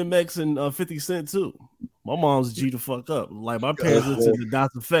loved DMX and 50 Cent too. My mom's G the fuck up. Like my parents listened to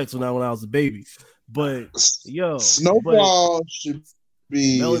Dr. Effects when I was a baby. But yo, Snowfall should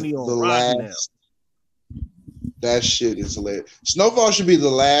be Melanie the last. Now. That shit is hilarious. Snowfall should be the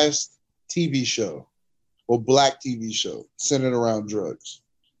last TV show or black TV show centered around drugs.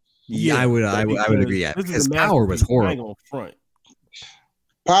 Yeah, I would agree. Yeah, because Power was horrible.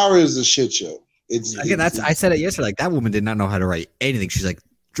 Power is a shit show. I said it yesterday. Like that woman did not know how to write anything. She's like,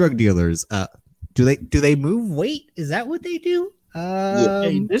 drug dealers. Do they move weight? Is that what they do?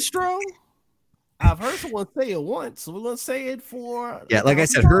 Hey, this strong. I've heard someone say it once, so we're gonna say it for. Yeah, like I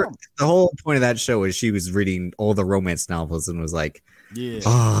said, the whole point of that show is she was reading all the romance novels and was like, yeah,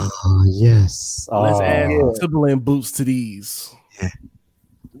 oh yes, let's add Timberland boots to these. Yeah.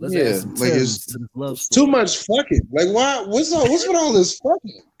 Let's add some like it's too much fucking. Like why? What's with all this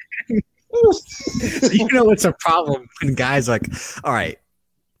fucking? You know what's a problem when guys like, all right,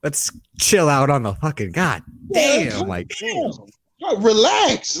 let's chill out on the fucking damn.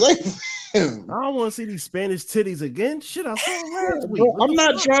 Relax. Like I don't want to see these Spanish titties again. Shit, I saw last week. Bro, I'm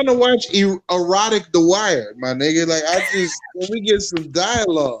not trying to watch erotic The Wire, my nigga. Like can we get some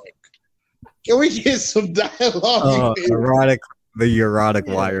dialogue? Can we get some dialogue? The erotic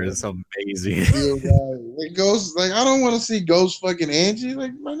Wire is amazing. It goes like I don't want to see Ghost fucking Angie.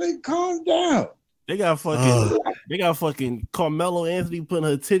 Like my nigga, calm down. They got fucking Carmelo Anthony putting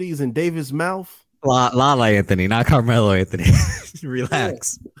her titties in David's mouth. Lala Anthony, not Carmelo Anthony.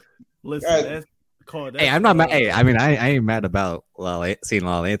 Relax. Listen, that's called. Hey, I'm not mad. Hey, I mean, I ain't mad about seeing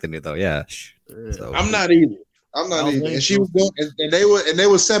Lala Anthony though. Yeah. So. I'm not either. And she was going, and they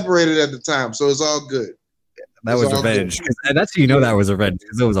were separated at the time, so it's all good. That was revenge. And that's how you know that was revenge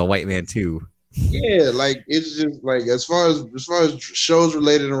because it was a white man too. Yeah, like it's just like as far as shows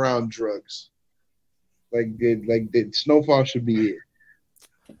related around drugs, like Snowfall should be it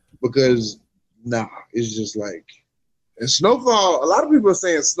because it's just like and Snowfall. A lot of people are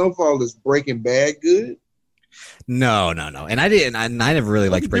saying Snowfall is Breaking Bad good. No, and I never really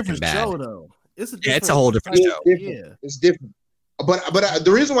liked Breaking Bad. Show, though. It's a whole different show. It's different. But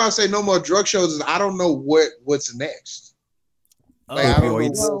the reason why I say no more drug shows is I don't know what's next. Like, I don't know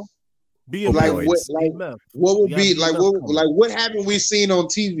what would be like what haven't we seen on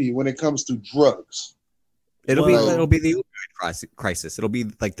TV when it comes to drugs? It'll be the opioid crisis. It'll be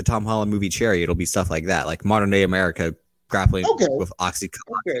like the Tom Holland movie Cherry. It'll be stuff like that, like modern day America grappling with Oxycontin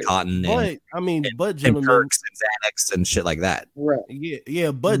but gentlemen, and perks and Xanax and shit like that. Right. Yeah,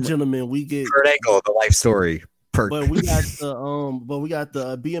 but gentlemen, we get Kurt Angle, the life story. But we got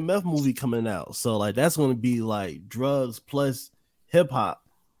the BMF movie coming out, so like that's going to be like drugs plus hip hop,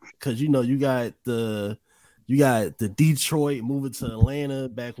 because you got the Detroit moving to Atlanta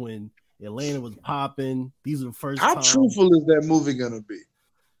back when Atlanta was popping. These are the first. How truthful is that movie gonna be?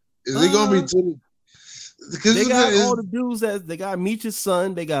 Is it gonna be? They got all the dudes that they got. Meech's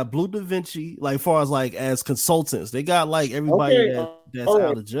son. They got Blue Da Vinci. Like far as like as consultants, they got like everybody that's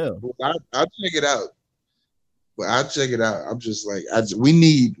out of jail. I'll check it out. But I'll check it out. I'm just like we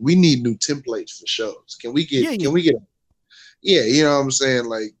need new templates for shows. Can we get? You know what I'm saying?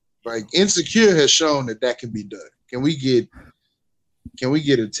 Like Insecure has shown that can be done. Can we get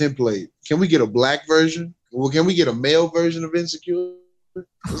a template? Can we get a black version? Well, can we get a male version of Insecure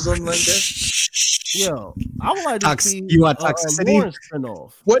or something like that? Yo, I would like to see you want Toxicity Lawrence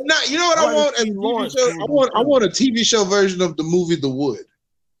spinoff. What not? You know what I want? A TV show. I want a TV show version of the movie The Wood.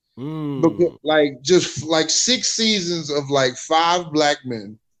 Because, like just like 6 seasons of like 5 black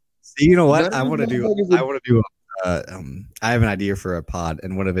men. So you know what I want to do? I have an idea for a pod,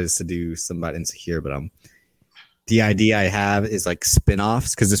 and one of it is to do something about Insecure. But the idea I have is like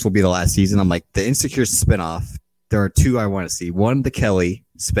spinoffs because this will be the last season. I'm like the Insecure spinoff. There are 2 I want to see. One, the Kelly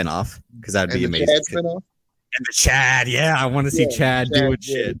spinoff, because that'd be amazing. And the Chad, I want to see Chad doing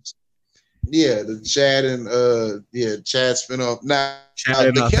shit. Yeah, the Chad and Chad spinoff. Now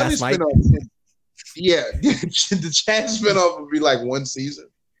the Kelly spinoff. Yeah, the Chad spinoff would be like 1 season.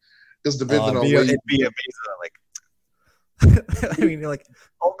 Just depending on where it'd be amazing. Like, I mean, you're like,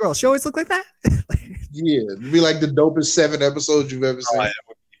 oh girl, she always look like that. Yeah, it'd be like the dopest 7 episodes you've ever seen.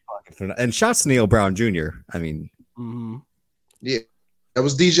 And shouts to Neil Brown Jr. I mean, yeah, that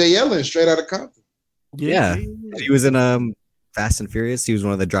was DJ Yellen straight out of Compton. Yeah. He was in Fast and Furious. He was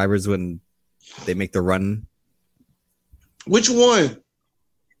one of the drivers when they make the run. Which one?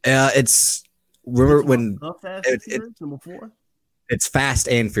 It's remember when number 4. It's Fast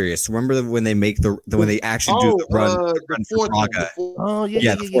and Furious. Remember when they make when they actually do the run the fourth for one.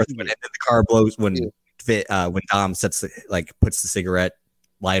 The fourth one, and then the car blows when Dom puts the cigarette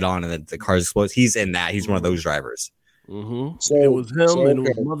light on and then the car explodes. He's in that. He's one of those drivers. So it was him and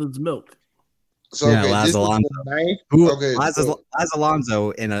it was Mother's Milk. So Laz Alonso. Laz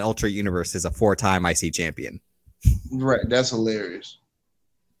Alonso in an alternate universe is a 4-time IC champion. Right, that's hilarious.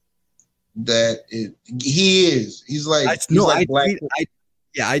 He is. He's like I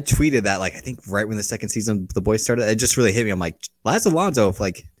tweeted that like I think right when the second season of The Boys started. It just really hit me. I'm like, Laz Alonso,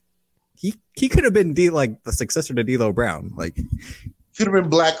 like he could have been the successor to D'Lo Brown. Like could have been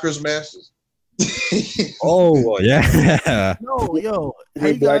Black Chris Masters. Oh yeah. No, yo,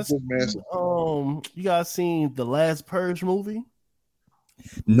 hey, you guys seen the last Purge movie?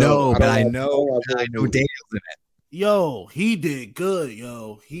 No, but I know Daniel's in it. Yo, he did good.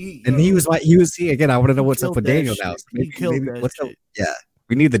 He was again. I want to know what's up with Daniel now. So he killed that shit. Yeah,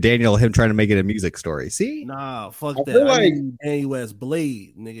 we need the Daniel him trying to make it a music story. See, nah, fuck that. I mean, Daniel West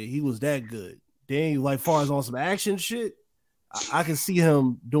Blade, nigga, he was that good. Daniel, like far as on some action shit, I can see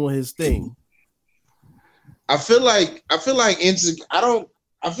him doing his thing. I feel like Insecure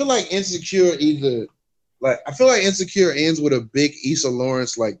ends with a big Issa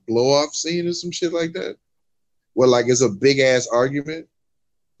Lawrence like blow off scene or some shit like that. Where like it's a big ass argument.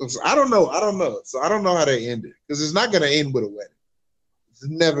 So I don't know. So I don't know how they end it because it's not gonna end with a wedding. It's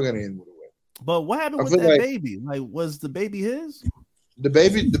never gonna end with a wedding. But what happened with that baby? Like, was the baby his? The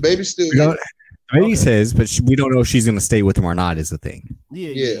baby's still. The baby's his, but we don't know if she's gonna stay with him or not. Is the thing.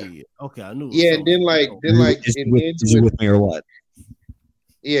 Yeah. Okay, I knew. Yeah, and then is he with me or what?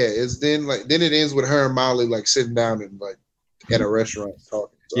 Yeah, then it ends with her and Molly like sitting down and like at a restaurant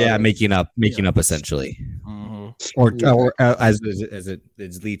talking. So making up essentially. Or as it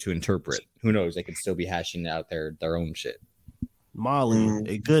is lead to interpret. Who knows? They could still be hashing out their own shit. Molly,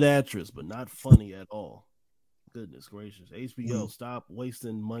 a good actress, but not funny at all. Goodness gracious. HBO, stop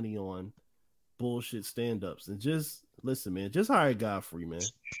wasting money on bullshit stand-ups and just listen, man. Just hire Godfrey, man.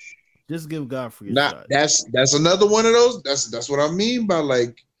 Just give Godfrey a shot. That's another one of those. That's what I mean by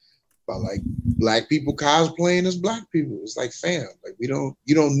black people cosplaying as black people. It's like, fam, like you don't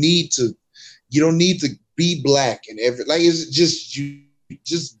need to be black and it's just you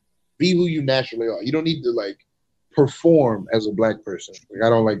just be who you naturally are. You don't need to like perform as a black person. Like I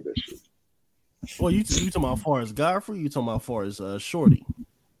don't like that shit. Well, you talking about as far as Godfrey? You talking about as far as Shorty,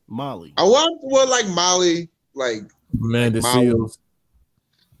 Molly? I want like Molly, like Amanda Seals.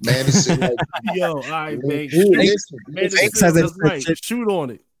 Yo, all right, man. Shoot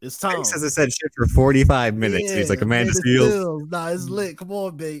on it. It's time. He says it said shit for 45 minutes. Yeah, he's like Amanda Seals. Nah, it's lit. Come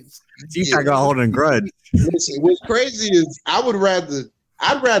on, Bates. She's not gonna hold a grudge. Listen, what's crazy is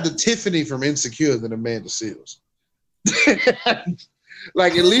I'd rather Tiffany from Insecure than Amanda Seals.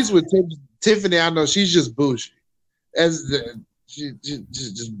 Like at least with Tiffany, I know she's just bougie. She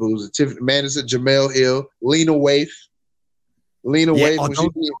just bougie. Tiffany, Amanda said Jamel Hill, Lena Waithe. Lena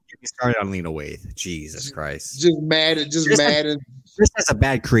Waithe. me started on Lena Waithe. Jesus Christ. Just mad. Just as a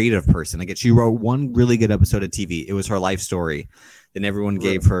bad creative person. Like, she wrote one really good episode of TV. It was her life story. Then everyone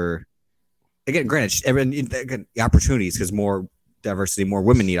gave her, again, granted, everyone, opportunities, because more diversity, more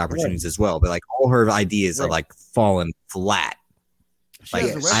women need opportunities as well. But like, all her ideas are like falling flat. She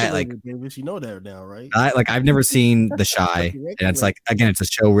has a record label, Davis. You know that now, right? I've never seen The Chi, and it's like, again, it's a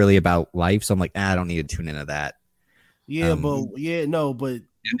show really about life. So I'm like, I don't need to tune into that. Yeah, but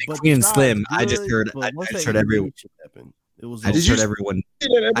Queen and Slim, I just heard everyone. I just heard everyone.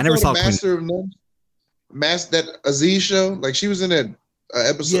 I never saw Master of None. That Aziz show. Like, she was in that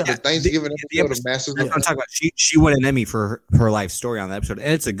episode, the Thanksgiving episode of Masters. I'm talking about. She won an Emmy for her life story on that episode,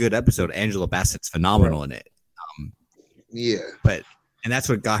 and it's a good episode. Angela Bassett's phenomenal in it. And that's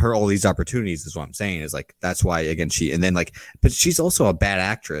what got her all these opportunities, is what I'm saying. Is like, that's why, again, but she's also a bad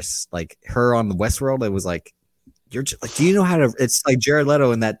actress. Like, her on the Westworld, it was like, you're just, like, do you know how to? It's like Jared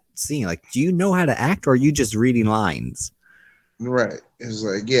Leto in that scene. Like, do you know how to act, or are you just reading lines? Right. It's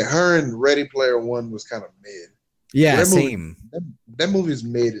like, her and Ready Player One was kind of mid. Yeah, same. That movie is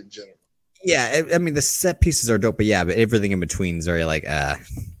mid in general. Yeah, I mean, the set pieces are dope, but everything in between is very like, Yeah,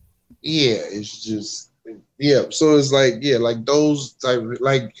 it's just. Yeah, so it's like, like those type,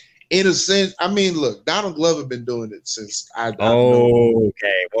 like, in a sense. I mean, look, Donald Glover been doing it since I.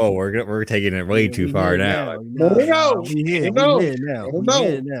 Okay, well, we're taking it way too far now. No.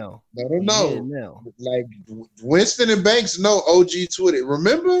 Like, Winston and Banks know OG Twitter.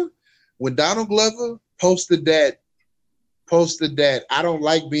 Remember when Donald Glover posted that I don't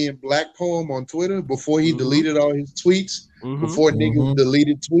like being black poem on Twitter before he deleted all his tweets, before niggas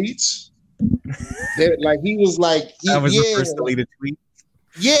deleted tweets? Like, he was like, that was the first deleted tweet.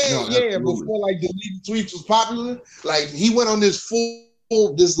 Before like deleted tweets was popular, like, he went on this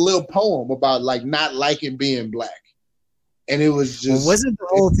little poem about like not liking being black, and it was just wasn't the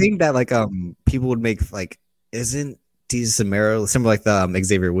whole thing that like people would make like, isn't Deezus and Mero something like the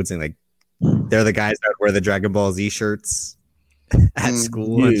Xavier Woods thing, like they're the guys that would wear the Dragon Ball Z shirts at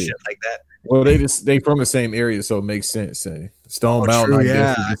school and shit like that. Well, they from the same area, so it makes sense. Stone Mountain, I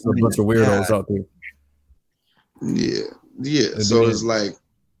guess, is just a bunch of weirdos out there. Yeah. And so it's like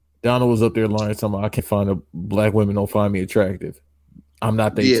Donald was up there lying, talking about, I can't find black women don't find me attractive. I'm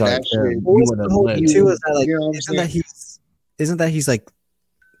not their type. Isn't that he's like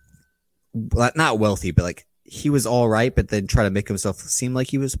not wealthy, but like he was all right, but then try to make himself seem like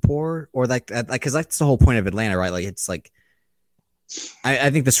he was poor, or like because that's the whole point of Atlanta, right? Like, it's like. I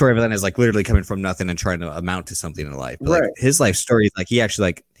think the story of Atlanta is like literally coming from nothing and trying to amount to something in life. But like, his life story is like, he actually,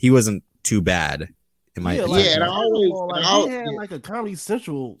 like, he wasn't too bad. And I always he had like a Comedy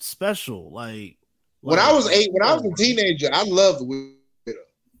Central special. Like, when I was a teenager, I loved Widow.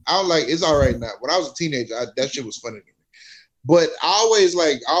 I was like, it's all right now. When I was a teenager, that shit was funny to me. But I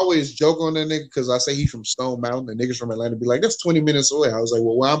always joke on that nigga because I say he's from Stone Mountain, and niggas from Atlanta be like, that's 20 minutes away. I was like,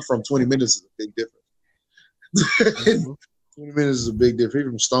 well, where I'm from, 20 minutes is a big difference. 20 minutes is a big difference.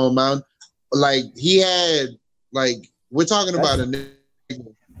 From Stone Mountain, like, he had, like, we're talking about a nigga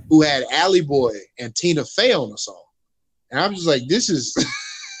who had Alley Boy and Tina Fey on the song, and I'm just like, this is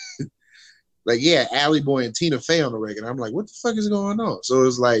like, Alley Boy and Tina Fey on the record. I'm like, what the fuck is going on? So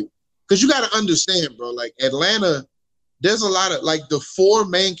it's like, because you got to understand, bro, like, Atlanta, there's a lot of, like, the four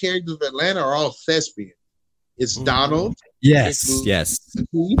main characters of Atlanta are all thespian. It's Donald, yes,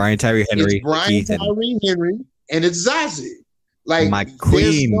 Brian Tyree Henry, it's Brian Tyree Henry, and it's Zazie. Like, my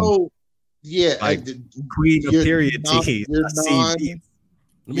queen, queen of period tea. I'm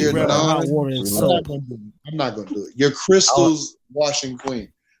not gonna do it. Your crystals washing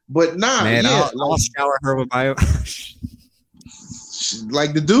queen, but man, I'll shower her with my.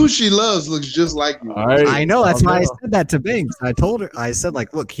 Like, the dude she loves looks just like you. I know, that's why I said that to Banks. I told her, I said,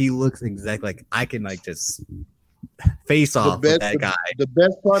 like, look, he looks exactly like I can, like, just face off with that guy. The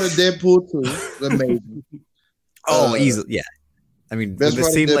best part of Deadpool 2 is amazing. Easily, yeah. I mean, the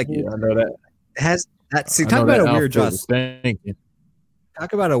scene, like, I know that has that. See, talk about a weird Joss.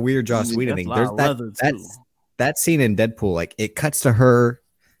 Talk about a weird Joss Whedon thing. There's that scene in Deadpool. Like, it cuts to her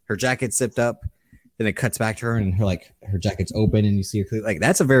jacket zipped up, then it cuts back to her, and her jacket's open, and you see her clearly. Like,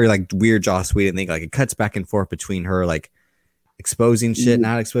 that's a very, like, weird Joss Whedon thing. Like, it cuts back and forth between her, like, exposing shit,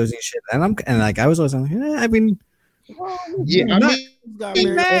 not exposing shit, and I was always like, I mean, I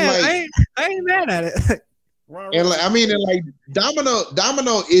ain't mad at it. And like,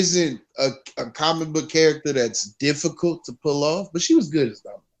 Domino isn't a comic book character that's difficult to pull off, but she was good as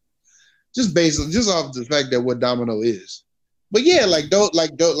Domino. Just off the fact that what Domino is. But yeah, like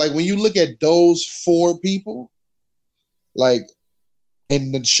when you look at those four people, like,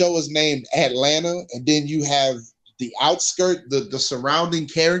 and the show is named Atlanta, and then you have the outskirt, the surrounding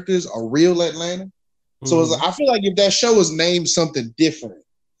characters are real Atlanta. So it's like, I feel like if that show was named something different,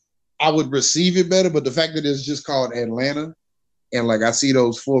 I would receive it better. But the fact that it's just called Atlanta, and like I see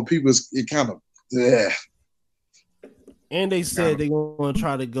those 4 people, it kind of, yeah. And they said they're going to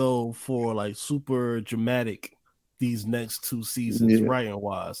try to go for like super dramatic these next 2 seasons, writing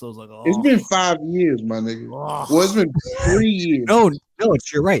wise. So it's like, it's been 5 years, my nigga. Well, it's been 3 years. No,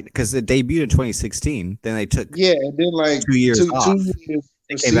 you're right, because it debuted in 2016. Then they took and then like 2 years off. 2 years.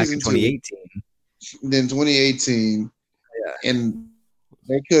 They came back in 2018. Then 2018, and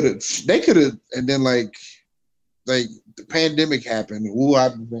they could have, and then like the pandemic happened. Ooh,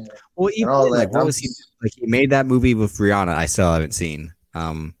 I've been well, even like what was he like? He made that movie with Rihanna. I still haven't seen.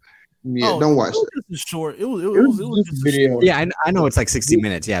 Don't watch it. It was short. It was just a video. Yeah, I know it's like 60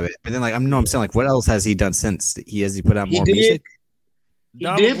 minutes. Yeah, but then like I'm saying like what else has he done since? Has he put out more music? He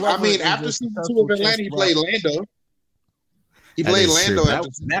did. I mean, after season 2 of Atlanta, he played Lando. He played Lando.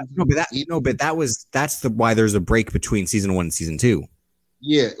 That's why there's a break between season 1 and season 2.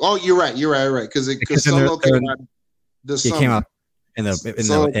 Yeah. Oh, you're right. Because Solo came out. It came out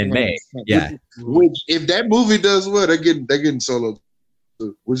in May. Yeah. Which, if that movie does well, they're getting Solo.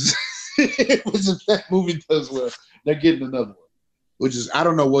 Which if that movie does well, they're getting another one. Which is, I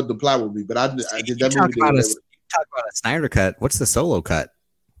don't know what the plot will be, but I did that movie. Talk about a Snyder cut. What's the Solo cut?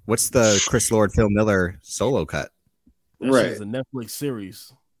 What's the Chris Lord, Phil Miller Solo cut? That shit is a Netflix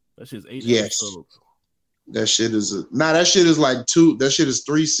series. That shit's 8 episodes. That shit is that shit is like 2. That shit is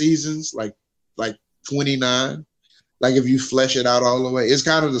 3 seasons, like 29. Like if you flesh it out all the way, it's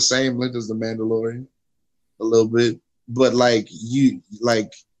kind of the same length as The Mandalorian, a little bit. But like he's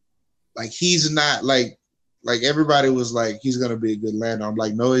not like everybody was like he's gonna be a good Lando. I'm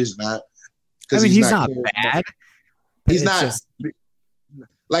like, no, he's not. I mean, he's not bad. He's not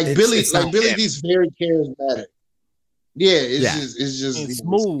like Billy. Like Billy D's very charismatic. Yeah, it's just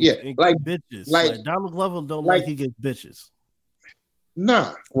smooth. Yeah, like bitches. Like Donald Glover don't like he gets bitches.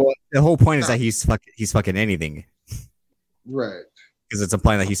 Nah. Well, the whole point is that he's fucking anything. Right. Because it's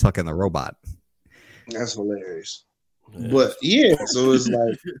implying that he's fucking the robot. That's hilarious. Yeah. But yeah, so it's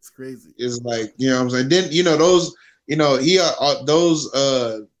like it's crazy. It's like, you know what I'm saying? Then those,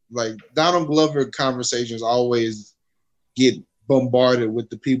 those like Donald Glover conversations always get bombarded with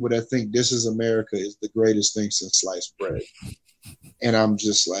the people that think This Is America is the greatest thing since sliced bread. And I'm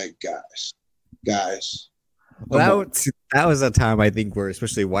just like, guys. Well, that was a time I think where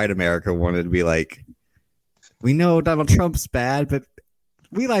especially white America wanted to be like, we know Donald Trump's bad, but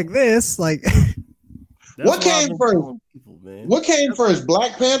we like this. Like, what came first? What came first,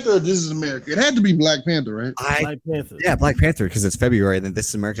 Black Panther or This Is America? It had to be Black Panther, right? Black Panther. Yeah, Black Panther, because it's February, and then This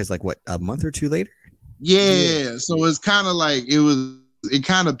Is America is like, what, a month or 2 later? Yeah, so it's kind of like it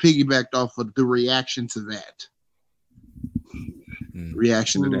kind of piggybacked off of the reaction to that.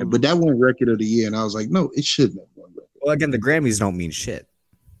 Reaction to that. But that won Record of the Year, and I was like, no, it shouldn't have won Record. Well, again, the Grammys don't mean shit.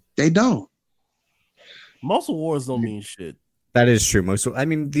 They don't. Most awards don't mean shit. That is true.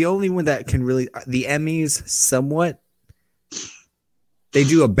 The only one that can really, the Emmys, somewhat, they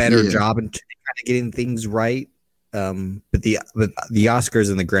do a better job in kind of getting things right. But the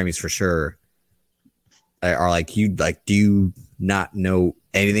Oscars and the Grammys for sure are like, do you not know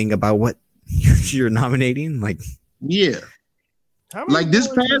anything about what you're nominating? Like, yeah. Like this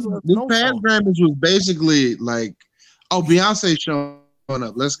past Grammys was basically like, oh, Beyonce showing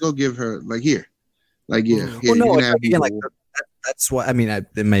up. Let's go give her here. Like, well, no, again, like that's what I mean.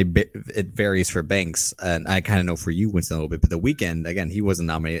 It varies for Banks, and I kind of know for you, Winston, a little bit. But The Weeknd, again, he wasn't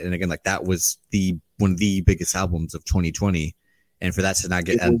nominated, and again, like that was one of the biggest albums of 2020, and for that to not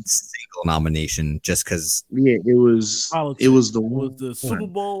get a single nomination just because it was the Super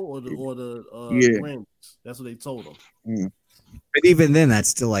Bowl or the Grammys. That's what they told them. But even then, that's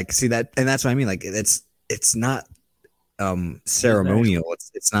still like that, and that's what I mean. Like it's not ceremonial.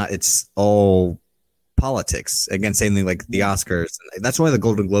 It's all politics. Again, same thing like the Oscars. That's why the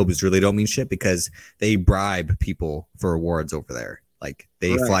Golden Globes really don't mean shit, because they bribe people for awards over there. Like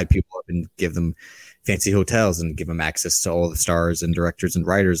they fly people up and give them fancy hotels and give them access to all the stars and directors and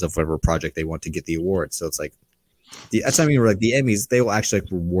writers of whatever project they want to get the award. So it's like that's what I mean. Like the Emmys, they will actually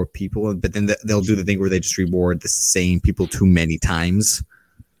reward people, but then they'll do the thing where they just reward the same people too many times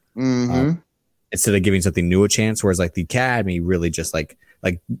instead of giving something new a chance. Whereas like the Academy really just like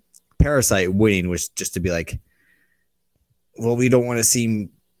Parasite winning was just to be like, well, we don't want to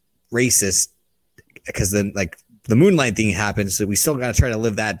seem racist because then like the Moonlight thing happened, so we still got to try to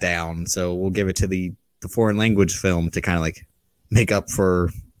live that down. So we'll give it to the foreign language film to kind of like make up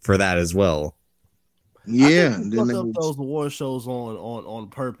for that as well. Yeah, I think fuck up those award shows on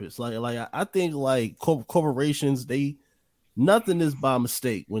purpose. Like I think like corporations, nothing is by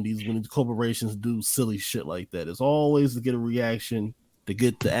mistake when these corporations do silly shit like that. It's always to get a reaction, to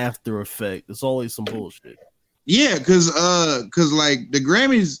get the after effect. It's always some bullshit. Yeah, because like the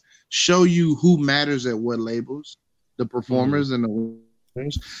Grammys show you who matters at what labels, the performers and the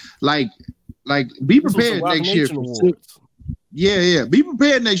winners. Like be prepared next year for be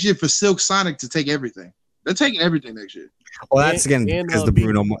prepared next year for Silk Sonic to take everything. They're taking everything next year. Well, that's again because the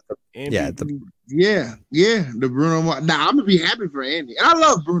Bruno. The Bruno Mars. Now I'm gonna be happy for Andy, and I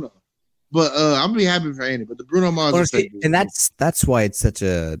love Bruno, but I'm gonna be happy for Andy. But the Bruno Mars, and that's why it's such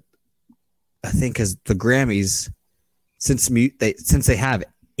a. I think because the Grammys, since they have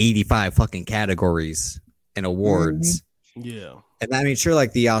 85 fucking categories and awards, yeah, and I mean sure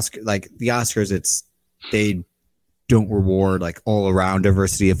like the Oscars, they don't reward like all around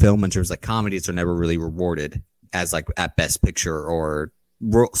diversity of film in terms of like comedies are never really rewarded as like at Best Picture or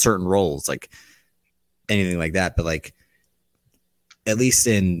certain roles like anything like that, but like at least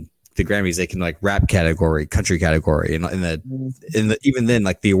in the Grammys they can like rap category, country category, and in the even then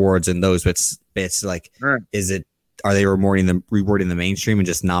like the awards in those, but it's like are they rewarding the mainstream and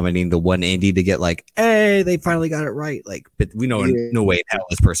just nominating the one indie to get like, hey, they finally got it right? Like, but we know no way in hell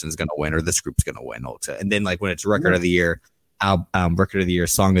this person's gonna win or this group's gonna win. And then like when it's record of the year, record of the year,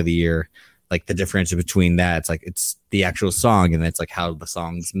 song of the year, like the difference between that, it's like it's the actual song and it's like how the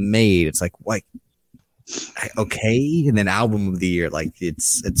song's made. It's like what, okay, and then album of the year, like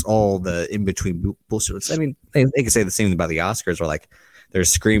it's all the in between bullshit. I mean, they can say the same thing about the Oscars, where like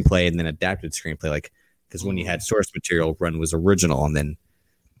there's screenplay and then adapted screenplay, like. Because when you had source material, run was original, and then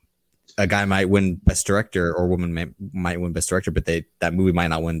a guy might win Best Director or woman might win Best Director, but that movie might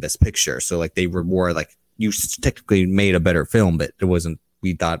not win Best Picture. So like they reward like you technically made a better film, but it wasn't.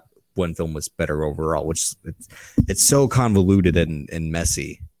 We thought one film was better overall, which it's so convoluted and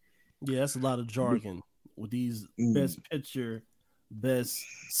messy. Yeah, that's a lot of jargon with these Best Picture, Best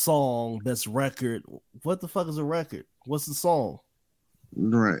Song, Best Record. What the fuck is a record? What's the song?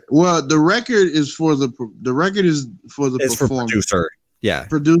 Right. Well, the record is for the performer. For producer. Yeah.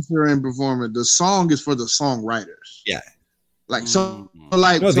 Producer and performer. The song is for the songwriters. Yeah. Like if you're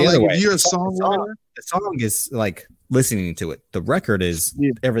a songwriter, the song is like listening to it. The record is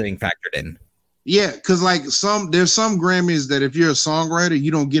everything factored in. Yeah, because like there's some Grammys that if you're a songwriter, you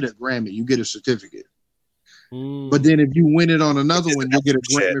don't get a Grammy, you get a certificate. But then if you win it on another one, you get a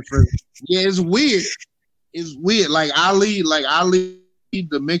Grammy for. Yeah, it's weird. It's weird. Like Ali,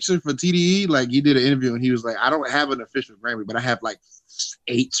 the mixer for TDE, like he did an interview and he was like, I don't have an official Grammy, but I have like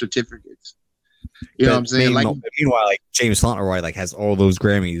 8 certificates. You know what I'm saying? Meanwhile, like James Fauntleroy like has all those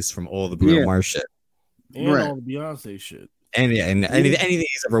Grammys from all the Bruno Mars shit. And all the Beyonce shit. And anything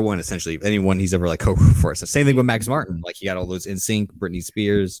he's ever won, essentially, anyone he's ever like co-wrote for. So same thing with Max Martin. Like he got all those NSYNC, Britney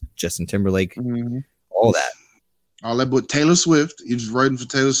Spears, Justin Timberlake, all that. All that, but Taylor Swift. He was writing for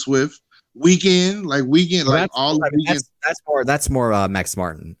Taylor Swift. Weekend, that's more Max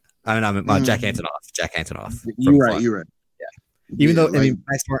Martin. I mean, Jack Antonoff. You're right. Yeah. Even though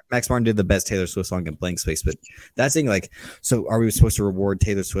Max Martin did the best Taylor Swift song in Blank Space, but that's thing like, so are we supposed to reward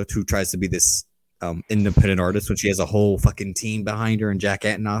Taylor Swift who tries to be this independent artist when she has a whole fucking team behind her and Jack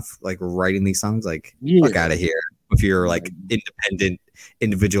Antonoff like writing these songs? Like, fuck out of here if you're like independent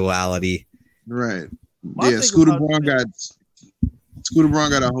individuality. Right. Scooter Braun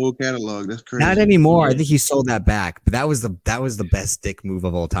got a whole catalog. That's crazy. Not anymore. I think he sold that back. But that was the best dick move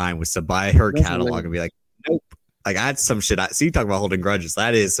of all time, was to buy her catalog and be like, nope. Like that's some shit. So you talk about holding grudges.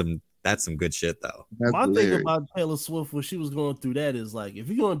 That's some good shit though. My thing about Taylor Swift when she was going through that is like, if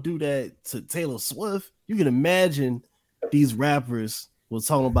you're gonna do that to Taylor Swift, you can imagine these rappers was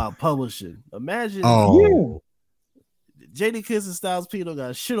talking about publishing. Imagine JD Kiss and Styles P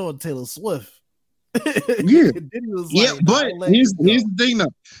got shit on Taylor Swift. But here's the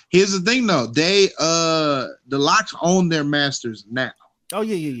thing though. They the Locks own their masters now. Oh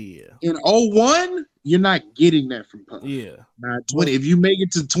yeah. In 01, you're not getting that from Puff. Yeah. Now, if you make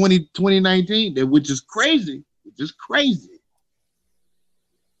it to 2019, which is crazy. You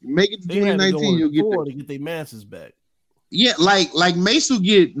make it to 2019, you'll get to get their masters back. Yeah, like Mace will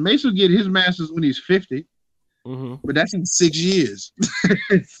get his masters when he's 50. But that's in 6 years.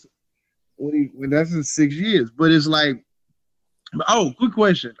 When that's in 6 years, but it's like, quick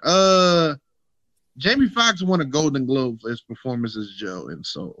question. Jamie Foxx won a Golden Globe for his performance as Joe in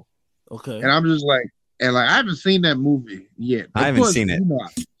Soul. Okay, and I'm just like, I haven't seen that movie yet. I haven't seen it.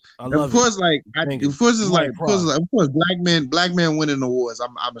 Of course, black men winning awards.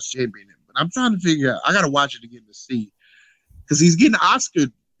 I'm a champion, but I'm trying to figure out. I gotta watch it again to see, because he's getting Oscar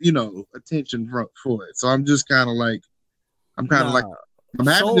attention for it. So I'm just kind of like, I'm happy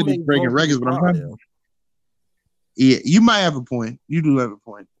Soul that he's ain't breaking broken records, but I'm Mario. Yeah, you might have a point. You do have a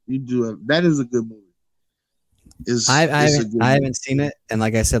point. That is a good movie. I haven't seen it, and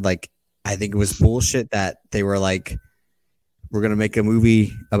like I said, like I think it was bullshit that they were like, we're gonna make a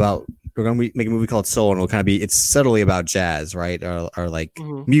movie called Soul, and it'll kind of be, it's subtly about jazz, right, or like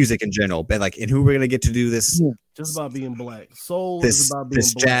music in general, but like, and who we're gonna get to do this? Just about being black. Soul is about being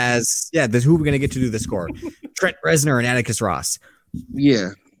this black. Jazz. Yeah, this who we're gonna get to do the score? Trent Reznor and Atticus Ross. Yeah.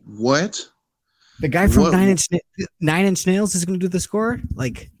 What? The guy from Nine Inch Nails is gonna do the score?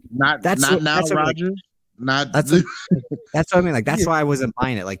 Like that's what I mean. Like that's why I wasn't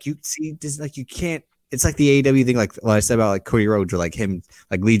buying it. Like you see, this, like you can't. It's like the AEW thing, like what I said about like Cody Rhodes, or like him,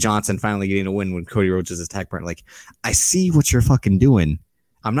 like Lee Johnson finally getting a win when Cody Rhodes is his tag partner. Like I see what you're fucking doing.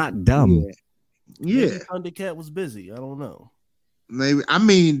 I'm not dumb. Yeah. Thundercat was busy. I don't know. Maybe. I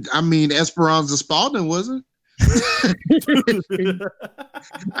mean, Esperanza Spalding wasn't. Like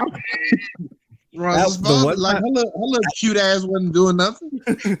her little cute ass wasn't doing nothing.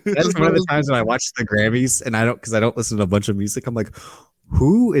 That's one of the times when I watch the Grammys and I don't listen to a bunch of music. I'm like,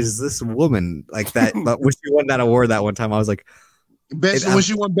 who is this woman? Like that when she won that award that one time, I was like, when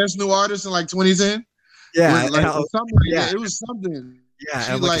she won Best New Artist in like 2010. Yeah, something like that. It was something. Yeah,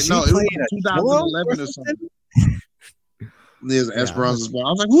 she it was 2011 or something. There's Esperanza Spalding. I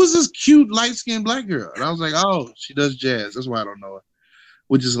was like, who is this cute light skinned black girl? And I was like, oh, she does jazz. That's why I don't know her,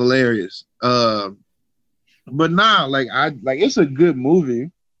 which is hilarious. But nah, like it's a good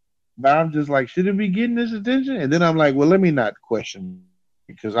movie, but I'm just like, should it be getting this attention? And then I'm like, well, let me not question,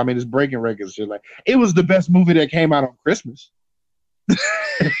 because I mean it's breaking records. Shit, like it was the best movie that came out on Christmas.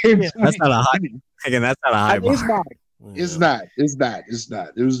 That's not a high. Again, that's not a high bar. It's not.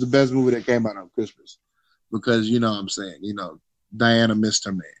 It was the best movie that came out on Christmas, because you know what I'm saying, Diana missed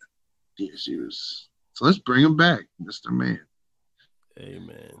her man. Yeah, she was. So let's bring him back, Mr. Man.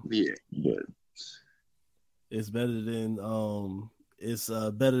 Amen. Yeah, but it's better than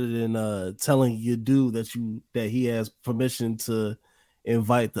telling your dude that he has permission to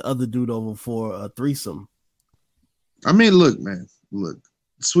invite the other dude over for a threesome. I mean, look, man,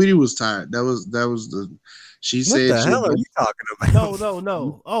 Sweetie was tired. That was the. She said, "What the hell are you talking about?"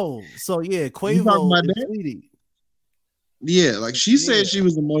 No. Oh, so yeah, Quavo and Sweetie. Yeah, like she said, she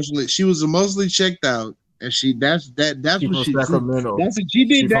was emotionally checked out, and that's what she Sacramento. That's what she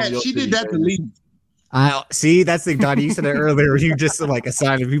did. She did that to leave. I see. That's the Donnie. You said it earlier. You just like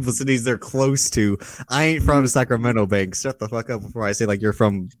assigning people cities they're close to. I ain't from Sacramento, Banks. Shut the fuck up before I say like you're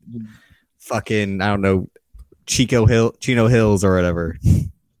from fucking I don't know Chino Hills or whatever.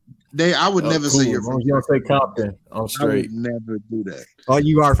 I would never say you're from. You don't say Compton. I'm straight. I would never do that. Oh,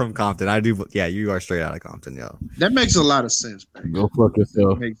 you are from Compton. I do. Yeah, you are straight out of Compton, yo. That makes a lot of sense, man. Go fuck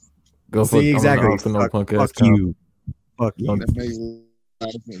yourself. Go fuck exactly. Fuck you. Fuck you. That makes a lot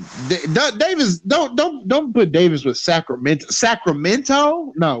of sense. Davis, don't put Davis with Sacramento.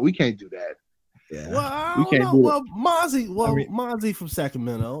 Sacramento? No, we can't do that. Yeah. Well, I don't know. Well, Mozzie from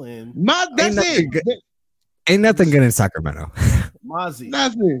Sacramento, and that's it. Ain't nothing good in Sacramento. Mozzie.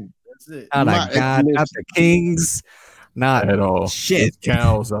 Nothing. That's it. Not the Kings. Not at all. Shit. It's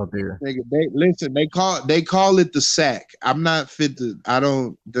cows out there. They call it the sack. I'm not fit to. I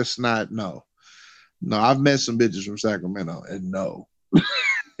don't. That's not. No. I've met some bitches from Sacramento, and no.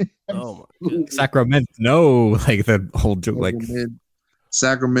 Oh my God. Sacramento. No, like the whole joke. Like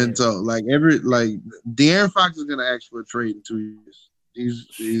Sacramento. Like De'Aaron Fox is gonna ask for a trade in 2 years. He's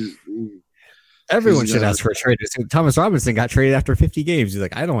Everyone should ask for a trade. Thomas Robinson got traded after 50 games. He's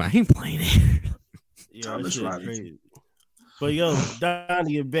like, I ain't playing it. Yeah, Thomas Robinson. But yo,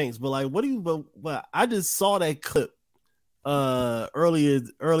 Donnie and Banks. But like, what do you? But I just saw that clip earlier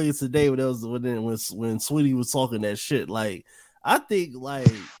today when Sweetie was talking that shit. Like, I think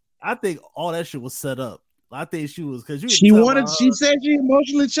all that shit was set up. I think she was because she said she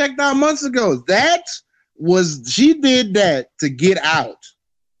emotionally checked out months ago. She did that to get out.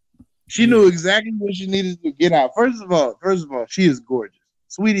 She knew exactly what she needed to get out. First of all, she is gorgeous.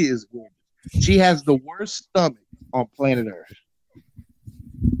 Sweetie is gorgeous. She has the worst stomach on planet Earth.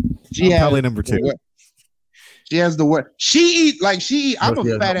 Probably number 2. She has the worst. I'm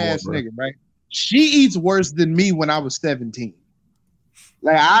a fat ass nigga, right? She eats worse than me when I was 17.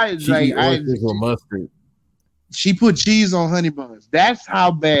 Mustard. She put cheese on honey buns. That's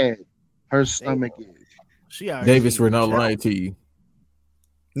how bad her stomach is. Davis, we're not lying to you.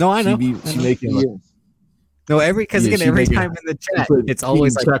 No, I know. She making no every time in the chat, it's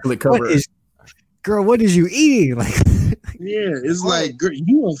always like chocolate cover. What is you eating? Like Yeah, it's like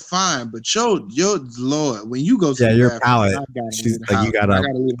you are fine, but your Lord, when you go to your palate, she's like, you gotta.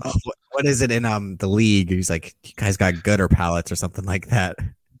 What is it in the league? He's like, you guys got gutter palettes or something like that.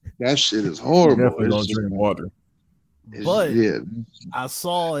 That shit is horrible. Definitely don't drink water. But I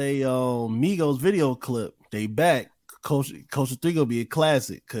saw a Migos video clip. They back. Coach 3 gonna be a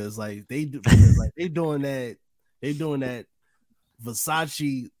classic because like they doing that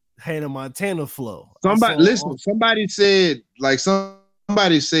Versace Hannah Montana flow. Somebody said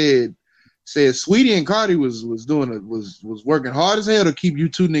Sweetie and Cardi was working hard as hell to keep you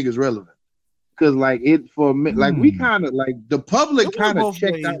two niggas relevant. Cause like it for me, like we kind of like the public kind of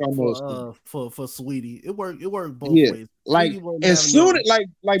checked out on those for Sweetie. It worked both ways. Like as soon as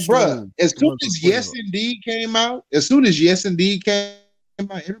as soon as Yes Indeed came out,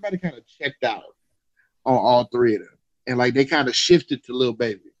 everybody kind of checked out on all three of them, and like they kind of shifted to Lil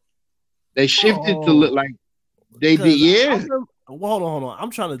Baby. They shifted to look like they did. Yeah. Hold on.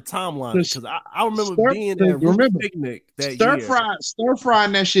 I'm trying to timeline because I remember being there. Remember picnic that Stir Fry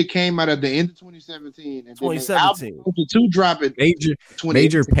and that shit came out at the end of 2017. And 2017. The two drop it.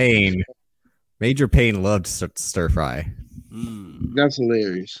 Major Pain. Major Pain loved Stir Fry. That's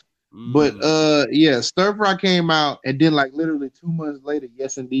hilarious. But Stir Fry came out, and then like literally 2 months later,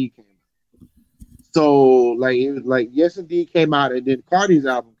 Yes Indeed came out. So like it was like Yes Indeed came out, and then Cardi's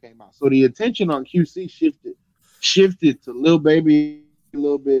album came out. So the attention on QC shifted to Lil Baby a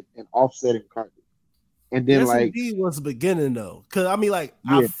little bit and Offset and Cardi. And then like Indeed was the beginning though. Cause I mean like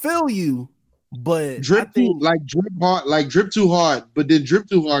I feel you, but Drip Too Hard, but then Drip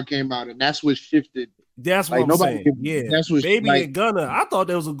Too Hard came out and that's what shifted. That's what I'm saying. That's what Baby and Gunna. I thought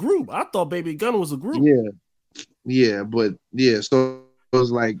there was a group. I thought Baby and Gunna was a group. But so it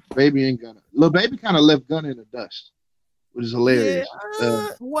was like Baby and Gunna. Lil Baby kind of left Gunna in the dust, which is hilarious.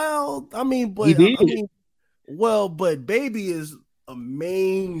 But Baby is a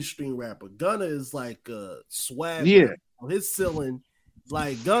mainstream rapper. Gunna is like a swag. Yeah. His ceiling,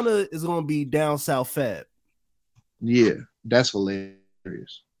 like Gunna is gonna be down south fab. Yeah, that's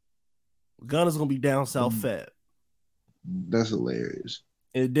hilarious. Gunna's gonna be down south fab. That's hilarious.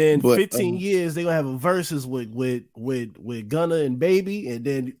 And then 15 years they're gonna have a verses with Gunna and Baby, and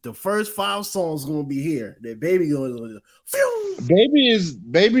then the first 5 songs gonna be here. That Baby going Baby is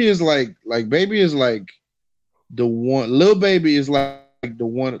like the one. Lil Baby is like the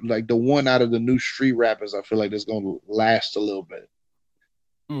one out of the new street rappers. I feel like that's gonna last a little bit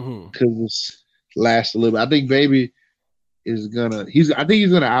because it's last a little bit. I think Baby is gonna. I think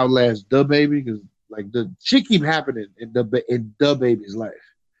he's gonna outlast the Baby because like the shit keep happening in the Baby's life.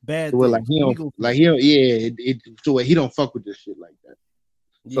 Bad. So like he don't so he don't fuck with this shit like that.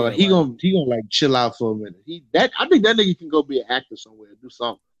 So like, he gonna like chill out for a minute. I think that nigga can go be an actor somewhere, do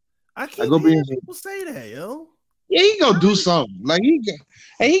something. I can't hear people say that, yo. Yeah, he gonna do something. Like he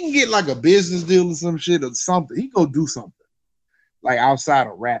can get like a business deal or some shit or something. He go do something like outside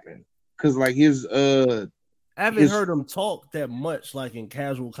of rapping, cause like his I haven't heard him talk that much, like in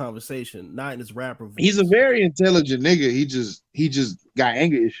casual conversation, not in his rapper voice. He's a very intelligent nigga. He just got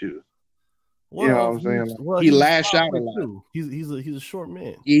anger issues. Well, you know what I'm saying? Like, he lashed out a lot. Too. He's a short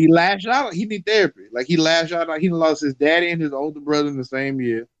man. He lashed out. He need therapy. Like he lashed out. Like he lost his daddy and his older brother in the same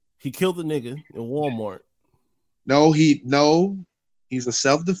year. He killed the nigga in Walmart. He's a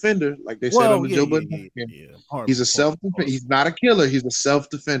self-defender, like they said on the Joe Budden. He's a self-defender. He's not a killer. He's a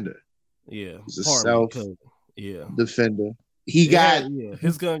self-defender. Yeah, he's a self-defender. He got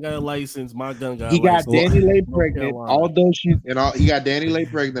his gun got a license. My gun got. He got Danny Lay pregnant. Although he got Danny Lay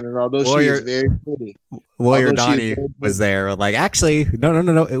pregnant, and although she is very pretty, Warrior Donnie was there. Like, actually,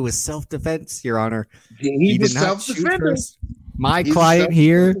 no. It was self-defense, Your Honor. He was self-defender. My client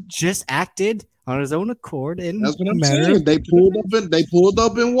here just acted on his own accord. That's what I'm saying. They pulled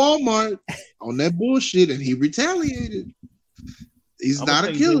up in Walmart on that bullshit, and he retaliated. He's not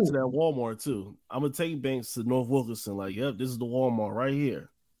a killer. To that Walmart too. I'm gonna take Banks to North Wilkerson. Like, yep, this is the Walmart right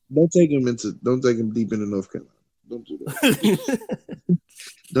here. Don't take him deep into North Carolina. Don't do that.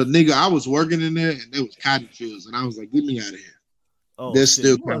 The nigga, I was working in there, and there was cotton fields, and I was like, "Get me out of here." Oh, there's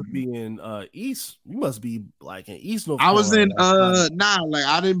still you must be in East. You must be like in East North Carolina. I was in like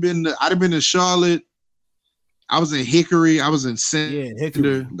I'd have been to Charlotte. I was in Hickory. I was in Center.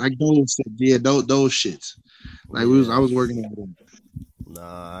 Hickory. Like those shits. Like I was working at them.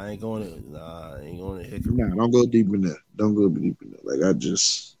 I ain't going to Hickory. Nah, don't go deep in there. Like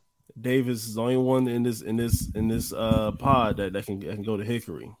Davis is the only one in this pod that can go to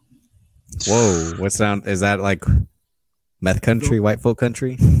Hickory. Whoa, what's down? Is that like meth country, white folk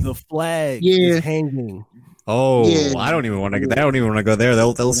country? The flag is hanging. Oh, yeah. I don't even want to. I don't even want to go there.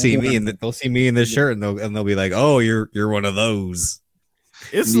 They'll see me and they'll see me in this shirt and they'll be like, "Oh, you're one of those."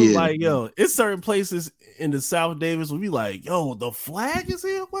 It's like, yo, it's certain places in the South Davis will be like, "Yo, the flag is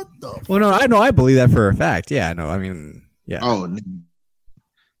here." What the? Well, no, I believe that for a fact. Yeah, no, I mean, yeah. Oh,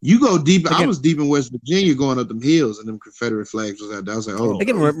 you go deep. Again, I was deep in West Virginia going up them hills, and them Confederate flags was out there. I was like, "Oh."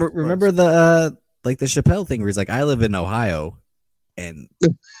 Again, remember the like the Chappelle thing where he's like, "I live in Ohio, and."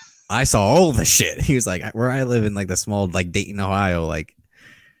 I saw all the shit. He was like, where I live in like the small, like Dayton, Ohio. Like,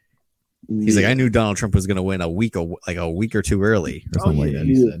 he's like, I knew Donald Trump was going to win a week or two early or something like that.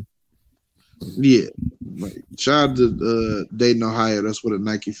 He said. Yeah. Shout out to Dayton, Ohio. That's where the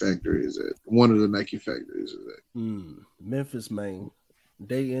Nike factory is at. One of the Nike factories is at. Memphis, Maine.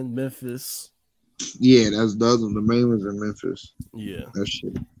 Dayton, Memphis. Yeah, that's the other one. The main ones in Memphis. Yeah. That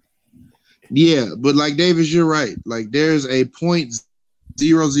shit. Yeah, but like Davis, you're right. Like there's a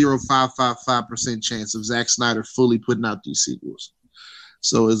 0.00555% chance of Zack Snyder fully putting out these sequels.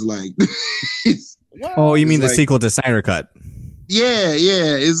 So it's like you mean the sequel to Snyder Cut? Yeah.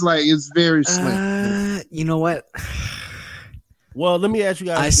 It's like it's very slim. You know what? Well, let me ask you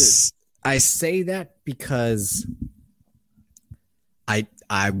guys this. I say that because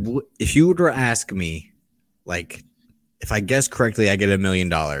if you were to ask me, like, if I guess correctly, I get $1 million.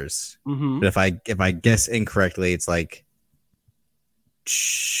 But if I guess incorrectly, it's like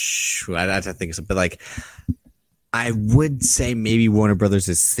I have to think of something. Like, I would say maybe Warner Brothers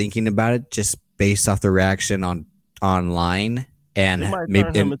is thinking about it just based off the reaction online, and they might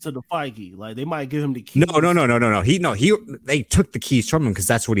turn him into the Feige. Like they might give him the keys. No. They took the keys from him because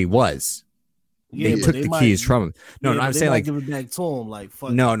that's what he was. Yeah, they took the keys from him. No, I'm saying like give it back to him. Like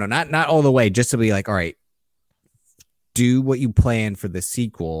fuck. No, not all the way. Just to be like, all right, do what you plan for the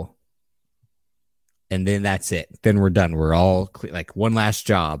sequel. And then that's it. Then we're done. We're all clear. Like one last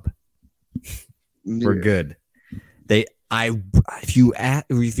job. We're good. If you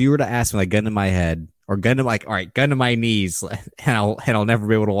were to ask me, like, gun to my head or gun to my knees, and I'll never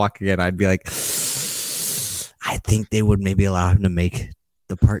be able to walk again, I'd be like, I think they would maybe allow him to make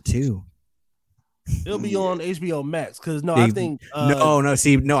the part 2. It'll be on HBO Max because I think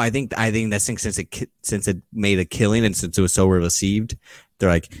I think that's since it made a killing and since it was so well received, they're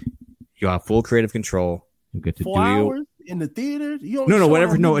like. You have full creative control. You get to 4 hours in the theater.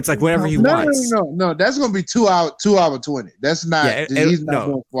 Whatever. No, it's like whatever he wants. No. That's gonna be 2 hour 20. That's not. Yeah, he's not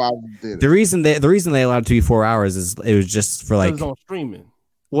going 4 hours in the theater. The reason they allowed it to be 4 hours is it was just for like it was on streaming.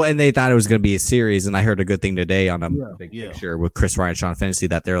 Well, and they thought it was gonna be a series, and I heard a good thing today on Big Picture with Chris Ryan, Sean Fantasy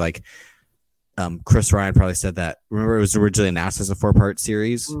that they're like, Chris Ryan probably said that. Remember, it was originally announced as a 4-part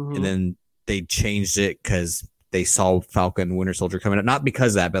series, and then they changed it because they saw Falcon and Winter Soldier coming up. Not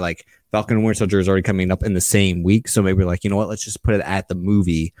because of that, but like Falcon and Winter Soldier is already coming up in the same week. So maybe like, you know what, let's just put it at the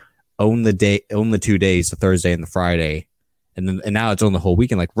movie, own the 2 days, the Thursday and the Friday. And now it's on the whole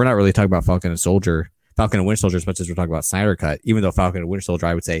weekend. Like we're not really talking about Falcon and Winter Soldier as much as we're talking about Snyder Cut, even though Falcon and Winter Soldier,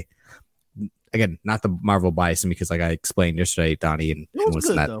 I would say, again, not the Marvel bias, because like I explained yesterday, Donnie, and it was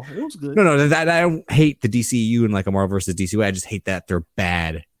good though. It was good. No, that I don't hate the DCU and like a Marvel versus DC way. I just hate that they're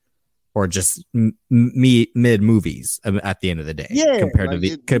bad. Or just mid movies at the end of the day, compared to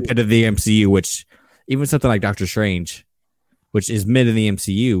the MCU, which even something like Doctor Strange, which is mid in the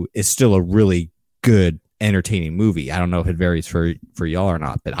MCU, is still a really good, entertaining movie. I don't know if it varies for y'all or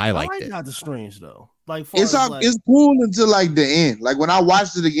not, but I liked it. Doctor Strange though, like it's cool until like the end. Like when I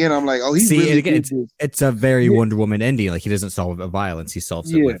watched it again, I'm like, oh, he's really again. It's a very Wonder Woman ending. Like he doesn't solve the violence; he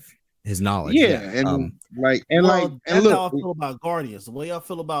solves it with his knowledge. That's how I feel about Guardians. The way I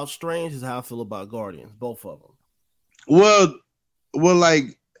feel about Strange is how I feel about Guardians. Both of them. Well,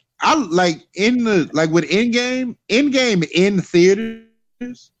 like I like with Endgame in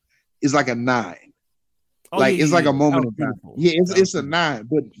theaters is like a 9. It's like a moment of time. It's a 9.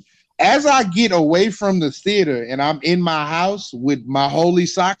 But as I get away from the theater and I'm in my house with my holy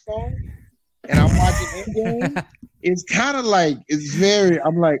socks on and I'm watching Endgame. It's kind of like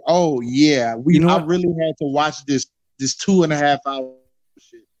I'm like, oh yeah, I really had to watch this 2.5 hour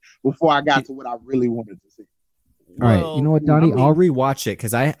shit before I got to what I really wanted to see. All right, you know what, Donnie? I'll rewatch it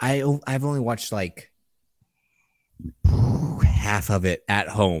because I've only watched like half of it at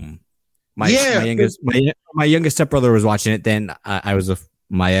home. My youngest stepbrother was watching it. Then I was with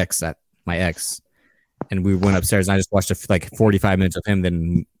my ex, and we went upstairs and I just watched like 45 minutes of him.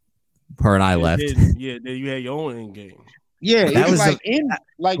 Then her and I left. Then you had your own end game. Yeah, that was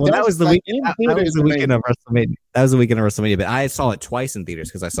the weekend of WrestleMania. That was the weekend of WrestleMania, but I saw it twice in theaters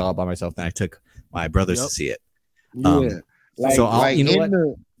because I saw it by myself. Then I took my brothers to see it. I'll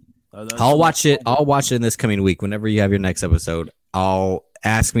watch it. I'll watch it in this coming week. Whenever you have your next episode, I'll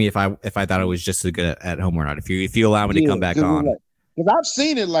ask me if I thought it was just as good at home or not. If you allow me to come back on. Because I've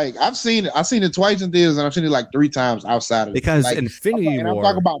seen it twice in theaters, and I've seen it like 3 times outside of because like, Infinity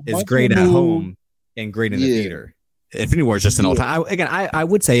War is great at home and great in the theater. Infinity War is just an all-time. I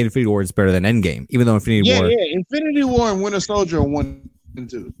would say Infinity War is better than Endgame, even though Infinity War. Yeah, Infinity War and Winter Soldier are 1 and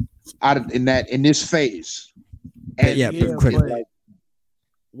 2 in this phase. And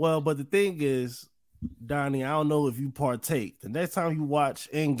but the thing is, Donnie, I don't know if you partake. The next time you watch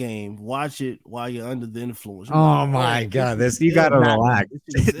Endgame, watch it while you're under the influence. Oh my God, you gotta relax.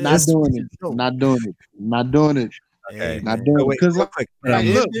 Not doing it. Okay. Not doing it. Because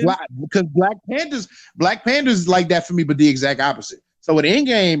because Black Panther's like that for me, but the exact opposite. So with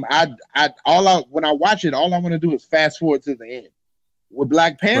Endgame, when I watch it, all I want to do is fast forward to the end. With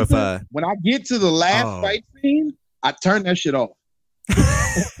Black Panther, when I get to the last fight scene, I turn that shit off.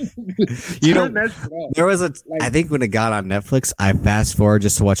 There was I think when it got on Netflix, I fast forward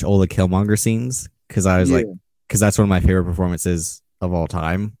just to watch all the Killmonger scenes because I was because that's one of my favorite performances of all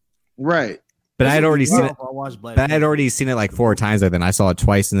time. Right. But I had already seen it. But I had already seen it like 4 times. Then I saw it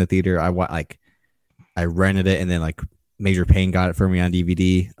twice in the theater. I rented it, and then like Major Payne got it for me on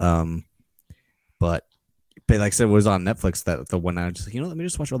DVD. But like I said, it was on Netflix. That the one I was just let me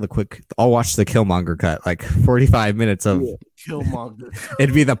just watch I'll watch the Killmonger cut, like 45 minutes of Killmonger.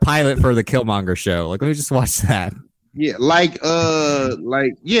 It'd be the pilot for the Killmonger show. Like, let me just watch that. Yeah, like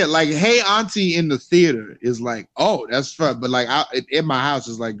Hey Auntie in the theater is like, oh, that's fun. But like in my house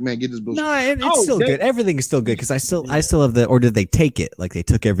is like, man, get this bullshit. No, it's still good. Everything is still good because I still have the. Or did they take it? Like they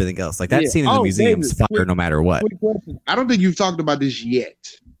took everything else. Like that scene in the museum's fire no matter what. I don't think you've talked about this yet,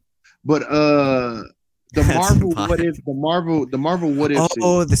 but the Marvel what if the Marvel what if?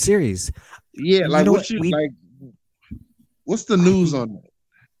 Oh, the series. Yeah, like what's the news on that?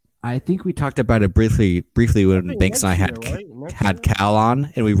 I think we talked about it briefly when Banks and I had Cal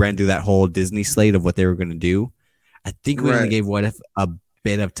on, and we ran through that whole Disney slate of what they were going to do. I think we only gave What If a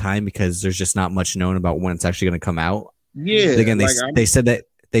bit of time because there's just not much known about when it's actually going to come out. Yeah, but again, they said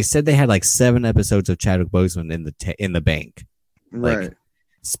they had like 7 episodes of Chadwick Boseman in the bank, right? Like,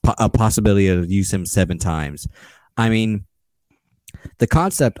 a possibility to use him 7 times. I mean, the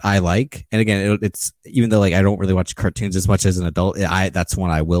concept I like, and again, it's even though like I don't really watch cartoons as much as an adult, that's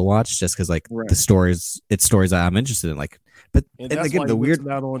one I will watch just because like the stories that I'm interested in. Like, but and again, the weird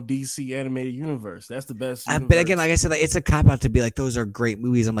out on DC animated universe. That's the best. But again, like I said, like, it's a cop out to be like those are great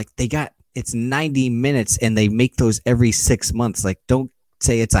movies. I'm like it's 90 minutes and they make those every 6 months. Like, don't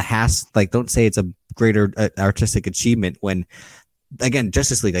say it's a don't say it's a greater artistic achievement when. Again,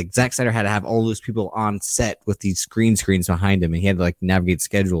 Justice League, like Zack Snyder had to have all those people on set with these green screens behind him, and he had to like navigate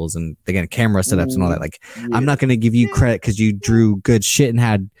schedules and again camera setups and all that. Like, I'm not going to give you credit because you drew good shit and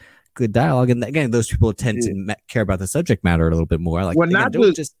had good dialogue. And again, those people tend to care about the subject matter a little bit more. Like, not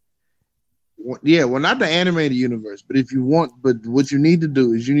the animated universe, but what you need to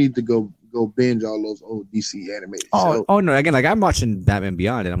do is you need to go binge all those old DC animated. Oh no! Again, like I'm watching Batman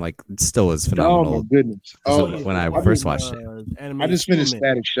Beyond, and I'm like, it still is phenomenal. Oh my goodness! When I first watched it, I just finished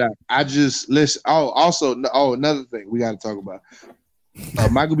Static Shock. I just listen. Another thing we got to talk about.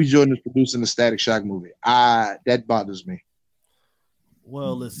 Michael B. Jordan is producing the Static Shock movie. That bothers me.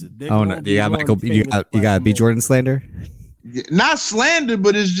 Well, listen. No, you got B. Jordan slander. Not slander,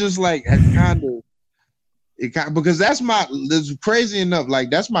 but it's just like kind of. Because that's crazy enough. Like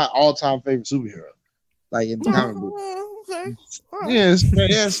that's my all-time favorite superhero. Like in comic books. Okay. Yeah,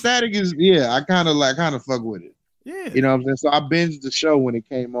 Static is. Yeah, I kind of fuck with it. Yeah, you know what I'm saying. So I binged the show when it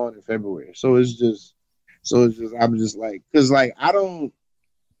came on in February. So it's just. I'm just like, because I don't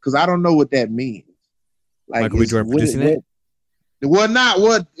know what that means. Like, Michael B. Jordan producing it. Well, not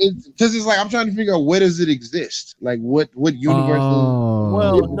what, because it's like I'm trying to figure out where does it exist? Like what universe?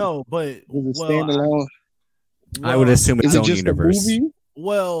 Well, no, but is it standalone? I would assume it's own universe.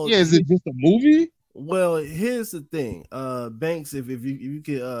 Well, yeah, is it just a movie? Well, here's the thing, Banks. If you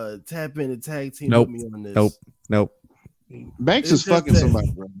could tap in and tag team with me on this. Nope. Banks is fucking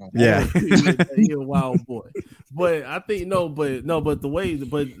somebody right now. Yeah, he's a wild boy. But I think but the way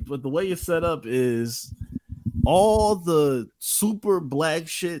it's set up is all the super black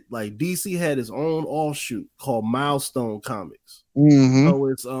shit. Like DC had its own offshoot called Milestone Comics. Mm-hmm. So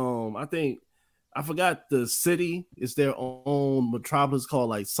it's I forgot the city. It's their own metropolis called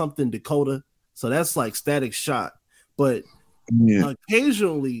like something Dakota. So that's like Static Shock. But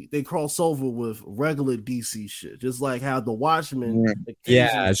occasionally they cross over with regular DC shit. Just like how the Watchmen.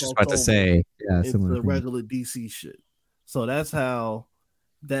 Yeah, I was just about to say. Yeah, it's the regular DC shit. So that's how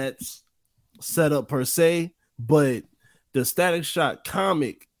that's set up per se. But the Static Shock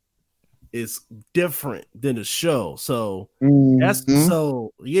comic is different than the show. So that's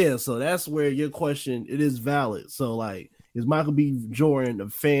where your question it is valid. So like, is Michael B. Jordan a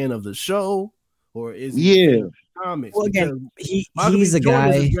fan of the show or is he a fan of the comics? Well, again, he's a guy,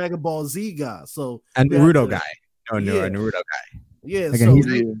 is a Dragon Ball Z guy, so a Naruto guy. A Naruto guy. Yeah, again,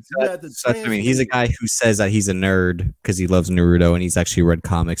 he's a guy who says that he's a nerd because he loves Naruto and he's actually read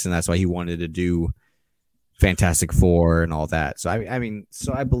comics and that's why he wanted to do Fantastic Four and all that. So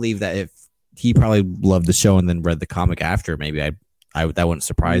I believe that if he probably loved the show and then read the comic after, maybe I that wouldn't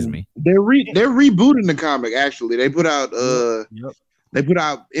surprise me. They're rebooting the comic. Actually, they put out they put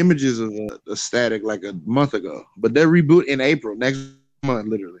out images of the static like a month ago, but they're rebooting in April next month,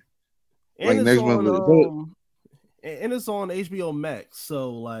 literally. And next month. And it's on HBO Max,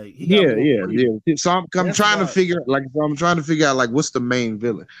 so like So I'm trying to figure out like what's the main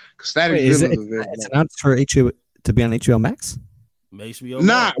villain. Static is announced for HBO to be on HBO Max. HBO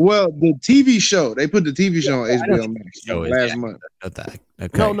Max. Well, the TV show they put the TV show on HBO Max last month. Okay.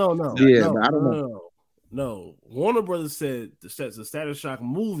 No. Yeah, I don't know. No, Warner Brothers said the Static Shock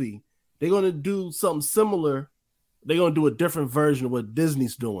movie. They're gonna do something similar. They're gonna do a different version of what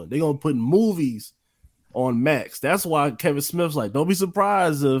Disney's doing. They're gonna put movies on Max. That's why Kevin Smith's like, don't be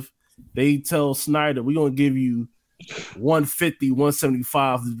surprised if they tell Snyder we're gonna give you 150,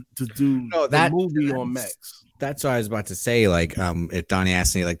 175 to do the movie on Max. That's what I was about to say. Like, if Donnie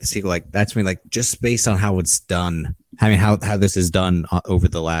asked me like the sequel, like that's me, like just based on how it's done. I mean, how this is done over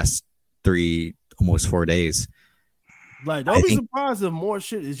the last almost 4 days. Like, don't be surprised if more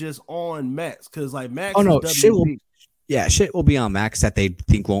shit is just on Max because like Max. Oh no, shit will be on Max that they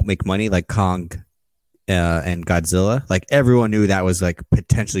think won't make money, like Kong. And Godzilla, like everyone knew that was like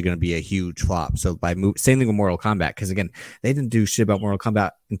potentially going to be a huge flop. So same thing with Mortal Kombat, because again, they didn't do shit about Mortal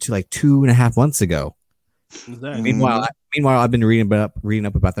Kombat until like 2.5 months ago. Exactly. Meanwhile, I've been reading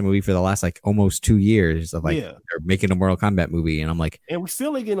up about the movie for the last like almost 2 years of like they're making a Mortal Kombat movie, and I'm like, and we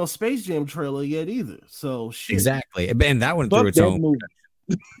still ain't getting no Space Jam trailer yet either. So shit. Exactly, and that one threw its own.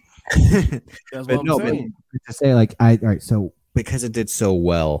 That's what I'm saying. But to say like all right, so because it did so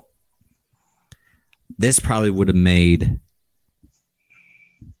well. This probably would have made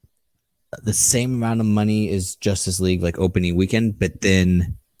the same amount of money as Justice League like opening weekend, but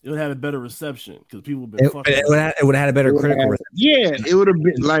then it would have had a better reception because people have been fucking. It would have had a better critical reception. Yeah, it would have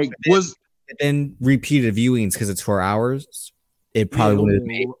been like then repeated viewings because it's 4 hours. It probably would have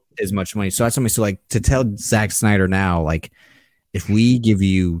made as much money. So that's something. So like to tell Zack Snyder now, like if we give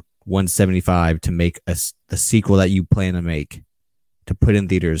you 175 to make the sequel that you plan to make to put in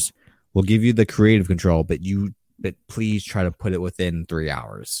theaters. We'll give you the creative control, but please try to put it within 3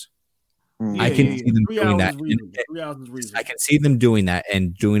 hours. I can see them doing that. 3 hours is reasonable. I can see them doing that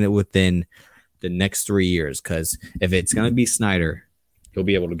and doing it within the next 3 years. Because if it's going to be Snyder, he'll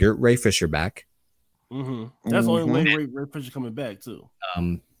be able to get Ray Fisher back. Mm-hmm. That's the only way Ray Fisher coming back too.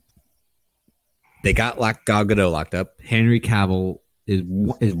 They got Gal Gadot locked up. Henry Cavill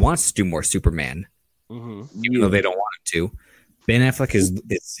wants to do more Superman, even though they don't want him to. Ben Affleck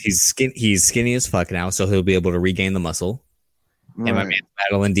he's skinny as fuck now, so he'll be able to regain the muscle. Right. And my man's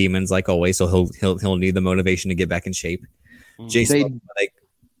battling demons like always, so he'll need the motivation to get back in shape. Jason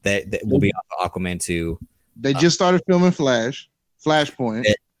that will be off Aquaman 2. They just started filming Flashpoint.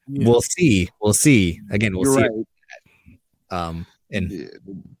 We'll see. Again, we'll see. Right.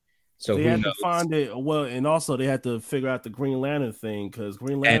 So they had to find it well, and also they had to figure out the Green Lantern thing because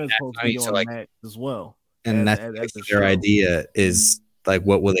Green Lantern's supposed to be on Max as well. And that's their idea is like,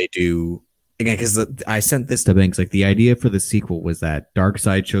 what will they do again? Because I sent this to Banks. Like the idea for the sequel was that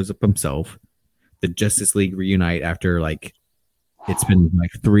Darkseid shows up himself, the Justice League reunite after like it's been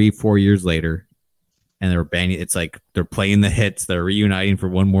like 3-4 years later, and they're banning. It's like they're playing the hits, they're reuniting for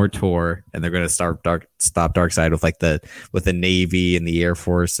one more tour, and they're going to stop Darkseid with the Navy and the Air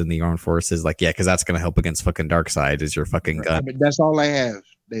Force and the Armed Forces. Like, yeah, because that's going to help against fucking Darkseid is your fucking gun. I mean, that's all I have.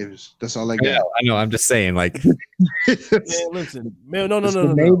 Davis. That's all I got. I know. I'm just saying, like, listen, man, no.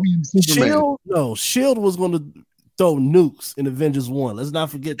 Shield was going to throw nukes in Avengers 1. Let's not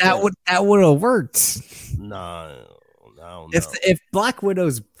forget that. That would have worked. Nah, if Black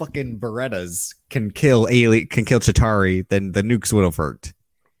Widow's fucking Berettas can kill Chitauri, then the nukes would have worked.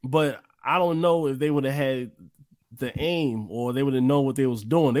 But I don't know if they would have had the aim or they would have known what they was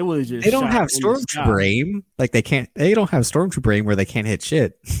doing. They would have just. They don't have Stormtrooper aim. Like they can't. They don't have Stormtrooper aim where they can't hit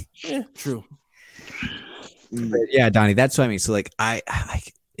shit. Yeah, true. But yeah, Donnie, that's what I mean. So like,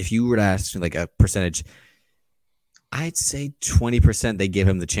 if you were to ask like a percentage, I'd say 20% they give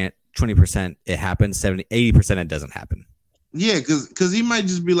him the chance. 20% it happens. 80% it doesn't happen. Yeah, because he might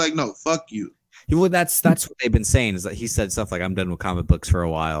just be like, no, fuck you. Well, that's what they've been saying is that he said stuff like, I'm done with comic books for a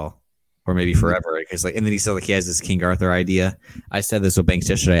while. or maybe forever. Because and then he said he has this King Arthur idea. I said this with Banks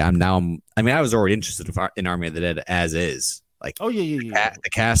yesterday. I was already interested in Army of the Dead as is. The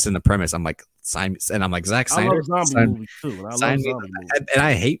cast and the premise. I'm like, sign, and I'm like, Zack Snyder. I love zombie movies too. And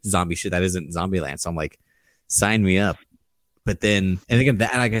I hate zombie shit that isn't Zombieland. So I'm like, sign me up. But then, and again,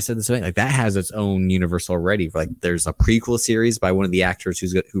 that, like I said this way, like that has its own universe already. Like there's a prequel series by one of the actors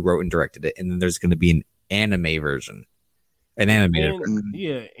who wrote and directed it, and then there's going to be an anime version, an animated version.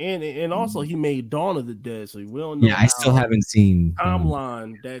 Yeah, and also he made Dawn of the Dead, so we don't know. Yeah, I still haven't seen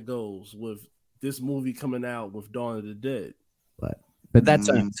timeline that goes with this movie coming out with Dawn of the Dead. But that's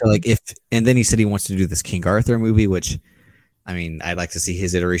so like and then he said he wants to do this King Arthur movie, which I mean, I'd like to see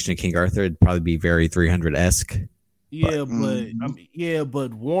his iteration of King Arthur. It'd probably be very 300-esque. Yeah,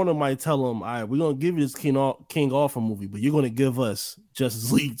 but Warner might tell him, all right, we're gonna give you this King Arthur movie, but you're gonna give us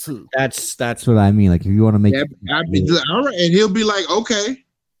Justice League too. That's what I mean. Like if you want to make I'd be like, all right, and he'll be like, okay.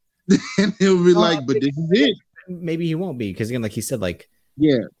 And he'll be like, but this is it. Maybe he won't be, because again, like he said, like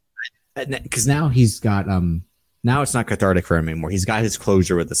because now he's got now it's not cathartic for him anymore. He's got his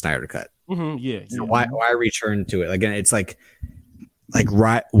closure with the Snyder Cut. So why return to it again? It's like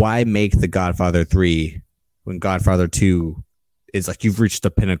why make the Godfather 3 when Godfather 2 is like you've reached the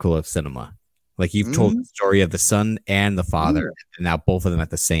pinnacle of cinema. Like you've told the story of the son and the father, and now both of them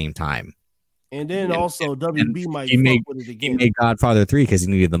at the same time. And then also WB might he made Godfather 3 because he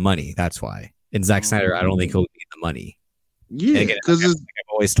needed the money. That's why. And Zack Snyder, I don't think he'll need the money. Yeah, because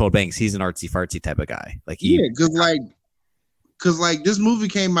I've always told Banks he's an artsy fartsy type of guy. Like because this movie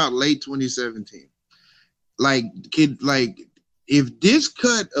came out late 2017. If this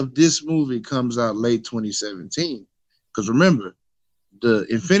cut of this movie comes out late 2017, because remember, the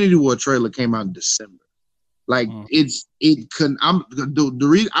Infinity War trailer came out in December. I'm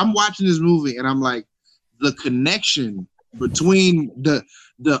watching this movie and I'm like, the connection between the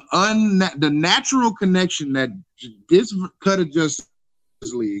natural connection that this cut of Justice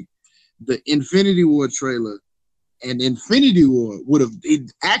League, the Infinity War trailer, and Infinity War would have been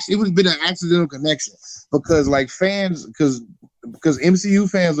an accidental connection because because MCU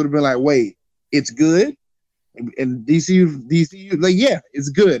fans would have been like, wait, it's good, and DCU like, yeah, it's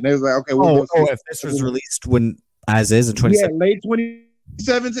good. And they was like, okay, if this was released when as is in 2017, late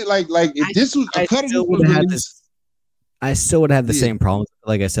 2017, like if this was a cut, I still would have the same problem.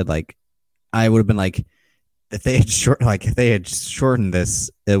 Like I said, like I would have been like, if they had shortened this,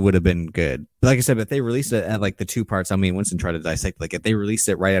 it would have been good. But like I said, if they released it at like the 2 parts, I mean, Winston tried to dissect. Like if they released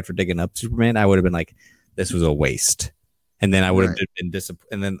it right after digging up Superman, I would have been like, this was a waste. And then I would have been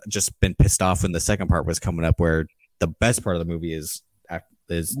disappointed, and then just been pissed off when the second part was coming up, where the best part of the movie is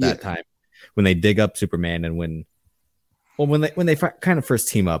that time when they dig up Superman and when they kind of first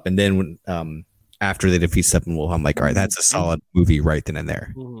team up, and then when after they defeat Steppenwolf, I'm like, all right, that's a solid movie right then and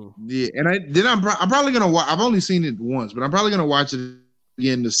there. Yeah, and I'm probably gonna watch. I've only seen it once, but I'm probably gonna watch it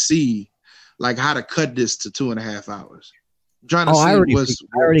again to see like how to cut this to 2.5 hours. I'm trying to see I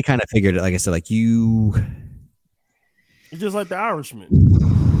already kind of figured it. Like I said, like it's just like The Irishman.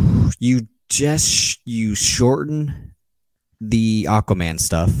 You shorten the Aquaman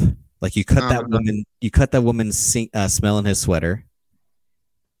stuff. Like you cut that woman. You cut that woman smelling his sweater.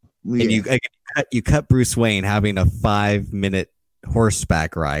 Yeah. And you cut Bruce Wayne having a 5-minute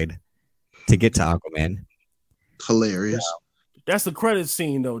horseback ride to get to Aquaman. Hilarious. Yeah. That's the credit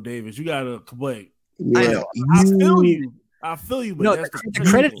scene, though, Davis. You gotta wait. Yeah. I feel you. But no, that's the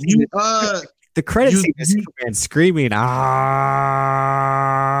credit scene. The credit scene is Superman screaming,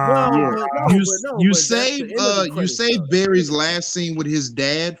 You saved Barry's last scene with his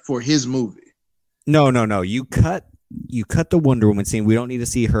dad for his movie. No. You cut the Wonder Woman scene. We don't need to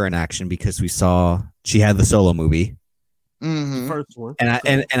see her in action because we saw she had the solo movie. The first one. And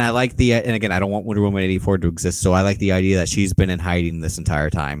I like and again, I don't want Wonder Woman 84 to exist, so I like the idea that she's been in hiding this entire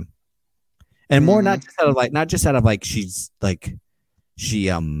time. And more not just out of she's like she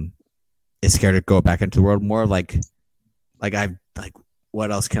is scared to go back into the world, more like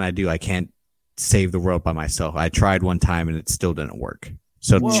what else can I do? I can't save the world by myself. I tried one time and it still didn't work.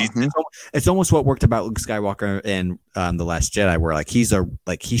 So it's almost what worked about Luke Skywalker in The Last Jedi, where like he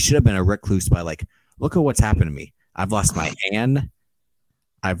should have been a recluse by like, look at what's happened to me. I've lost my hand.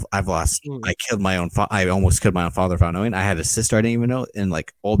 I've lost. I killed my own. I almost killed my own father without knowing. I had a sister I didn't even know, and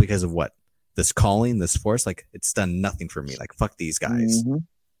like all because of what this calling, this force. Like it's done nothing for me. Like fuck these guys.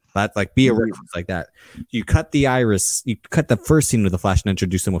 That like be a recluse like that. You cut the iris. You cut the first scene with the Flash and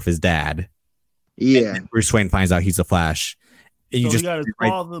introduce him with his dad. Yeah. And Bruce Wayne finds out he's the Flash. And you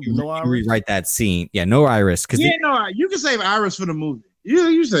rewrite that scene. Yeah, no Iris. You can save Iris for the movie. Yeah,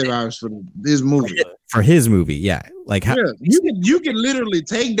 you save hours for this movie. For his movie, yeah. Like how, you can literally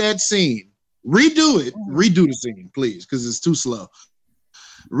take that scene, redo the scene, please, because it's too slow.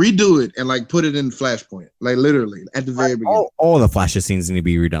 Redo it and like put it in Flashpoint, like literally at the very beginning. All the Flash's scenes need to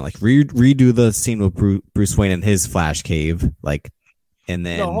be redone. Like redo the scene with Bruce Wayne in his Flash cave, like, and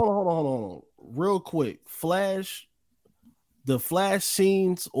then hold on, real quick. The Flash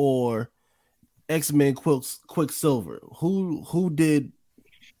scenes or X-Men Quicksilver? Who did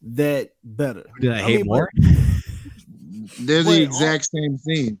that better? Did I hate more? They're the exact same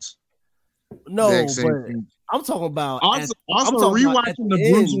scenes. No, but I'm talking about also rewatching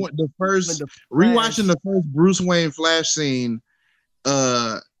the first Bruce Wayne Flash scene,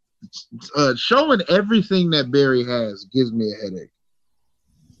 showing everything that Barry has gives me a headache.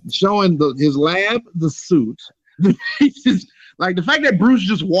 Showing his lab, the suit, like the fact that Bruce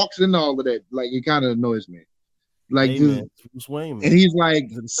just walks into all of that, like it kind of annoys me. Like Bruce Wayne, man. And he's like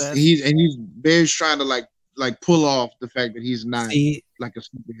he's Barry's trying to like pull off the fact that he's not like a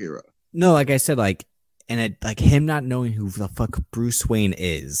superhero. No, like I said, like. And it, like him not knowing who the fuck Bruce Wayne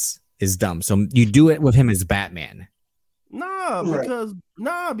is dumb. So you do it with him as Batman. Because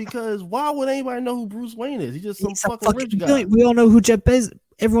why would anybody know who Bruce Wayne is? He's just some fucking rich guy. We all know who Jeff Bezos.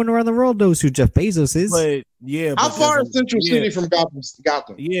 Everyone around the world knows who Jeff Bezos is. But yeah, how far is Central City from Gotham?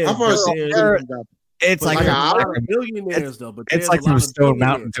 Yeah, how far is Central City from Gotham? It's like a lot of billionaires though. But it's like from Stone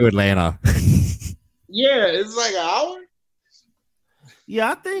Mountain to Atlanta. Yeah, it's like an hour.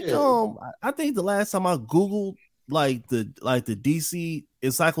 Yeah, I think the last time I Googled like the DC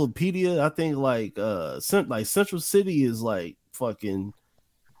encyclopedia, I think like Central City is like fucking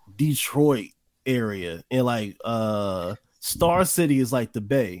Detroit area, and like Star City is like the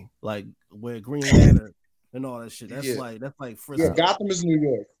Bay, like where Green Lantern and all that shit. That's like Frisco. Yeah, Gotham is New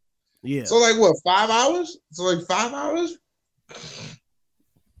York. Yeah. So like what, 5 hours? So like 5 hours?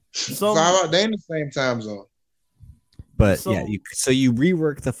 So 5 hours, they in the same time zone. But you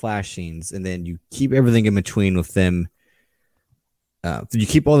rework the Flash scenes and then you keep everything in between with them. You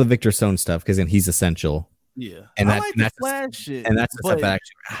keep all the Victor Stone stuff because then he's essential. Yeah, and that's the Flash shit. And that's the stuff that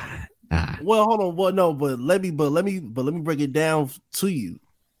actually. Well, hold on. Well, no, but let me break it down to you.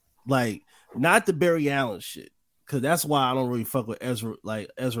 Like, not the Barry Allen shit, because that's why I don't really fuck with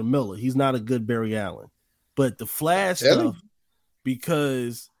Ezra Miller. He's not a good Barry Allen. But the Flash stuff,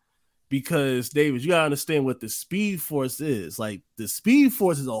 because David, you gotta understand what the Speed Force is. Like, the Speed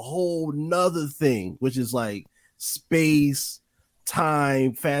Force is a whole nother thing, which is like space,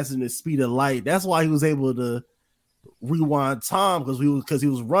 time, faster than the speed of light. That's why he was able to rewind time, because he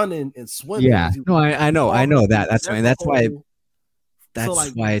was running and swimming. Yeah, no, I know that. That's why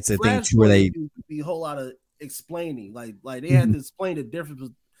it's a thing too, where they be a whole lot of explaining. Like they had to explain the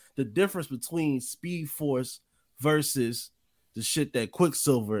difference between Speed Force versus the shit that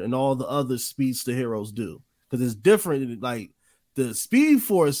Quicksilver and all the other speedster heroes do, because it's different. Like, the Speed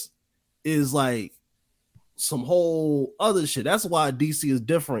Force is like some whole other shit. That's why DC is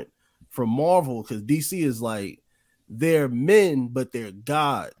different from Marvel, because DC is like, they're men, but they're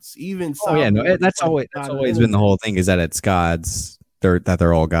gods. Even that's always been the whole thing, is that it's gods.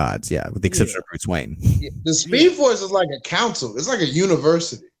 They're all gods, with the exception of Bruce Wayne. The Speed Force is like a council. It's like a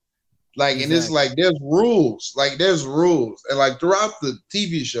university. Like, and it's like there's rules, and like throughout the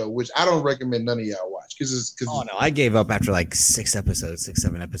TV show, which I don't recommend none of y'all watch, because I gave up after like 7 episodes.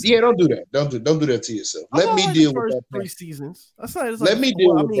 Yeah, don't do that. Don't do that to yourself. Let me deal with that pain. 3 seasons. Let me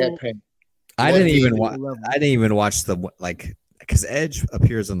deal with that pain. I didn't even watch the because Edge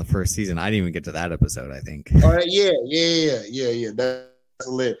appears in the first season. I didn't even get to that episode, I think. All right, yeah. That's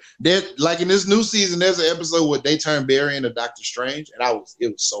hilarious. Like in this new season, there's an episode where they turn Barry into Doctor Strange, and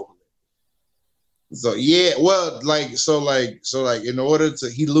it was so hilarious. So in order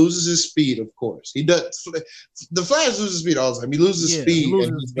to, he loses his speed, of course. He does. The Flash loses speed all the time. He loses speed,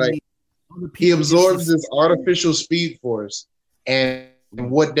 and he absorbs this artificial Speed Force, and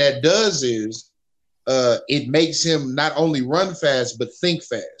what that does is, it makes him not only run fast but think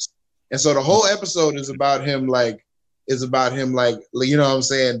fast. And so the whole episode is about him, you know what I'm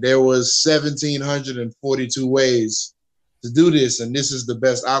saying? There was 1,742 ways to do this, and this is the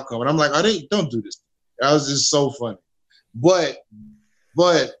best outcome. And I'm like, don't do this. That was just so funny. But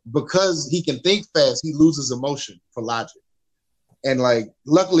because he can think fast, he loses emotion for logic. And like,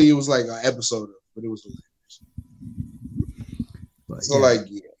 luckily it was like an episode of it, but it was hilarious.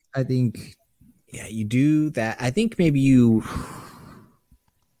 I think you do that. I think maybe you,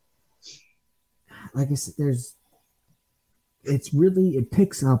 like I said, it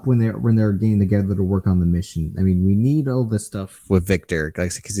picks up when they're getting together to work on the mission. I mean, we need all this stuff with Victor,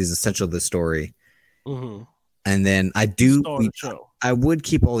 because he's essential to the story. Mm-hmm. And then I would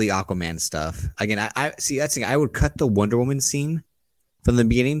keep all the Aquaman stuff. Again, I see that's the thing. I would cut the Wonder Woman scene from the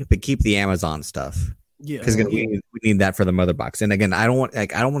beginning, but keep the Amazon stuff. Yeah, because we need that for the mother box. And again, I don't want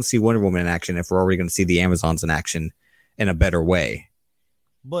to see Wonder Woman in action if we're already going to see the Amazons in action in a better way.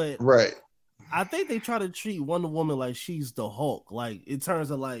 But right, I think they try to treat Wonder Woman like she's the Hulk, like in terms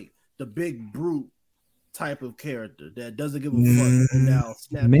of like the big brute type of character that doesn't give a fuck and now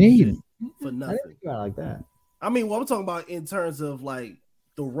snapping shit for nothing. I like that. I mean, what I'm talking about in terms of like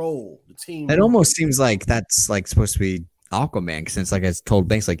the role, the team. It almost seems like that's like supposed to be Aquaman, since like I told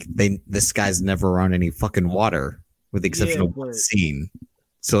Banks, like this guy's never around any fucking water with the exception of one scene,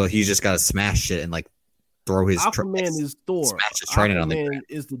 so he's just got to smash shit and like throw his. Aquaman is Thor. Smash his trident on the ground.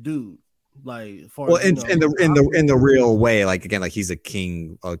 Is the dude. Like, in the real way, like again, like he's a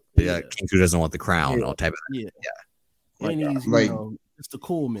king, king who doesn't want the crown, all type of yeah. Like, and he's like, it's the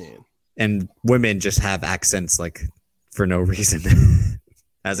cool man. And women just have accents like for no reason,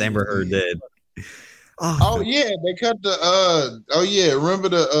 as Amber Heard did. Yeah, they cut the remember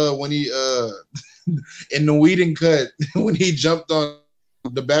the when he in the Whedon cut when he jumped on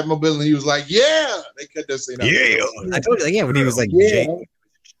the Batmobile and he was like, yeah, they cut that scene out. I told you, like, when he was like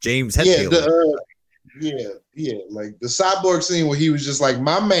James Hetfield. Like the cyborg scene where he was just like,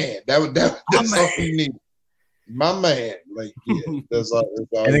 my man. That's all he needed. My man. Like, that's all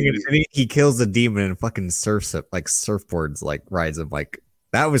and then he kills the demon and fucking surfs it, like surfboards, like rides him. Like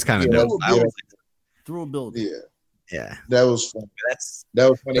that was kind of dope. Through a building. Yeah. That was funny. That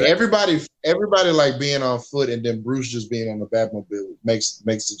was funny. Everybody like being on foot and then Bruce just being on the Batmobile makes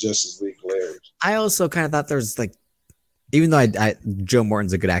the Justice League hilarious. I also kind of thought there's like, even though Joe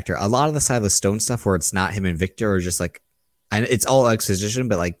Morton's a good actor, a lot of the Side of the Stone stuff where it's not him and Victor, or just like, and it's all exposition,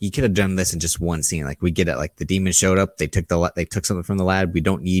 but like you could have done this in just one scene. Like we get it. Like the demon showed up, they took something from the lab. We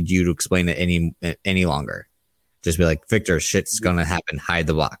don't need you to explain it any longer. Just be like, Victor, shit's gonna happen. Hide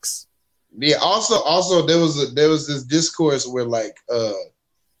the box. Yeah. Also, there was this discourse where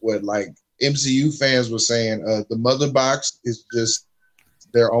MCU fans were saying the Mother Box is just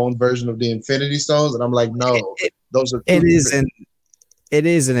their own version of the Infinity Stones, and I'm like, no, those are. It is and it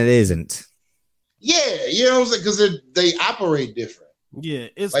isn't. Yeah, you know what I'm saying, because they operate different. Yeah,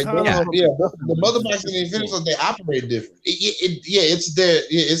 it's like kind of the Mother Box and the Infinity Stones, they operate different.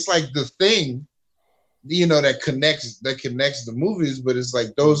 It's like the thing, that connects the movies, but it's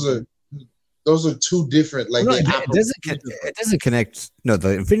like those are two different. Like it doesn't connect. No,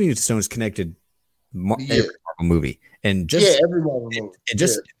 the Infinity Stones connected every Marvel movie, and just every Marvel movie. It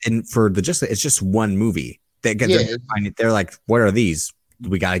just and for the it's just one movie. They're like, what are these?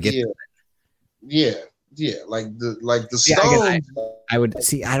 We gotta get them. Like the Stones. I would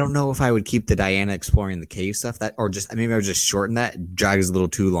see. I don't know if I would keep the Diana exploring the cave stuff or just maybe I would just shorten that. Drag is a little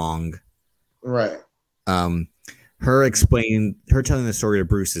too long. Right. Her telling the story to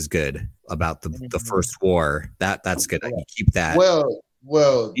Bruce is good about the first war. That's good. You keep that.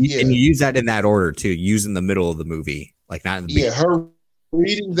 Well, and you use that in that order too. Use in the middle of the movie, like not in the beginning. Her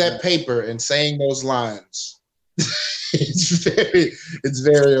reading that paper and saying those lines. it's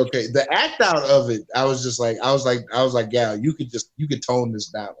very okay. The act out of it, I was like, Gal, you could tone this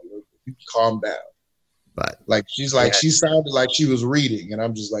down a little bit. You could calm down. But like she sounded like she was reading, and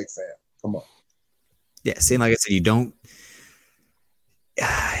I'm just like, fam, come on. Yeah, same like I said, you don't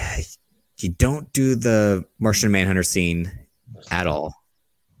do the Martian Manhunter scene at all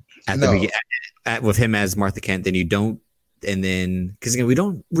at the beginning with him as Martha Kent. Then you don't, and then because again, we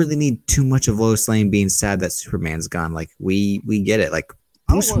don't really need too much of Lois Lane being sad that Superman's gone. Like we get it. Like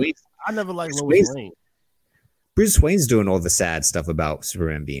Bruce Wayne. I never liked Lois Lane. Bruce Wayne's doing all the sad stuff about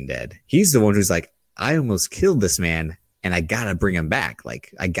Superman being dead. He's the one who's like, I almost killed this man, and I gotta bring him back.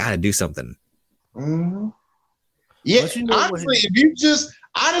 Like I gotta do something. Mm-hmm. Yeah, honestly,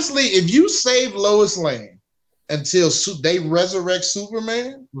 if you save Lois Lane until they resurrect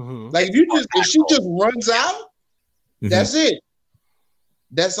Superman, like if she just runs out, that's it.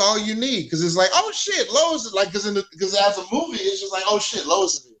 That's all you need, because it's like, oh shit, Lois is like, because as a movie, it's just like, oh shit,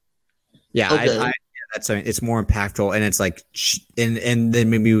 Lois is here. Yeah, okay. It's more impactful, and it's like, and then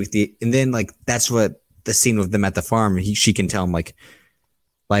maybe like that's what the scene with them at the farm. She can tell him like,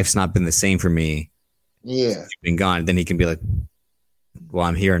 life's not been the same for me. Yeah, you've been gone. Then he can be like, well,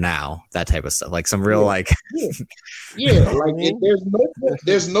 I'm here now. That type of stuff, like some real like, like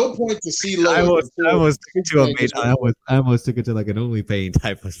there's no point to see Lois. I almost took it to like an only paying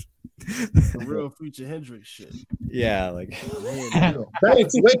type of the real Future Hendrix shit. Yeah, like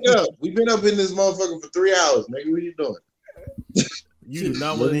thanks. Wake up. We've been up in this motherfucker for 3 hours. Nigga, what are you doing? You do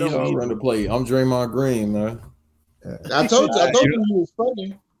not want to know. I'm running to play. I'm Draymond Green, man. I told you he was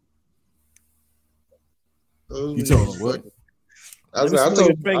funny. You told him what? Let me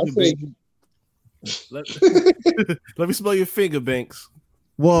smell your finger, Banks.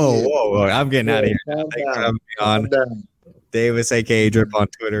 Whoa. I'm getting out of here. Thanks for having me on. Davis, aka Drip on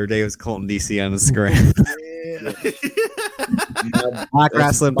Twitter. Davis Colton DC on Instagram. Black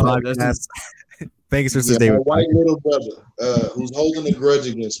Wrestling Podcast. Thanks for my white little brother who's holding a grudge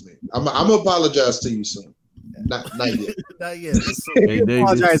against me. I'm gonna apologize to you soon. Not yet. Not yet. Hey,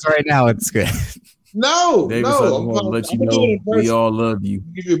 apologize right now. It's good. No, Davis, I just want to let you know we all love you,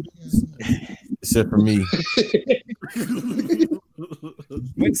 except for me.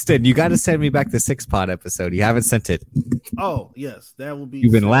 Winston, you got to send me back the 6-pod episode. You haven't sent it. Oh yes, that will be.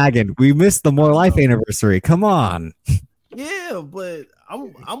 You've been lagging. We missed the More Life anniversary. Come on. Yeah, but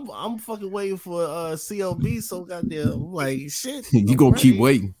I'm fucking waiting for CLB. So goddamn, like shit. You gonna keep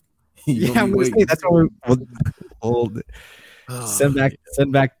waiting? I'm gonna say that's what we'll hold. Send back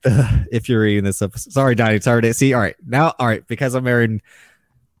the if you're reading this episode. Sorry, Donnie. Sorry to see. All right. Because I'm airing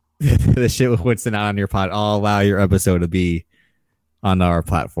the shit with Winston on your pod, I'll allow your episode to be on our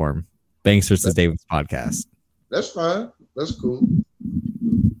platform. Banks versus Davis podcast. That's fine. That's cool.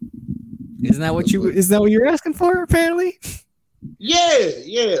 Isn't that what you're asking for? Apparently.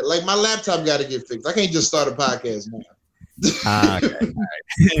 Yeah. Like my laptop got to get fixed. I can't just start a podcast now. Okay. All right.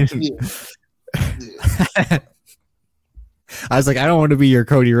 Yeah. I was like, I don't want to be your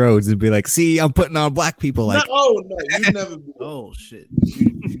Cody Rhodes and be like, see, I'm putting on black people. Like, no, you never be that. Oh shit.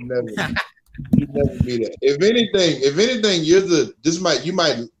 You never be that. If anything,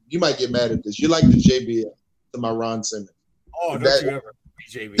 you might get mad at this. You're like the JBL to my Ron Simmons. Oh, don't you ever be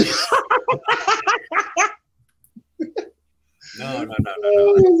JBL. No.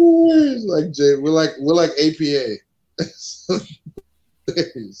 Like Jay, we're like APA.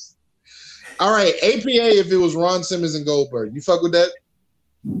 All right, APA. If it was Ron Simmons and Goldberg, you fuck with that?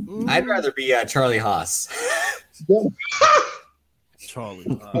 I'd rather be Charlie Haas. Charlie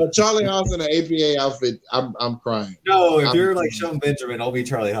Haas in an APA outfit. I'm crying. No, if you're like Sean Benjamin, I'll be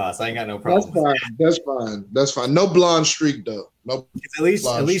Charlie Haas. I ain't got no problem. That's fine. No blonde streak though. No. At least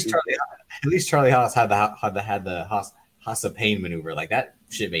Charlie Haas had the Haas of Pain maneuver. Like that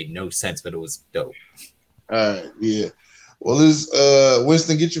shit made no sense, but it was dope. All right, yeah. Well,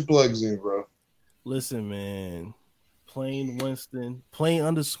 Winston, get your plugs in, bro. Listen, man. Plain _Winston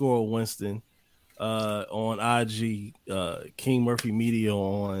on IG, King Murphy Media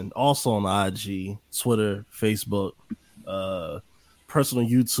also on IG, Twitter, Facebook, personal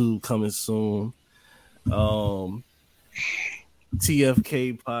YouTube coming soon.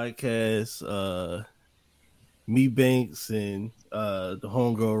 TFK podcast, me Banks and the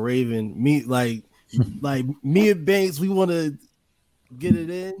homegirl Raven. Me and Banks, we want to get it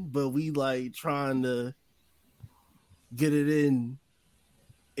in, but we like trying to get it in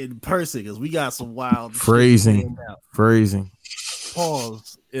person because we got some wild phrasing.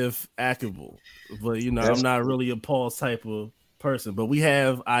 Pause if applicable, but I'm not really a pause type of person. But we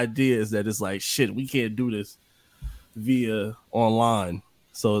have ideas that it's like shit. We can't do this via online,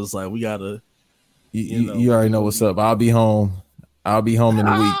 so it's like we gotta. You already know what's up. I'll be home in a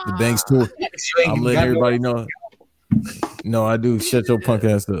week. The Banks tour. I'm letting everybody know. No, I do. Shut your punk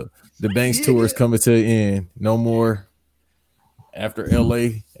ass up. The Banks tour is coming to the end. No more. After LA,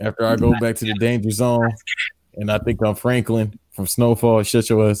 after I go back to the danger zone, and I think I'm Franklin from Snowfall. Shut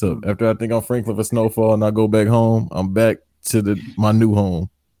your ass up. After I think I'm Franklin for Snowfall, and I go back home, I'm back to my new home,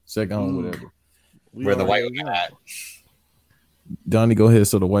 second home, whatever. Where the white man at? Donnie, go ahead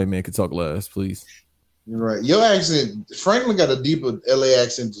so the white man can talk last, please. You're right. Your accent, Franklin got a deeper LA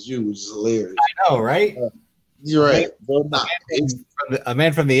accent than you, which is hilarious. I know, right? You're right. A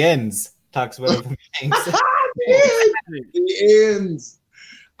man from the ends talks about things. The ends.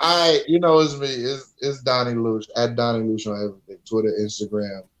 It's me. It's Donnie Luché at Donnie Luché on everything. Twitter,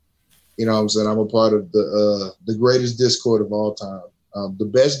 Instagram. You know what I'm saying? I'm a part of the greatest Discord of all time. The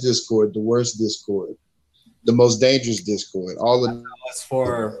best Discord, the worst Discord, the most dangerous Discord. All of us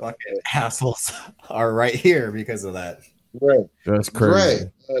four fucking assholes are right here because of that. Right. That's crazy.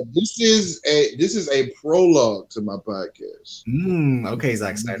 Right. This is a prologue to my podcast. Okay,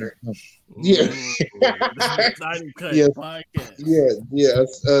 Zack Snyder. Yeah. Snyder Cut podcast. Yeah.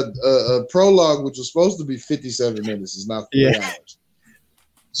 A prologue, which was supposed to be 57 minutes, is not 4 hours.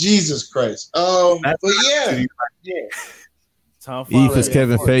 Jesus Christ. But yeah. Eve is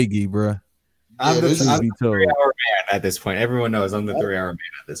Kevin Feige, bro. I'm the 3-hour man at this point. Everyone knows I'm the 3-hour man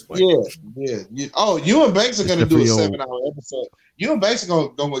at this point. Yeah. You and Banks are going to do a 7-hour episode. You and Banks are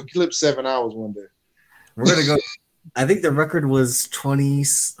going to clip 7 hours one day. We're going to go. I think the record was 40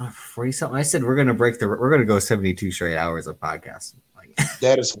 something. I said we're going to go 72 straight hours of podcasting.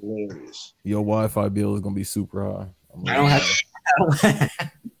 That is hilarious. Your Wi-Fi bill is going to be super high. I don't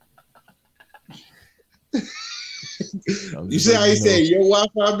You see how he said your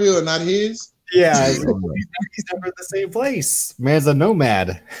Wi-Fi bill, not his? Yeah, he's never in the same place. Man's a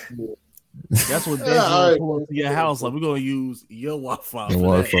nomad. That's what they're going to pull into your house. Like, we're going to use your Wi-Fi. Your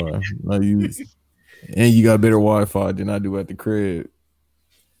Wi-Fi. I use, and you got better Wi-Fi than I do at the crib.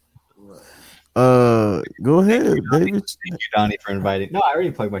 Go ahead, David. Thank you, Donnie, for inviting. No, I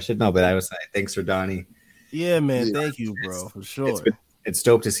already plugged my shit. No, but I was saying thanks for Donnie. Yeah, man. Thank you, bro, for sure. It's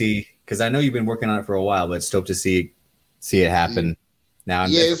dope to see, because I know you've been working on it for a while, but it's dope to see it happen now.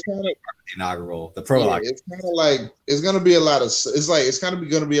 Yeah, it's kind of the inaugural, the prologue. Yeah, it's kind of like it's gonna be a lot of. It's kind of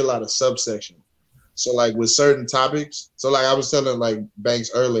gonna be a lot of subsection. So like with certain topics. So like I was telling like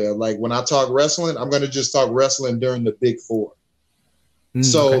Banks earlier, like when I talk wrestling, I'm gonna just talk wrestling during the big four.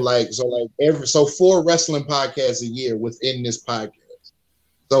 So 4 wrestling podcasts a year within this podcast.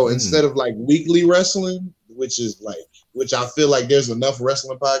 So instead of like weekly wrestling, which I feel like there's enough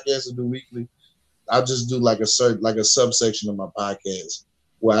wrestling podcasts to do weekly, I'll just do like a subsection of my podcast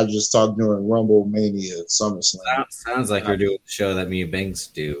where I just talk during Rumble, Mania, SummerSlam. Sounds like you're doing the show that me and Banks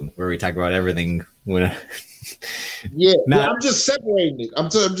do, where we talk about everything. I'm just separating it. I'm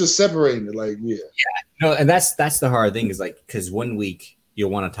just separating it. Like, yeah. No, and that's the hard thing is like, because one week you'll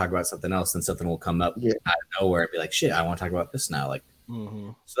want to talk about something else, and something will come up out of nowhere and be like, shit, I want to talk about this now. Like,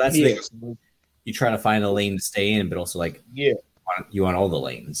 so that's the thing. You try to find a lane to stay in, but also like, you want all the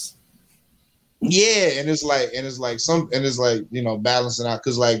lanes. Yeah, and it's like you know, balancing out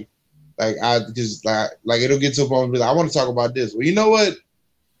because it'll get to a point where I want to talk about this. Well, you know what?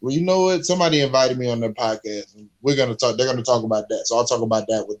 Somebody invited me on their podcast, and they're gonna talk about that. So I'll talk about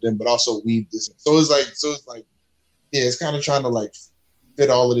that with them, but also weave this in. So it's like, yeah, it's kind of trying to like fit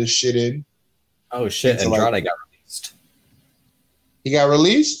all of this shit in. Oh shit! Andrade got released. He got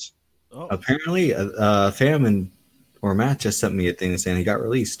released? Oh. Apparently, Fam or Matt just sent me a thing saying he got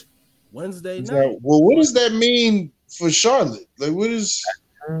released. Wednesday night. Well, what does that mean for Charlotte? Like, what is?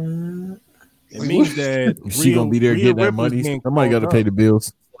 It means that she gonna be there getting that money. Somebody got to pay the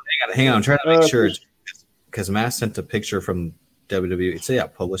bills. Hang on, I'm trying to make sure because Matt sent a picture from WWE. It's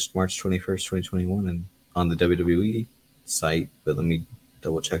published March 21st, 2021, and on the WWE site. But let me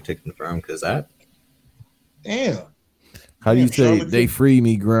double check to confirm because that. Damn. How do you say Charlotte they free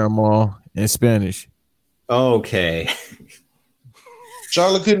me, Grandma, in Spanish? Okay.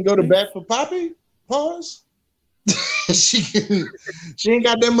 Charlotte couldn't go to bat for Poppy? Pause. she ain't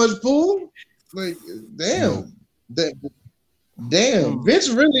got that much pull. Like, damn. Damn. Vince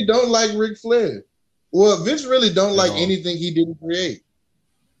really don't like Ric Flair. Well, Vince really don't like anything he didn't create.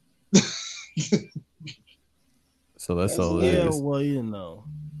 So that's all it is. Yeah, well, you know.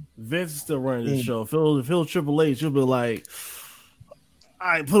 Vince is still running the show. If it was Triple H, you'll be like, all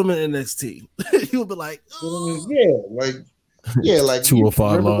right, put him in NXT. He'll be like, oh. Yeah, like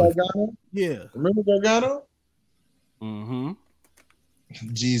 205 live. Yeah. Remember Gargano? Mm-hmm.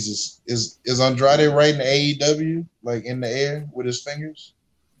 Jesus. Is Andrade writing AEW like in the air with his fingers?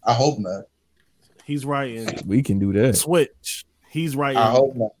 I hope not. He's writing. We can do that. Switch. He's writing. I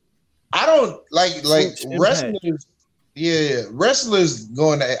hope not. I don't like wrestlers. Yeah, wrestlers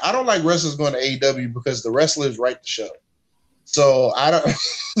going to. I don't like wrestlers going to AEW because the wrestlers write the show. So I don't.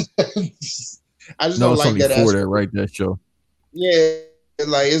 I just don't like that. That write that show. Yeah,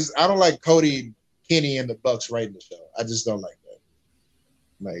 like I don't like Cody, Kenny, and the Bucks writing the show. I just don't like that.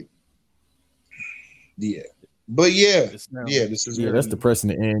 Like, yeah, but this is that's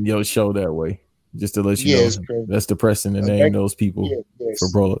depressing to end your show that way. Just to let you know, that's depressing to name those people for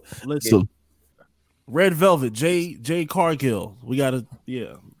Prologue. Red Velvet, Jay Cargill. We gotta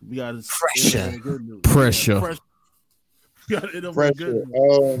pressure. Pressure. We gotta end up with good.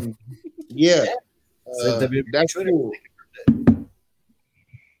 That's cool.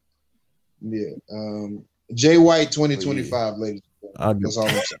 Yeah. Jay White 2025, ladies. That's all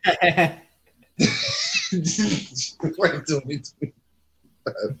I'm saying.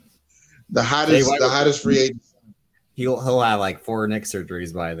 The hottest free agent. He'll have like 4 neck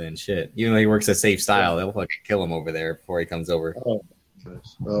surgeries by then. Shit. You know he works at Safe Style. They'll fucking kill him over there before he comes over. Oh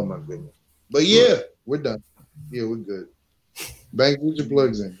my goodness. But yeah, we're done. Yeah, we're good. Banks, put your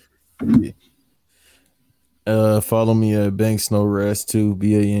plugs in. Follow me at BanksNoRest2,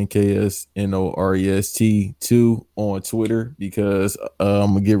 BanksNoRest2 on Twitter because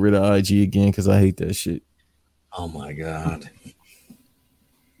I'm gonna get rid of IG again because I hate that shit. Oh my god.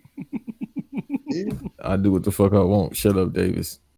 I do what the fuck I want. Shut up, Davis.